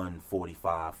could have won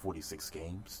 45, 46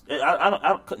 games.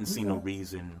 I couldn't see no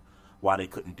reason why they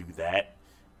couldn't do that.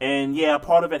 And, yeah,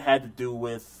 part of it had to do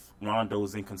with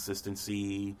Rondo's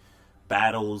inconsistency,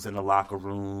 battles in the locker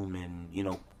room, and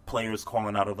players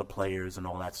calling out other players and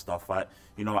all that stuff. I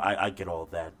get all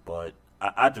that, but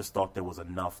I just thought there was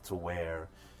enough to where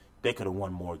they could have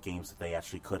won more games that they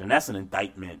actually could, and that's an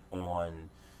indictment on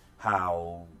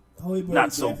how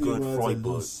not so good Freud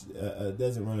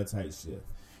doesn't run a tight ship.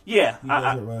 Yeah, he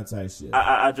doesn't run a tight ship.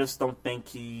 I just don't think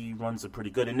he runs it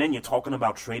pretty good. And then you're talking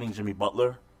about trading Jimmy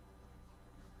Butler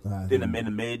in the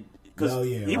mid. Because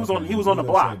he was on the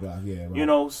block, yeah,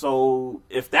 right. So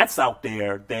if that's out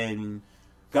there, then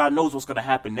God knows what's going to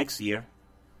happen next year.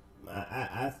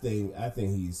 I think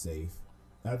he's safe.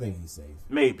 I think he's safe.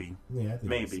 Maybe. Yeah, I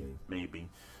think maybe.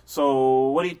 So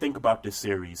what do you think about this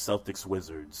series, Celtics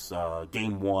Wizards?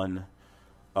 Game 1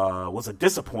 was a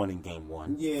disappointing game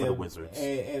 1 for the Wizards.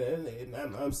 And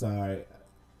I'm sorry.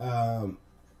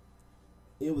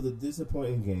 It was a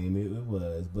disappointing game. It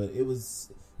was, but it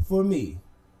was for me.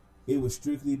 It was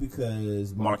strictly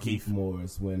because Markieff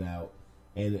Morris went out,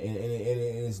 and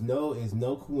it's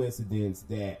no coincidence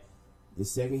that the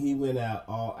second he went out,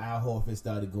 Al Horford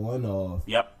started going off.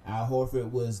 Yep. Al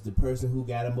Horford was the person who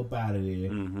got him up out of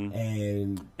there,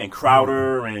 and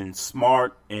Crowder and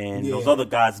Smart and those other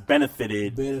guys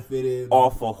benefited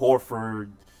off of Horford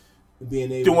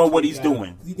being able doing what he's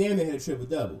doing. He damn near had a triple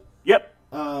double. Yep.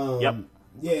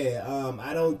 Yeah.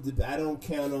 I don't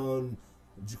count on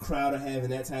Crowder having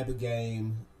that type of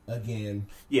game again.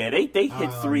 Yeah, they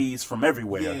hit threes from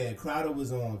everywhere. Yeah, Crowder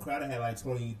was on. Crowder had like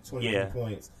 20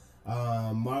 points.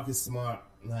 Marcus Smart,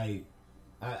 and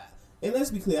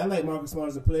let's be clear, I like Marcus Smart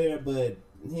as a player, but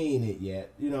he ain't it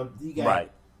yet. He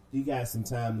got some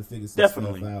time to figure some stuff out.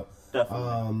 Definitely. That's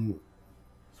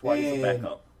why he's a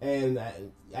backup. And I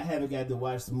haven't got to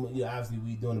watch some. Obviously,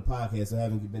 we doing a podcast, so I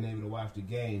haven't been able to watch the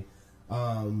game.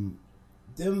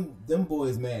 Them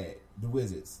boys mad. The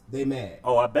Wizards, they mad.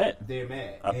 Oh, I bet. They're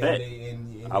mad. I bet.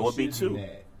 I would be too.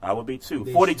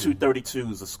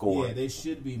 42-32 is the score. Yeah, they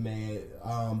should be mad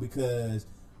because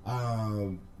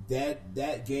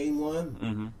that game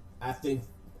 1, I think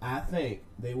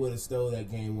they would have stole that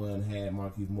game 1 had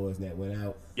Markieff Morris that went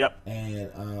out. Yep.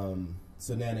 And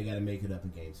so now they got to make it up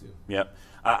in game 2. Yep.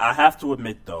 I have to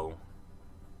admit though,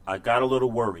 I got a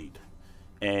little worried,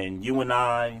 and you and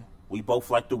I We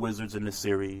both like the Wizards in the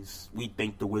series. We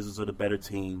think the Wizards are the better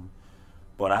team.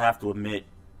 But I have to admit,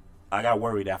 I got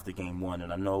worried after game one,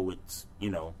 and I know it's,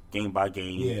 game by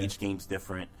game. Yeah. Each game's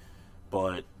different.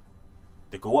 But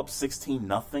to go up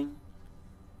 16-0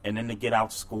 and then to get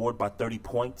outscored by 30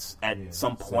 points at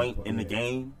some point in the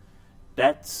game,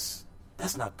 that's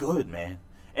not good, man.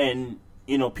 And,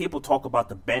 people talk about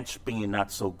the bench being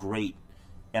not so great.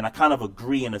 And I kind of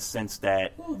agree in a sense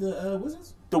that the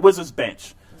Wizards? The Wizards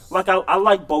bench. Like, I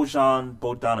like Bojan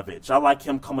Bogdanovic. I like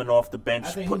him coming off the bench,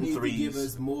 putting threes. To give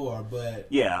us more, but...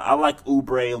 Yeah, I like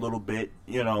Oubre a little bit,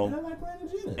 And I like Brandon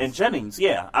Jennings. And Jennings,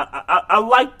 yeah. I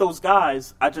like those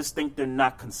guys. I just think they're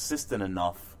not consistent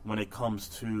enough when it comes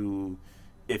to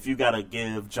if you got to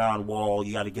give John Wall,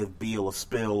 you got to give Beal a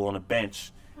spill on the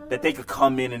bench, that they could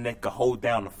come in and they could hold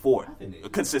down the fort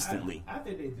consistently. I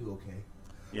think they do okay.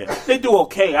 Yeah, they do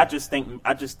okay. I just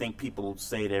think people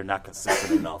say they're not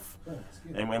consistent enough.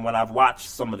 And when I've watched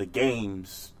some of the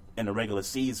games in the regular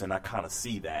season, I kind of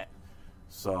see that.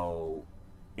 So,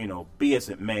 be as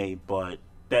it may, but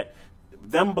that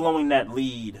them blowing that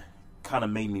lead kind of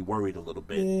made me worried a little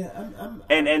bit. Yeah,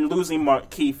 and losing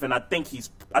Markieff, and I think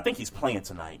he's playing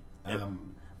tonight.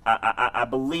 I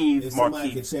believe if Markieff.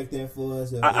 Somebody can check that for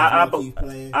us. Markieff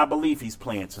playing? I believe he's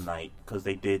playing tonight because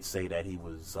they did say that he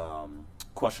was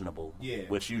questionable,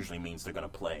 which usually means they're going to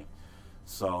play.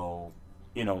 So,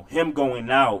 him going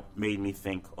out made me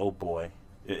think, oh boy,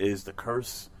 is the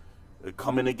curse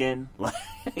coming again? I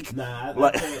think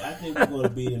we're going to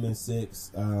beat him in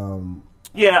 6.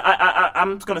 Yeah,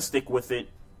 I'm going to stick with it.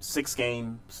 6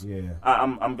 games. Yeah,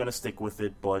 I'm going to stick with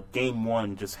it. But game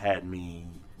 1 just had me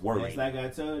worried. It's like I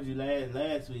told you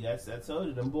last week. I told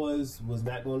you them boys was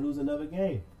not going to lose another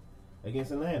game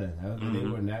against Atlanta. They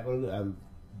were not going to.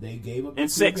 They gave up in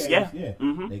 6. games. Yeah.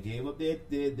 Mm-hmm. They gave up their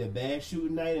bad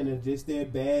shooting night and just their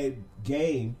bad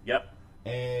game. Yep.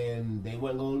 And they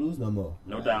wasn't going to lose no more.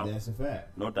 No doubt. That's a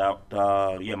fact. No doubt.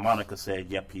 Monica said,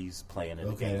 "Yep, he's playing in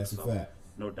the game." Okay, that's a fact.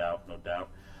 No doubt.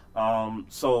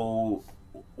 So,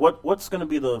 what's going to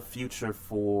be the future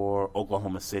for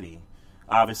Oklahoma City?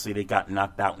 Obviously, they got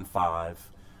knocked out in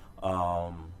 5.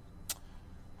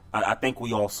 I think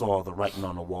we all saw the writing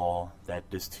on the wall that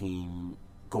this team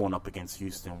going up against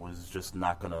Houston was just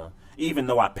not going to. Even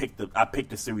though I picked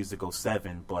the series to go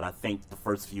 7, but I think the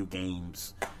first few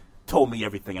games told me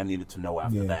everything I needed to know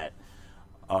after that.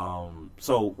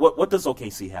 So what does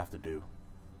OKC have to do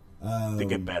to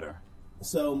get better?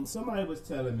 So somebody was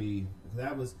telling me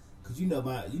because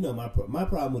my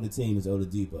problem with the team is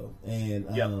Oladipo,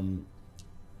 and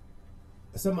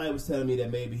somebody was telling me that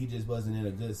maybe he just wasn't in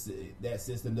a good that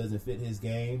system doesn't fit his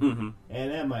game,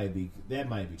 and that might be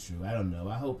true. I don't know.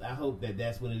 I hope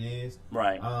that's what it is,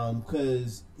 right?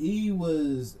 Because he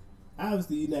was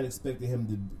obviously you're not expecting him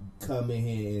to come in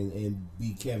here and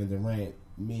be Kevin Durant,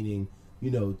 meaning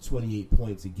 28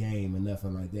 points a game or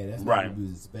nothing like that. That's not what he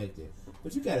was expecting.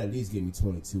 But you got to at least give me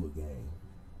 22 a game.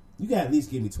 You got to at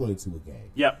least give me 22 a game.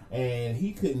 Yep. And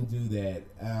he couldn't do that.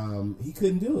 He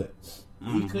couldn't do it.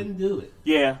 He couldn't do it.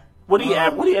 Yeah. What do you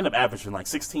end up averaging? Like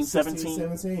 16, 17?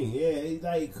 17. Yeah. It's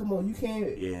like, come on, you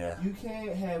can't. Yeah. You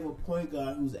can't have a point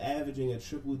guard who's averaging a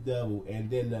triple double and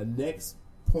then the next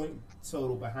point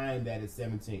total behind that is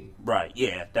 17. Right.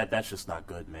 Yeah. That's just not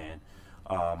good, man.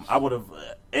 I would have,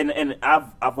 and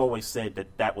I've always said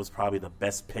that was probably the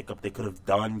best pickup they could have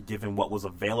done given what was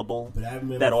available. But I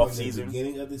remember that from offseason. The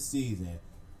beginning of the season,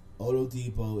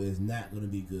 Oladipo is not going to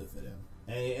be good for them.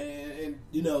 And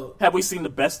have we seen the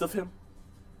best of him?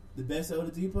 The best of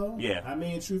Oladipo? Yeah. I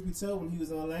mean, truth be told, when he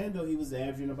was in Orlando, he was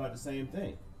averaging about the same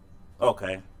thing.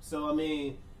 Okay. So I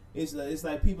mean, it's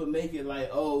like people make it like,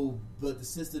 oh, but the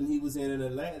system he was in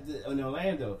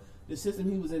Orlando. The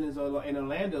system he was in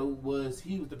Orlando was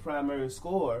he was the primary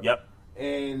scorer. Yep.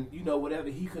 And, whatever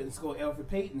he couldn't score, Elfrid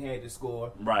Payton had to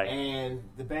score. Right. And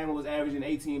the Bama was averaging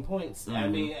 18 points. I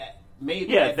mean,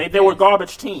 maybe. Yeah, they were a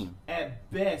garbage team. At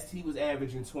best, he was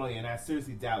averaging 20, and I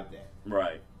seriously doubt that.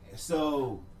 Right.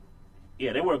 So.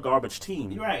 Yeah, they were a garbage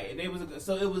team. Right. He was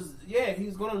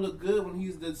going to look good when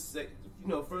he's the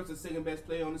first or second best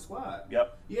player on the squad.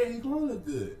 Yep. Yeah, he's going to look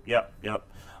good. Yep.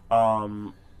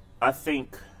 I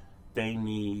think they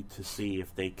need to see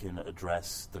if they can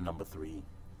address the number 3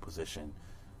 position.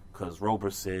 Because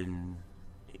Roberson,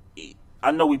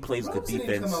 I know he plays good defense.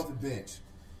 Need to come off the bench.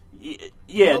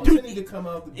 Yeah, Roberson need to come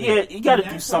off the bench. Yeah, you got to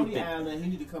do something. He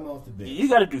need to come off the bench. You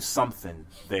got to do something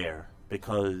there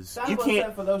because you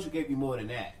can't. Cephalosha gave you more than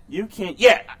that. You can't.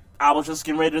 Yeah, I was just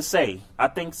getting ready to say. I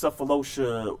think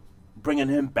Cephalosha bringing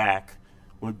him back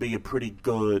would be a pretty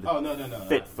good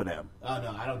fit for them. Oh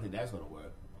no, I don't think that's going to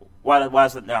work. Why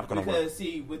is it not going to work? Because,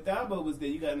 see, when Thabo was there,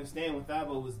 you got to understand when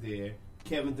Thabo was there,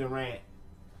 Kevin Durant,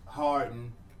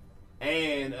 Harden,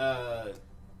 and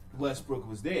Westbrook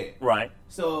was there. Right.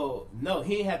 So, no,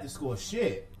 he didn't have to score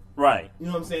shit. Right. You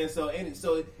know what I'm saying? So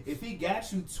if he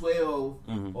got you 12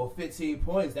 or 15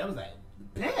 points, that was like,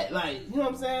 bet. Like, you know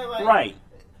what I'm saying? Like, right.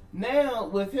 Now,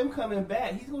 with him coming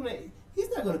back, he's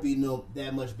not gonna be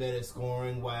that much better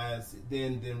scoring wise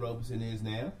than Roberson is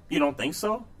now. You don't think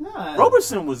so? Nah.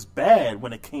 Roberson was bad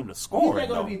when it came to scoring. He's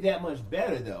not gonna be that much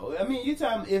better though. I mean, you're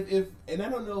talking if and I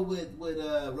don't know what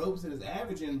Roberson is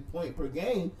averaging point per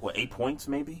game. What, 8 points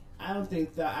maybe? I don't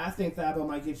think I think Thabo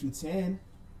might get you 10.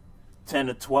 10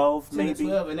 to 12 10 maybe? to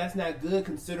 12, and that's not good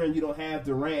considering you don't have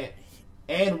Durant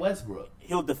and Westbrook.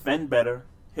 He'll defend better.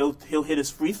 He'll hit his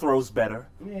free throws better.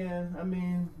 Yeah, I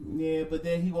mean, yeah, but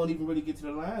then he won't even really get to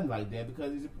the line like that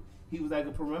because he was like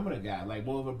a perimeter guy, like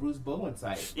more of a Bruce Bowen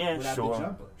type. Yeah, without sure, the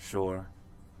jumper. sure.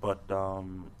 But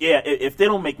yeah, if they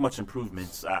don't make much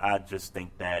improvements, I just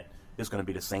think that it's going to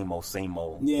be the same old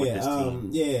with this team.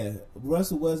 Yeah,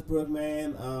 Russell Westbrook,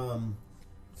 man,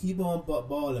 keep on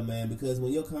balling, man, because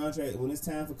when it's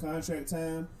time for contract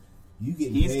time.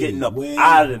 He's getting up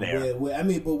out of there.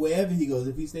 But wherever he goes,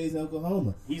 if he stays in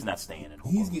Oklahoma, he's not staying in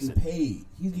Oklahoma. He's getting paid.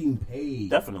 He's getting paid.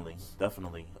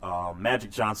 Definitely. Magic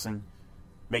Johnson,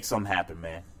 make something happen,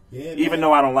 man. Yeah, even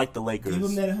though I don't like the Lakers, give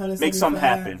him that make something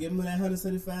happen. Give him that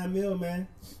 $175 million, man.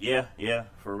 Yeah,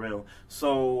 for real.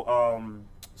 So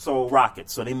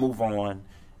Rockets. So they move on,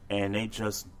 and they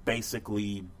just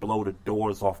basically blow the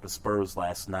doors off the Spurs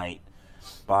last night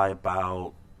by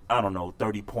about, I don't know,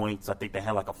 30 points. I think they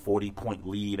had like a 40-point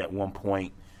lead at one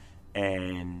point,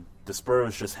 and the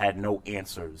Spurs just had no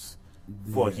answers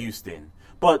for Houston.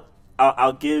 But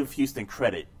I'll give Houston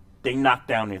credit. They knocked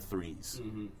down their threes.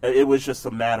 Mm-hmm. It was just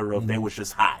a matter of they was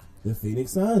just hot. The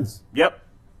Phoenix Suns. Yep.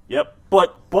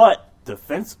 But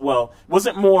defense, well, was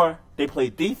it more they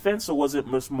played defense or was it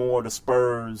much more the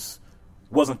Spurs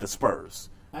wasn't the Spurs?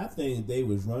 I think they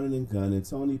was running and gunning.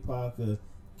 Tony Parker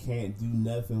can't do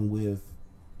nothing with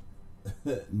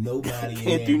nobody.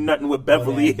 Can't do nothing with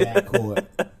Beverly. Backcourt.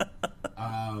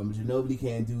 Ginobili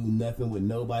can't do nothing with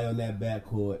nobody on that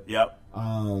backcourt. Yep.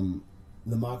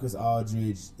 LaMarcus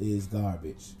Aldridge is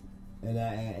garbage, and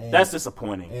that's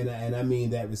disappointing. And I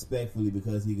mean that respectfully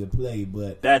because he could play,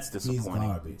 but that's disappointing. He's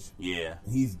garbage. Yeah,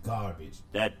 he's garbage.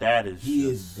 That is. He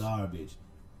is garbage.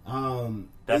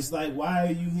 It's like, why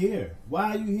are you here?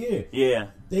 Why are you here? Yeah,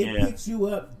 they picked you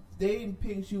up. They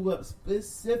picked you up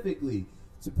specifically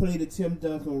to play the Tim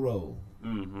Duncan role.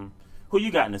 Mm-hmm. Who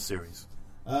you got in the series?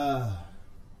 I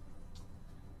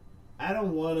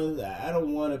don't want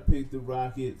to pick the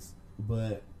Rockets,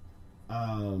 but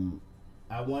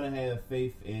I want to have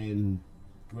faith in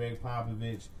Greg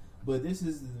Popovich. But this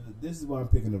is why I'm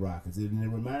picking the Rockets, and it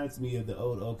reminds me of the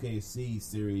old OKC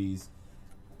series.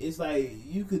 It's like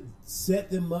you could set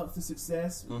them up for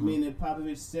success, meaning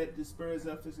Popovich set the Spurs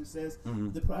up for success.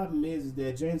 Mm-hmm. The problem is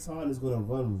that James Harden is going to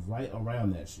run right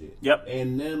around that shit. Yep.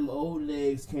 And them old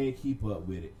legs can't keep up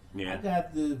with it. Yeah. I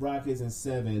got the Rockets in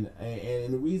 7,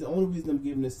 and the only reason I'm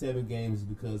giving it 7 games is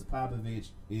because Popovich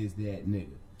is that nigga.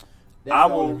 That's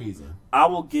the only reason. I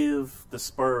will give the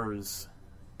Spurs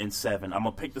in 7. I'm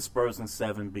going to pick the Spurs in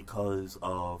 7 because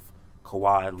of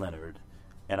Kawhi Leonard.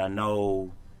 And I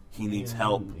know he needs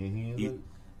help. He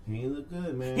didn't look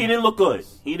good, man. He didn't look good.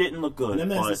 He didn't look good.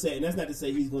 And that's not to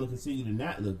say he's going to continue to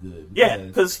not look good. Yeah,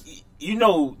 because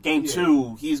game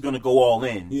 2, he's going to go all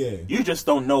in. Yeah. You just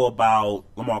don't know about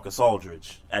LaMarcus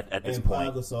Aldridge at this point.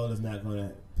 And Paul Gasol is not going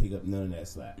to pick up none of that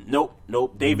slack.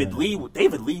 Nope. David Lee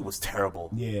was terrible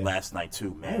last night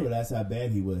too, man. I didn't realize how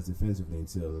bad he was defensively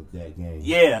until that game.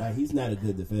 Yeah. Like, he's not a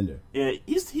good defender. Yeah,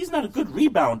 he's not a good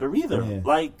rebounder either. Yeah.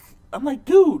 Like, I'm like,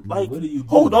 dude, like, what do you do?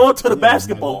 Hold on to the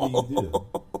basketball. Like, what do you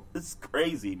do? It's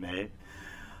crazy, man.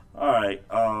 All right,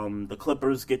 the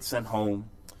Clippers get sent home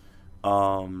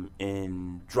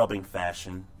in drubbing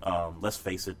fashion. Let's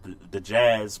face it, the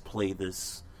Jazz play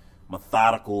this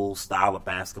methodical style of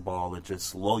basketball that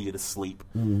just lull you to sleep.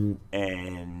 Mm-hmm.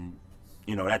 And,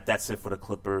 that's it for the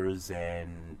Clippers.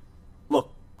 And,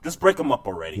 look, just break them up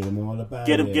already. Get them all up out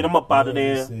Get of there. Get them up out of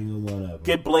there.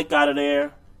 Get Blake out of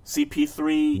there.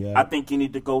 CP3, I think you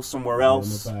need to go somewhere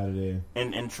else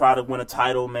and try to win a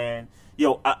title, man.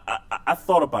 Yo, I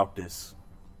thought about this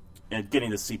and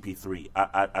getting the CP3.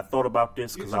 I thought about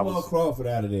this because I was Jamal Crawford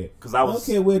out of there. Because I don't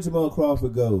care where Jamal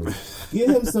Crawford goes.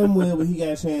 Get him somewhere where he got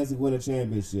a chance to win a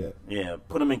championship. Yeah,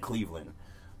 put him in Cleveland.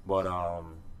 But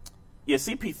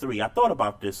CP3. I thought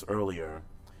about this earlier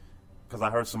because I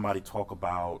heard somebody talk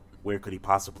about where could he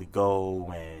possibly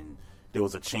go and there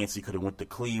was a chance he could have went to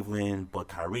Cleveland, but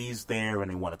Kyrie's there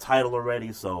and they won a title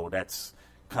already, so that's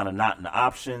kind of not an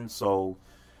option. So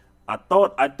I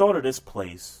thought of this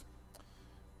place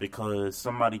because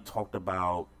somebody talked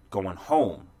about going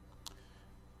home.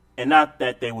 And not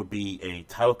that they would be a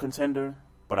title contender,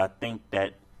 but I think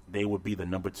that they would be the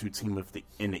number 2 team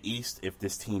in the East if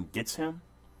this team gets him.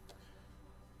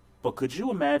 But could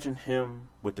you imagine him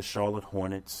with the Charlotte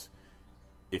Hornets?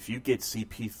 If you get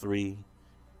CP3,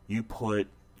 you put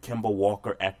Kemba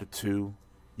Walker at the 2,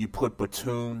 you put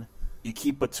Batum, you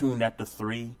keep Batum at the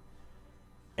 3,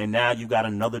 and now you got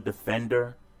another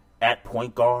defender at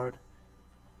point guard.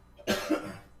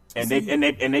 And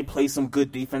they play some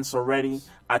good defense already.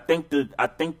 I think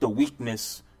the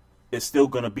weakness is still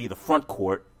going to be the front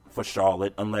court for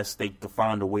Charlotte unless they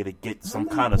find a way to get some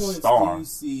kind of star. How many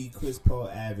points do you see Chris Paul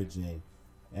averaging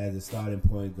as a starting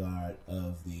point guard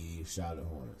of the Charlotte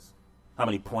Hornets? How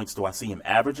many points do I see him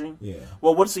averaging? Yeah.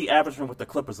 Well, what's he averaging with the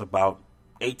Clippers? About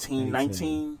 18,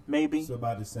 19, maybe? So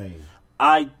about the same.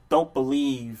 I don't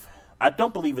believe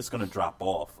it's going to drop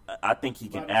off. I think he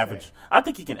can average. I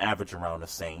think he can average around the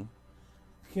same.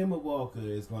 Kemba Walker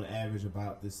is going to average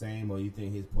about the same, or you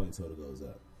think his point total goes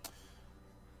up?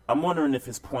 I'm wondering if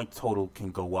his point total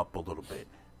can go up a little bit.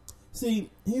 See,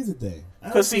 here's the thing.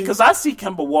 Because I see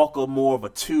Kemba Walker more of a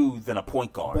 2 than a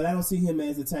point guard. But I don't see him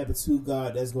as the type of 2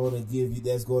 guard that's going to give you.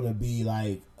 That's going to be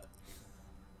like,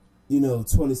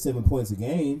 27 points a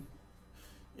game.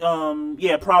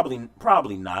 Yeah,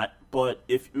 probably not. But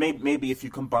if maybe if you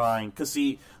combine, because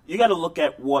see, you got to look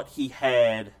at what he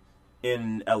had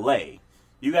in LA.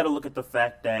 You got to look at the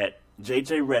fact that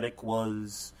JJ Redick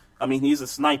was. I mean, he's a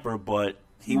sniper, but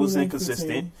he was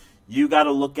inconsistent. You got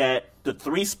to look at the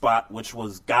 3 spot, which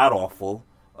was god awful.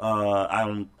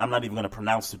 I'm not even going to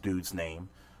pronounce the dude's name,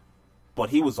 but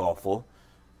he was awful.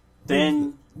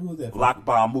 Then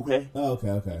Lakba Muhe. Oh,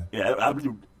 okay. Yeah,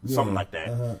 something like that.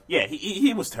 Uh-huh. Yeah,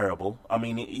 he was terrible. I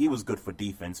mean, he was good for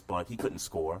defense, but he couldn't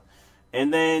score.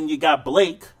 And then you got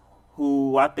Blake,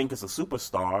 who I think is a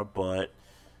superstar, but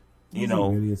he's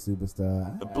really a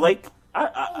superstar. Blake,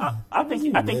 I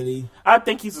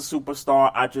think he's a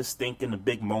superstar. I just think in the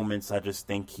big moments, I just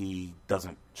think he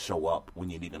doesn't show up when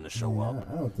you need him to show up.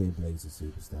 I don't think Blake's a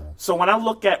superstar. So when I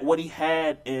look at what he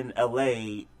had in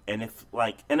LA,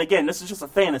 and again, this is just a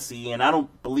fantasy, and I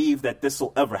don't believe that this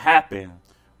will ever happen.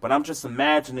 But I'm just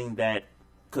imagining that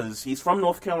because he's from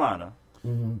North Carolina,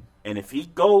 and if he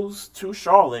goes to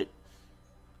Charlotte,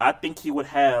 I think he would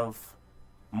have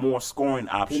more scoring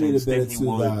options than he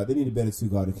would. They need a better 2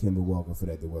 guard than Kemba Walker for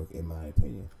that to work, in my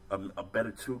opinion. A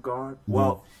better 2 guard?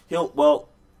 Well,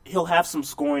 he'll have some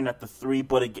scoring at the 3,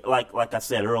 but like I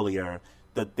said earlier,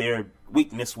 that their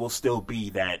weakness will still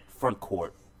be that front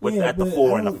court. At the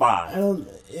 4 and the 5.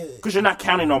 Because you're not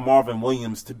counting on Marvin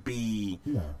Williams to be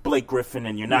Blake Griffin,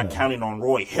 and you're not counting on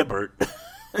Roy Hibbert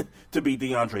to be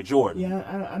DeAndre Jordan.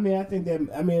 Yeah, I think that.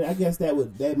 I guess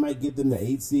that might give them the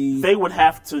 8 seed. They would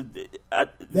have to.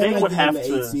 They would have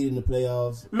the 8 seed in the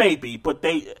playoffs. Maybe, but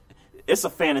it's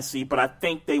a fantasy. But I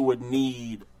think they would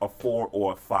need a 4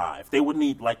 or a 5. They would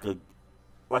need like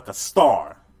a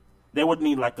star. They would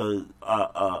need like a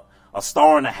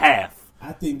star and a half.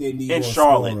 I think they need in more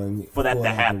Charlotte scoring for that to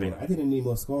happen. I think they need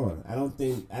more scoring. I don't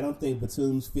think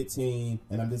Batum's 15,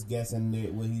 and I'm just guessing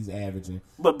what he's averaging.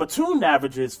 But Batum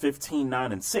averages 15,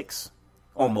 9, and 6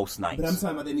 on most nights. But I'm talking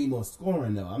about they need more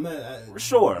scoring though. I'm not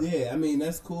sure. Yeah, I mean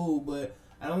that's cool, but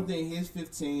I don't think his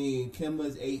 15,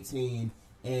 Kemba's 18,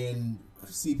 and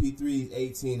CP3's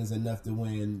 18 is enough to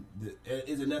win.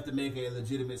 Is enough to make a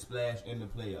legitimate splash in the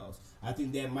playoffs. I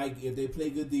think that might, if they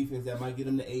play good defense, that might get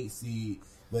them the 8 seed.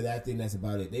 But I think that's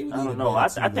about it. They would. I don't know. I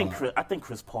think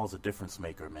Chris Paul's a difference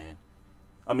maker, man.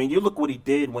 I mean, you look what he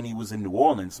did when he was in New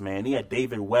Orleans, man. He had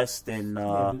David West and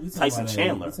Tyson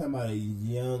Chandler. We're talking about a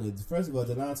young. First of all,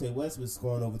 Delonte West was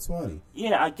scoring over 20.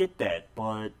 Yeah, I get that,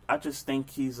 but I just think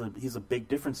he's a big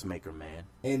difference maker, man.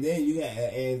 And then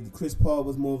and Chris Paul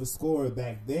was more of a scorer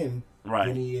back then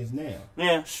than he is now.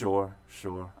 Yeah, sure.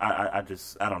 I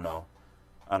don't know.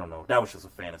 That was just a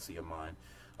fantasy of mine.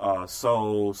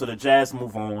 So the Jazz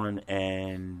move on,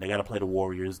 and they got to play the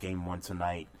Warriors game 1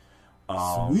 tonight.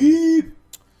 Sweep.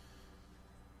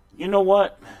 You know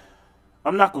what?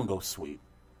 I'm not going to go sweep.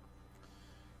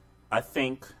 I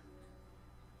think,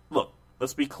 look,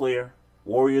 let's be clear.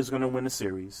 Warriors going to win the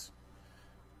series.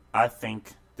 I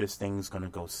think this thing's going to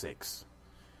go 6.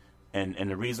 And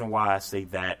the reason why I say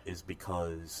that is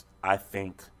because I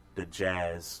think the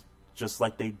Jazz, just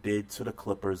like they did to the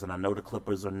Clippers, and I know the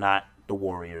Clippers are not the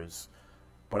Warriors,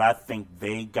 but I think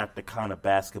they got the kind of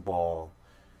basketball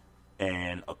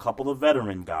and a couple of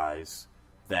veteran guys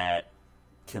that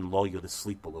can lull you to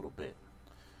sleep a little bit.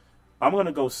 I'm going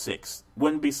to go 6.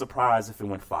 Wouldn't be surprised if it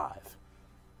went 5.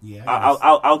 Yeah,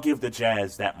 I'll give the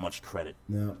Jazz that much credit.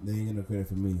 No, they ain't gonna credit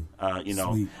for me.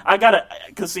 Sweet. I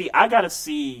gotta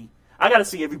see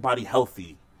everybody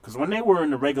healthy. Because when they were in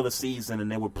the regular season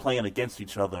and they were playing against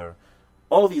each other,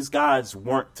 all these guys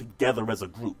weren't together as a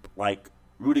group. Like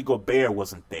Rudy Gobert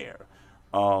wasn't there.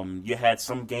 You had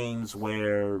some games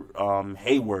where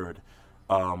Hayward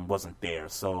wasn't there.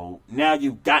 So now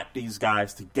you got these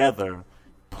guys together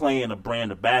playing a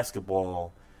brand of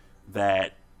basketball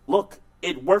that, look,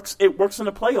 it works in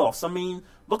the playoffs. I mean,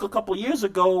 look a couple years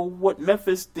ago what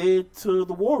Memphis did to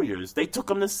the Warriors. They took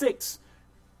them to 6.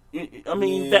 I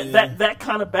mean, that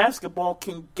kind of basketball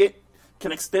can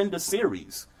extend the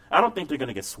series. I don't think they're going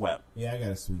to get swept. Yeah, I got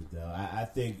a sweep though. I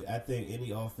think any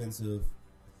offensive,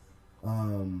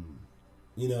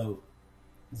 you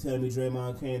telling me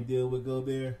Draymond can't deal with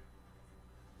Gobert?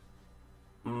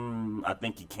 I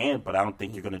think he can, but I don't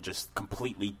think you're going to just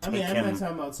completely take him. I'm not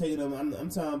talking about taking him. I'm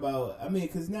talking about,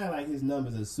 because not like his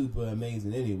numbers are super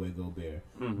amazing anyway, Gobert.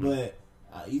 Mm-hmm. But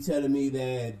you telling me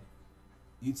that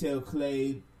you tell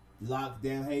Clay lock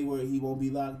down Hayward, he won't be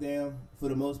locked down for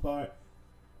the most part?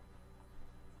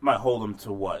 Might hold him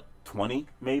to what, 20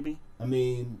 maybe? I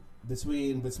mean,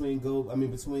 between Tom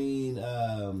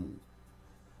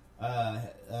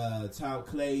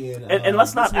Clay and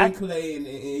let's not act Clay and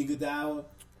Iguodala.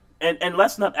 And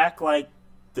let's not act like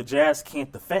the Jazz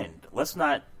can't defend. Let's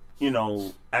not,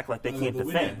 act like they can't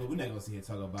defend. We're not gonna sit here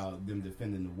talking about them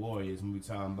defending the Warriors when we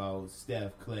talking about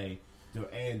Steph, Clay,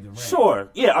 and Durant. Sure,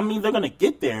 yeah. I mean, they're gonna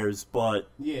get theirs, but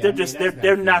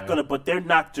they're not gonna. But they're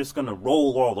not just gonna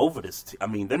roll all over this.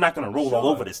 They're not gonna roll all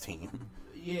over this team.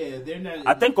 Yeah, they're not.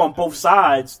 I think on both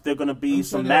sides there are gonna be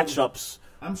some matchups.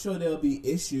 I'm sure there'll be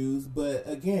issues, but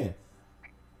again,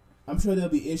 I'm sure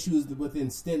there'll be issues within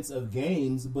stints of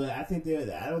games. But I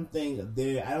don't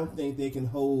think they can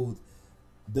hold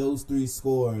those 3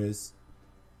 scores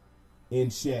in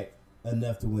check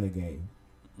enough to win a game.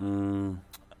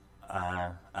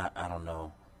 I don't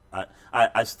know.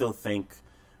 I still think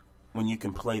when you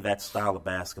can play that style of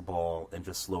basketball and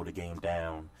just slow the game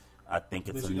down, I think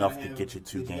it's enough to get you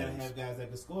 2 games. You gotta have guys that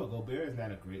can score. Gobert is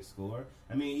not a great scorer.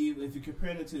 I mean, even if you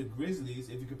compare it to the Grizzlies,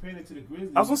 I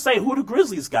was gonna say, who the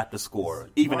Grizzlies got to score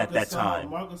even at that time?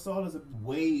 Marc Gasol is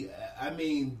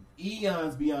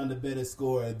eons beyond a better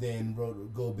scorer than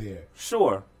Gobert.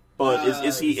 Sure. But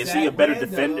is he a better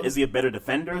defender? Is he a better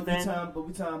defender then? But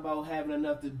we talking about having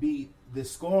enough to beat the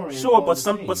scoring. Sure, but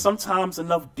sometimes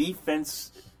enough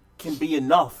defense can be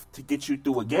enough to get you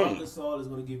through a game. Marc Gasol is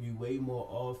going to give you way more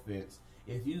offense.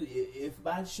 If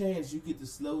by chance you get to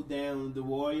slow down the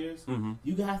Warriors,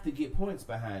 you have to get points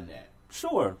behind that.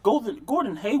 Sure,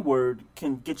 Gordon Hayward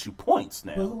can get you points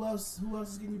now. But who else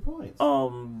is getting you points?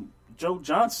 Joe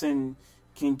Johnson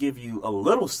can give you a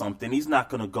little something. He's not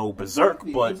going to go berserk,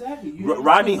 but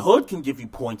Rodney Hood can give you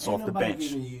points off the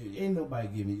bench. Ain't nobody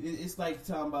giving you. It's like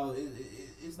talking about.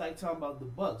 It's like talking about the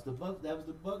Bucks. That was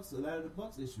the Bucks. A lot of the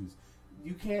Bucks issues.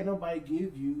 You can't nobody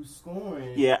give you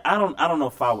scoring. Yeah, I don't know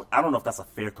if that's a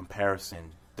fair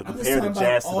comparison to compare the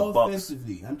Jazz to the Bucks.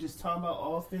 I'm just talking about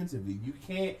offensively. You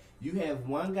can't. You have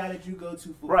one guy that you go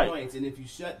to for points, and if you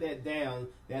shut that down,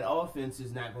 that offense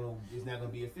is not going to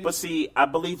be efficient. But see, I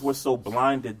believe we're so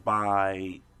blinded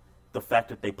by the fact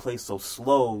that they play so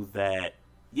slow that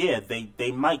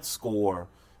they might score.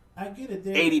 I get it.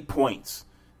 80 points,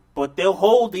 but they'll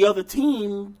hold the other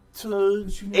team to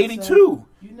 82.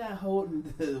 You're not holding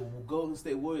the Golden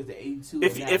State Warriors to 82.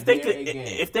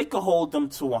 If they could hold them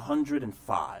to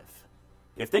 105,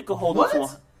 if they could hold them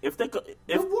to. The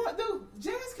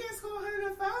Jazz can't score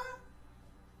 105.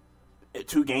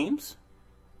 2 games.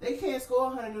 They can't score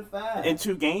 105 in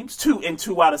 2 games. 2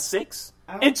 out of 6.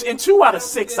 In 2 out of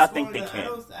 6, I think they can.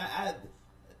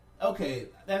 Okay,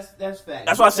 that's fact.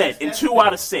 That's what I said. In 2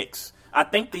 out of 6, I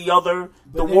think the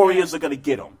Warriors are going to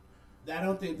get them. I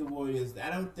don't think the Warriors.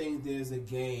 I don't think there's a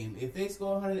game if they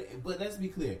score 100. But let's be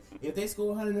clear: if they score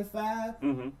 105,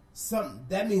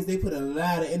 that means they put a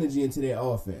lot of energy into their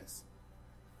offense.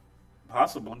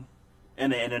 Possibly,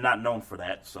 and they're not known for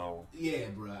that. So yeah,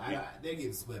 bro, they're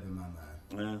getting swept in my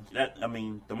mind.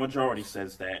 The majority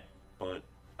says that, but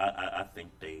I think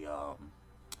I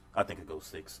think it goes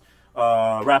 6.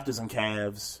 Raptors and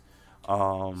Cavs.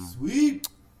 Sweep.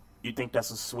 You think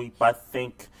that's a sweep? I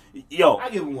think. Yo, I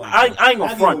give them one. I ain't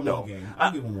gonna front though.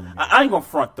 I give them one. I ain't gonna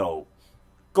front though.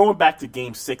 Going back to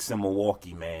Game 6 in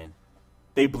Milwaukee, man,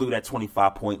 they blew that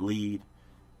 25-point lead,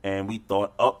 and we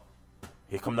thought,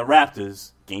 here come the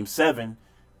Raptors, Game 7,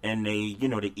 and they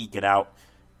eke it out.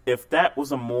 If that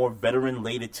was a more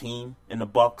veteran-laden team in the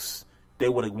Bucks, they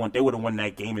would have won. They would have won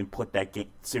that game and put that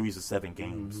series of 7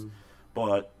 games. Mm-hmm.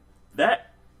 But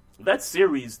that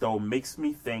series though makes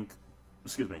me think.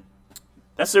 Excuse me.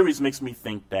 That series makes me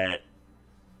think that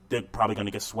they're probably going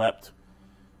to get swept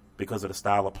because of the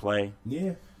style of play.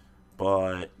 Yeah.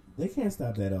 But they can't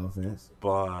stop that offense.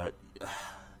 But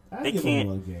they can't.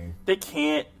 One game. They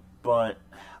can't. But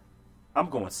I'm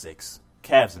going 6.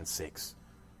 Cavs in 6.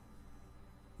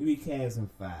 Give me Cavs in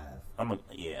 5. I'm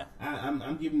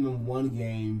giving them one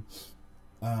game,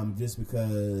 just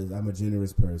because I'm a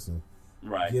generous person.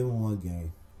 Right. Give them one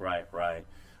game. Right.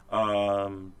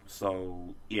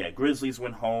 So yeah, Grizzlies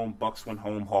went home, Bucks went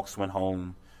home, Hawks went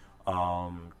home.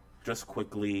 Just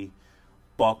quickly,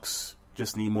 Bucks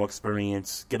just need more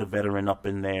experience. Get a veteran up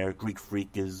in there. Greek Freak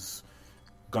is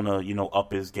gonna,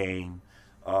 up his game.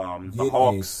 The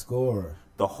Hawks, a scorer.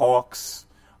 The Hawks,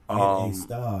 a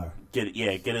star. Get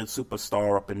a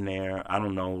superstar up in there. I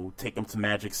don't know. Take him to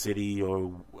Magic City,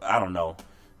 or I don't know.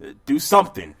 Do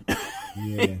something.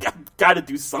 Yeah. Got to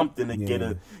do something to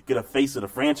get a face of the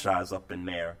franchise up in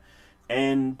there.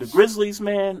 And the Grizzlies,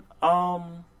 man,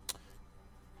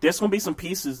 there's gonna be some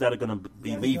pieces that are gonna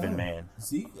be leaving, man.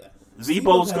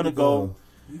 Zebo's gonna go.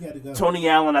 You got to go. Tony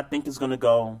Allen, I think, is gonna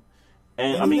go.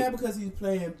 And I mean, not because he's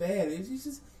playing bad. It's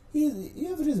just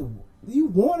you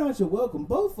worn out your welcome.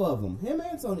 Both of them, him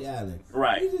and Tony Allen.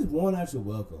 Right. He just worn out your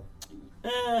welcome.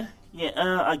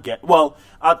 I get. Well,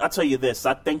 I'll tell you this.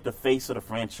 I think the face of the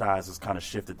franchise has kind of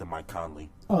shifted to Mike Conley.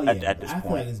 Oh yeah, at this point. I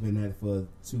feel like it's been that for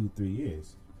 2-3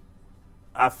 years.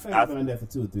 I've been that for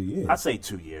 2 or 3 years. I'd say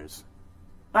 2 years.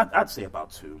 I'd say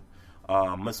about 2.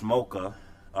 Miss Mocha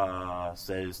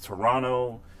says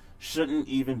Toronto shouldn't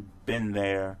even been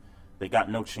there. They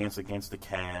got no chance against the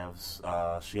Cavs.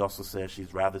 She also says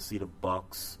she'd rather see the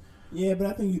Bucks. Yeah, but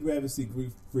I think you'd rather see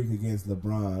Greek Freak against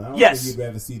LeBron. I don't think you'd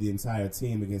rather see the entire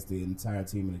team against the entire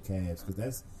team of the Cavs, because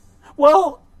that's...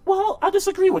 Well, I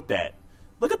disagree with that.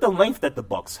 Look at the length that the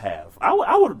Bucks have.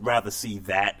 I would rather see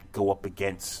that go up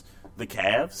against the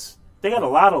Cavs. They got a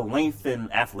lot of length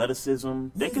and athleticism.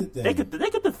 They could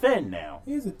defend now.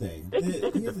 Here's the thing.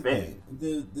 They could defend.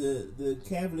 The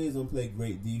Cavaliers don't play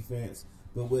great defense.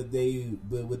 But what they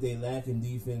lack in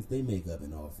defense, they make up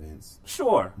in offense.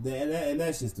 Sure, and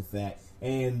that's just a fact.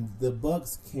 And the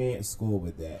Bucks can't score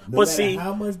with that. No matter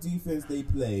how much defense they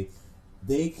play,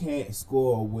 they can't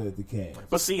score with the Cavs.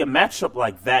 But see, a matchup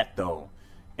like that, though,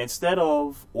 instead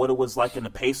of what it was like in the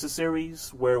Pacers series,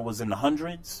 where it was in the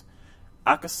hundreds,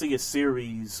 I could see a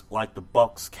series like the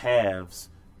Bucks Cavs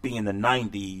be in the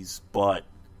 90s, but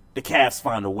the Cavs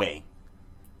find a way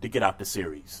to get out the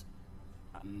series.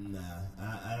 Nah,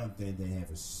 I don't think they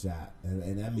have a shot,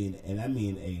 and I mean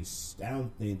I don't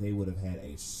think they would have had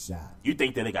a shot. You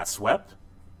think that they got swept?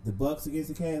 The Bucks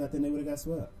against the Cavs, I think they would have got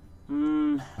swept.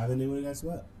 I think they would have got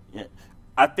swept. Yeah,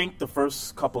 I think the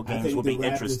first couple games will be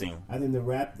interesting. I think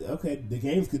the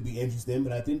games could be interesting,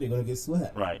 but I think they're going to get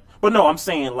swept. Right, but no, I'm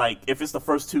saying like if it's the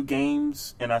first 2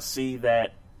 games and I see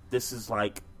that this is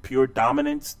like pure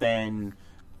dominance, then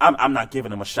I'm not giving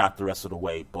them a shot the rest of the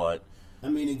way, but. I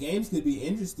mean, the games could be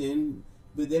interesting,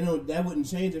 but that wouldn't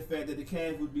change the fact that the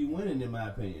Cavs would be winning, in my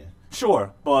opinion.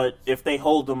 Sure, but if they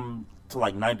hold them to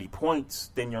like 90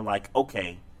 points, then you're like,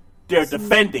 okay, they're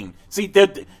defending. See,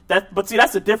 that's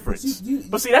the difference.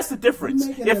 That's the difference.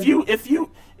 If you,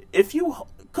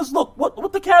 because look,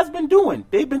 what the Cavs been doing?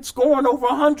 They've been scoring over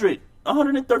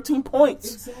 113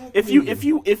 points. Exactly.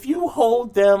 If you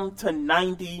hold them to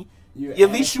 90.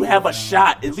 At least you have a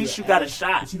shot. At least you got a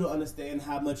shot. But you don't understand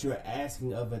how much you're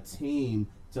asking of a team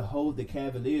to hold the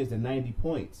Cavaliers to 90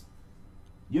 points.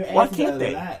 You're asking Why can't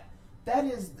they? Lot.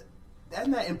 That's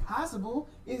not impossible.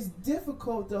 It's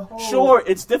difficult to hold. Sure,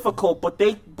 it's difficult, but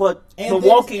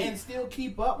Milwaukee and still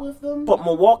keep up with them. But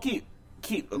Milwaukee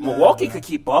could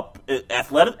keep up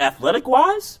athletic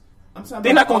wise.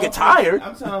 They're not going to get tired.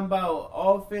 I'm talking about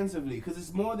offensively, because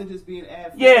it's more than just being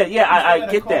athletic. Yeah, I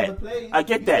get that. I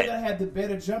get that. You got to have the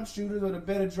better jump shooters or the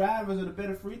better drivers or the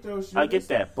better free throw shooters. I get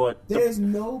that, but there's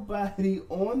nobody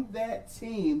on that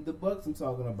team, the Bucks I'm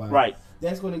talking about, right,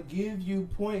 that's going to give you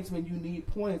points when you need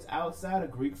points outside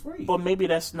of Greek Freak. But maybe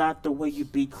that's not the way you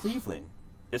beat Cleveland.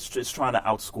 It's just trying to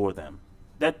outscore them.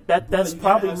 That's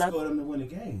probably not. Outscore them to win a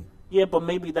game. Yeah, but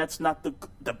maybe that's not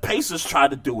the Pacers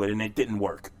tried to do it and it didn't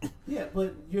work. Yeah,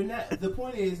 but you're not. The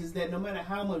point is that no matter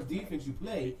how much defense you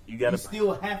play, you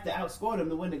still have to outscore them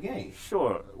to win the game.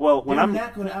 Sure. Well, I'm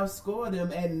not going to outscore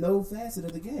them at no facet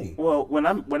of the game. Well, when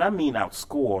I mean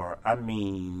outscore, I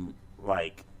mean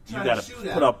like you got to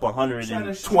put up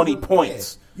 120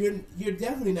 points. Yeah. You're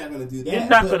definitely not going to do that. You're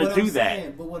not going to do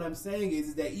that. But what I'm saying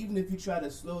is that even if you try to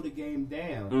slow the game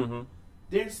down. Mm-hmm.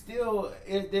 there's still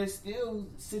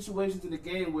situations in the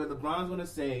game where LeBron's going to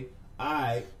say, all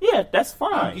right. Yeah, that's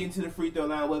fine. I'm getting to the free throw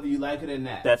line whether you like it or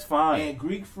not. That's fine. And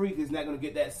Greek Freak is not going to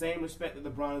get that same respect that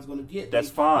LeBron is going to get. That's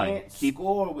they fine. Can't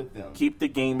score with them. Keep the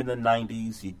game in the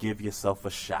 90s. You give yourself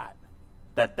a shot.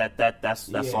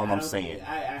 That's all I'm saying.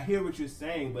 I hear what you're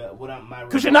saying, but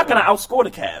because you're not going to outscore the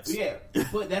Cavs. Yeah,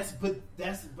 but that's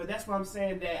why I'm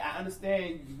saying that I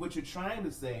understand what you're trying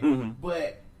to say,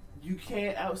 but you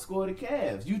can't outscore the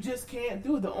Cavs. You just can't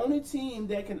do it. The only team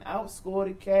that can outscore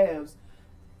the Cavs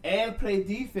and play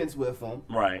defense with them,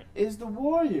 right, is the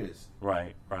Warriors.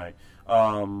 Right.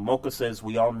 Mocha says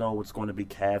we all know it's going to be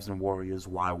Cavs and Warriors.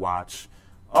 Why watch?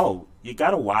 Oh, you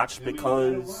got to watch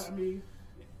because.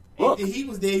 Look, if he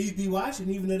was there, you'd be watching,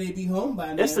 even though they'd be home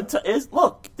by now.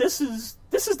 Look, this is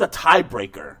the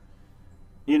tiebreaker.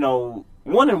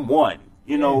 1-1.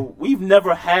 We've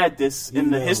never had this in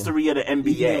the history of the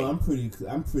NBA.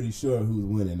 I'm pretty sure who's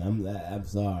winning. I'm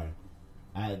sorry.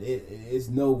 It's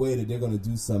no way that they're going to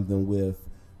do something with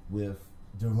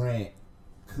Durant,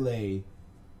 Clay,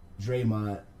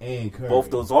 Draymond, and Curry.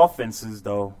 Both those offenses,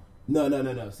 though. No.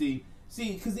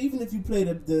 See, because even if you play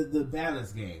the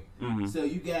balance game, so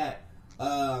you got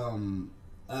LeBron,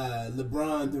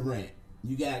 Durant,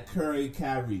 you got Curry,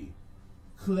 Kyrie,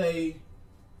 Clay,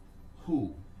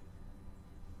 who?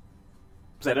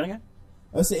 Say that again?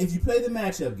 I say if you play the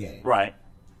matchup game, right?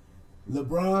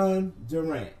 LeBron,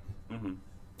 Durant,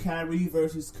 Kyrie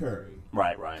versus Curry,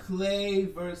 right. Clay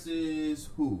versus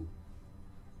who?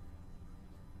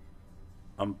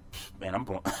 I'm drawing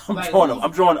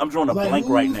a blank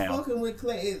right now. Who's fucking with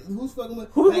Clay? Who's fucking with?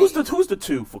 Who's the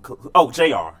two for? Oh,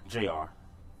 JR.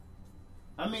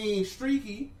 I mean,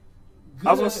 streaky. Good.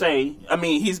 I was gonna say. I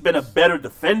mean, he's been a better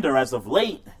defender as of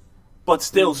late, but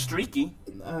still streaky.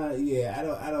 Yeah, I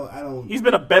don't. He's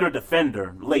been a better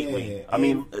defender lately. Yeah, I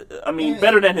mean,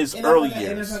 better than his early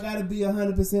years. And if I gotta be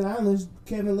 100% honest,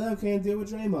 Kevin Love can't deal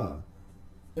with Draymond.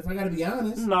 If I gotta be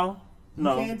honest, no. You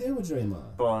can't deal with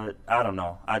Draymond. But I don't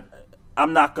know.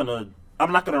 I'm not gonna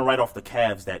write off the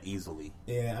Cavs that easily.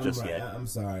 Yeah, yet. I'm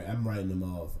sorry. I'm writing them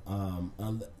off.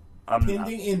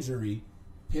 Pending injury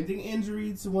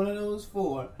to one of those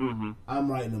four. I'm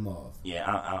writing them off.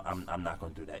 Yeah, I'm not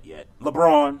gonna do that yet.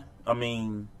 LeBron. I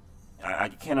mean, I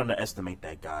can't underestimate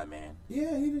that guy, man.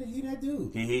 Yeah, he that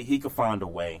dude. He could find a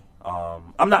way.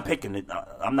 I'm not picking it.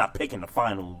 I'm not picking the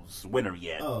finals winner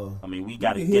yet. Oh, I mean, we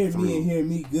got to get through. Me and hear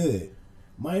me good.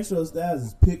 Maestro Styles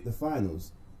has picked the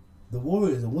finals. The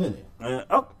Warriors are winning.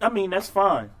 I mean, that's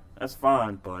fine. That's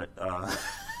fine, but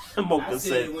Mocha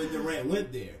said when Durant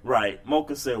went there. Right.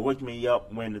 Mocha said, "Wake me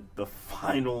up when the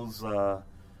finals." I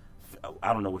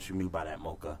don't know what you mean by that,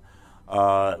 Mocha.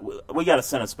 We got to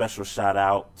send a special shout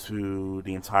out to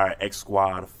the entire X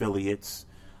Squad affiliates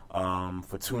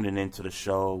for tuning into the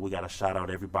show. We got to shout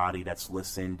out everybody that's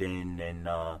listened in and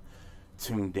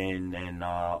tuned in, and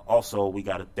also we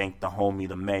got to thank the homie,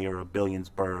 the mayor of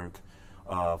Billionsburg,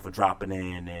 for dropping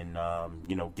in and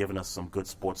giving us some good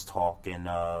sports talk. And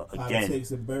again,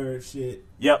 politics and bird shit.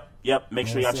 Yep. Make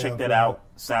sure y'all check that out.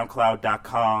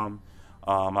 SoundCloud.com.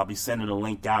 I'll be sending a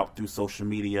link out through social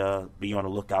media. Be on the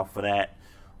lookout for that.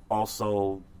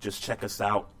 Also, just check us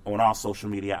out on our social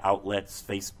media outlets: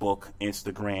 Facebook,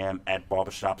 Instagram at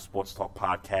Barbershop Sports Talk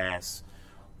Podcast.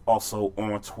 Also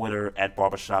on Twitter at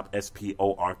Barbershop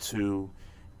SPOR2.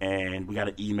 And we got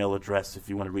an email address if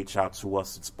you want to reach out to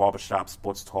us. It's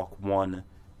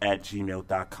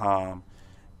barbershopsportstalk1@gmail.com.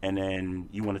 And then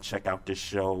you want to check out this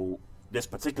show, this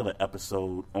particular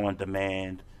episode on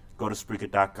demand, go to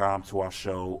Spreaker.com to our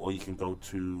show, or you can go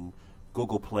to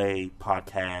Google Play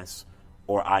Podcasts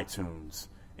or iTunes.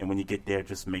 And when you get there,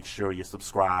 just make sure you're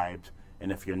subscribed.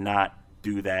 And if you're not,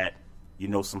 do that. You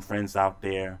know some friends out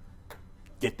there.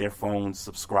 Get their phones,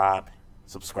 subscribe.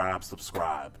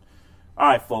 All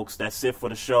right, folks, that's it for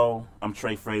the show. I'm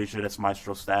Trey Frazier. That's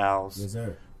Maestro Styles. Yes,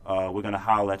 sir. We're going to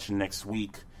holler at you next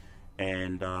week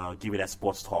and give you that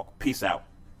sports talk. Peace out.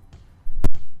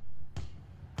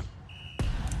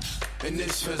 And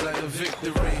this feels like a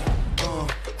victory.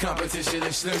 Competition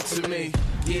is slim to me.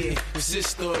 Yeah, it's this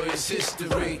story, it's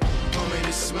history. Homie,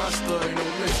 this is my story, no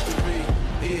mystery.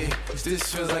 Yeah,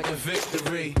 this feels like a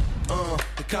victory.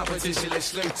 The competition is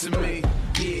slim to me.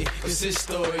 Yeah, it's this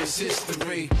story, it's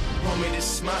history. Homie,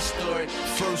 this is my story.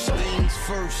 First things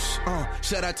first.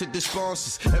 Shout out to the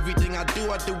sponsors. Everything I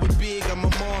do it big. I'm a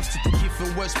monster. The kid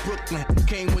from West Brooklyn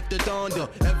came with the thunder.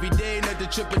 Every day, another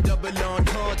triple double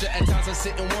entendre. At times I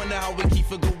sit and wonder how we keep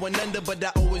for going under, but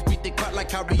I always beat the clock like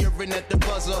Kyrie Irving at the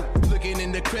buzzer. Looking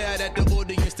in the crowd at the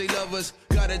audience, they love us.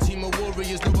 Got a team of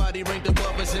warriors, nobody ranked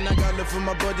above us, and I got love for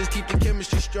my brothers. Keep the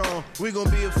chemistry strong. We gon'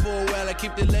 be a full whole while I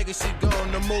keep the legacy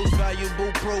going. The most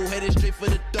valuable pro, headed straight for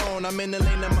the throne. I'm in the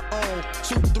lane of my own.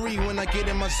 2-3 when I get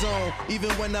in my zone. Even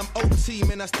when I'm OT,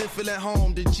 man, I still feel at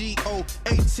home. The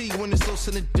GOAT when it's close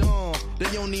to the dawn.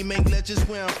 They only make legends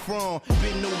where I'm from.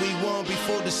 Been knew we won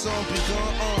before the song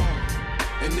begun.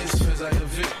 And this feels like a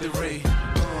victory.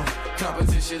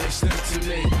 Competition is slim to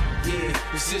me.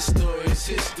 Yeah, it's his story, it's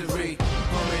history.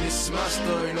 Homie, this is my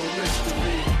story, no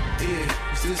mystery. Yeah,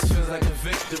 this feels like a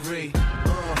victory.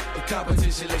 The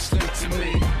competition is slim to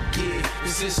me. Yeah,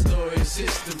 it's his story, it's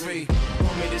history.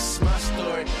 Homie, this is my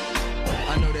story.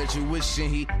 I know that you wishing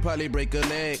he probably break a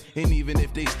leg. And even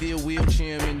if they still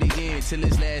wheelchair him in the end, till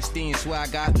his last stand. So I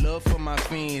got love for my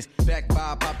fans. Back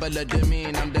by popular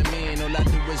demand, I'm the man. All I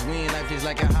do is win. Life is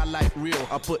like a highlight reel.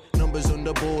 I put numbers on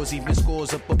the boards, even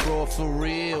scores up abroad for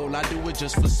real. I do it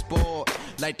just for sport.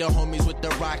 Like the homies with the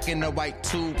rock and the white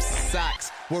tube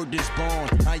socks. Word is born,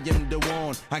 I am the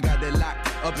one. I got it locked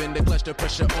up in the clutch, the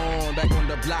pressure on. Back on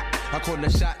the block, I call the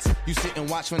shots. You sit and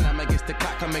watch when I'm against the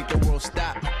clock. I make the world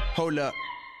stop. Hold up,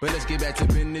 but let's get back to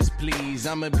business, please.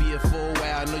 I'ma be a for a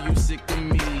while, I know you sick of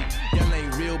me. Y'all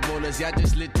ain't real ballers, y'all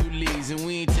just little leagues. And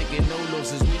we ain't taking no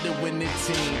losses, we the winning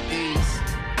team is.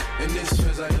 And this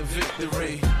feels like a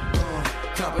victory.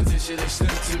 Competition is slim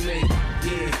to me.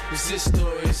 Yeah, it's his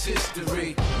story, it's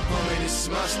history. Homie, this is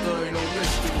my story, no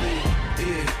mystery.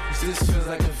 Yeah, this feels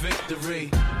like a victory.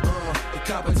 The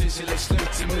competition is slim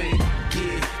to me.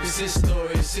 Yeah, it's his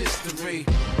story, it's history.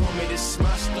 Homie, this is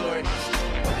my story.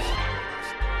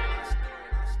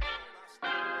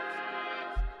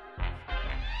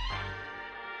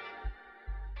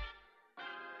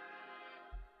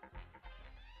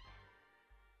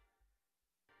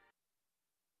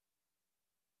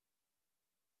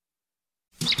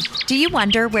 Do you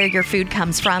wonder where your food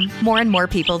comes from? More and more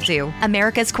people do.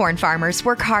 America's corn farmers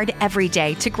work hard every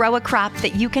day to grow a crop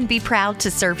that you can be proud to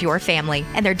serve your family.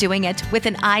 And they're doing it with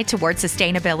an eye toward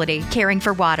sustainability, caring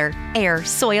for water, air,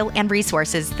 soil, and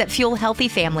resources that fuel healthy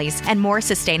families and more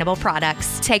sustainable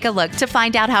products. Take a look to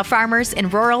find out how farmers in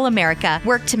rural America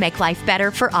work to make life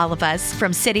better for all of us,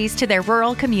 from cities to their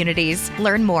rural communities.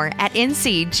 Learn more at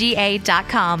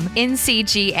ncga.com.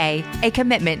 NCGA, a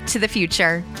commitment to the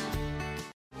future.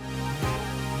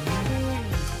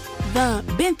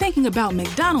 Been thinking about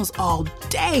McDonald's all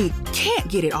day. Can't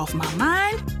get it off my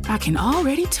mind. I can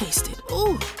already taste it.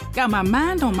 Ooh, got my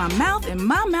mind on my mouth and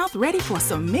my mouth ready for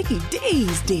some Mickey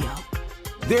D's deal.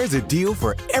 There's a deal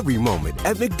for every moment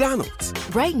at McDonald's.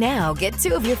 Right now, get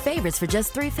 2 of your favorites for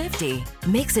just $3.50.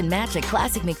 Mix and match a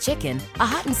classic McChicken, a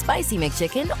hot and spicy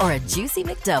McChicken, or a juicy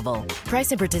McDouble.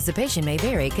 Price and participation may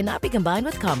vary. Cannot be combined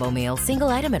with combo meal. Single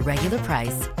item at regular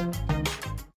price.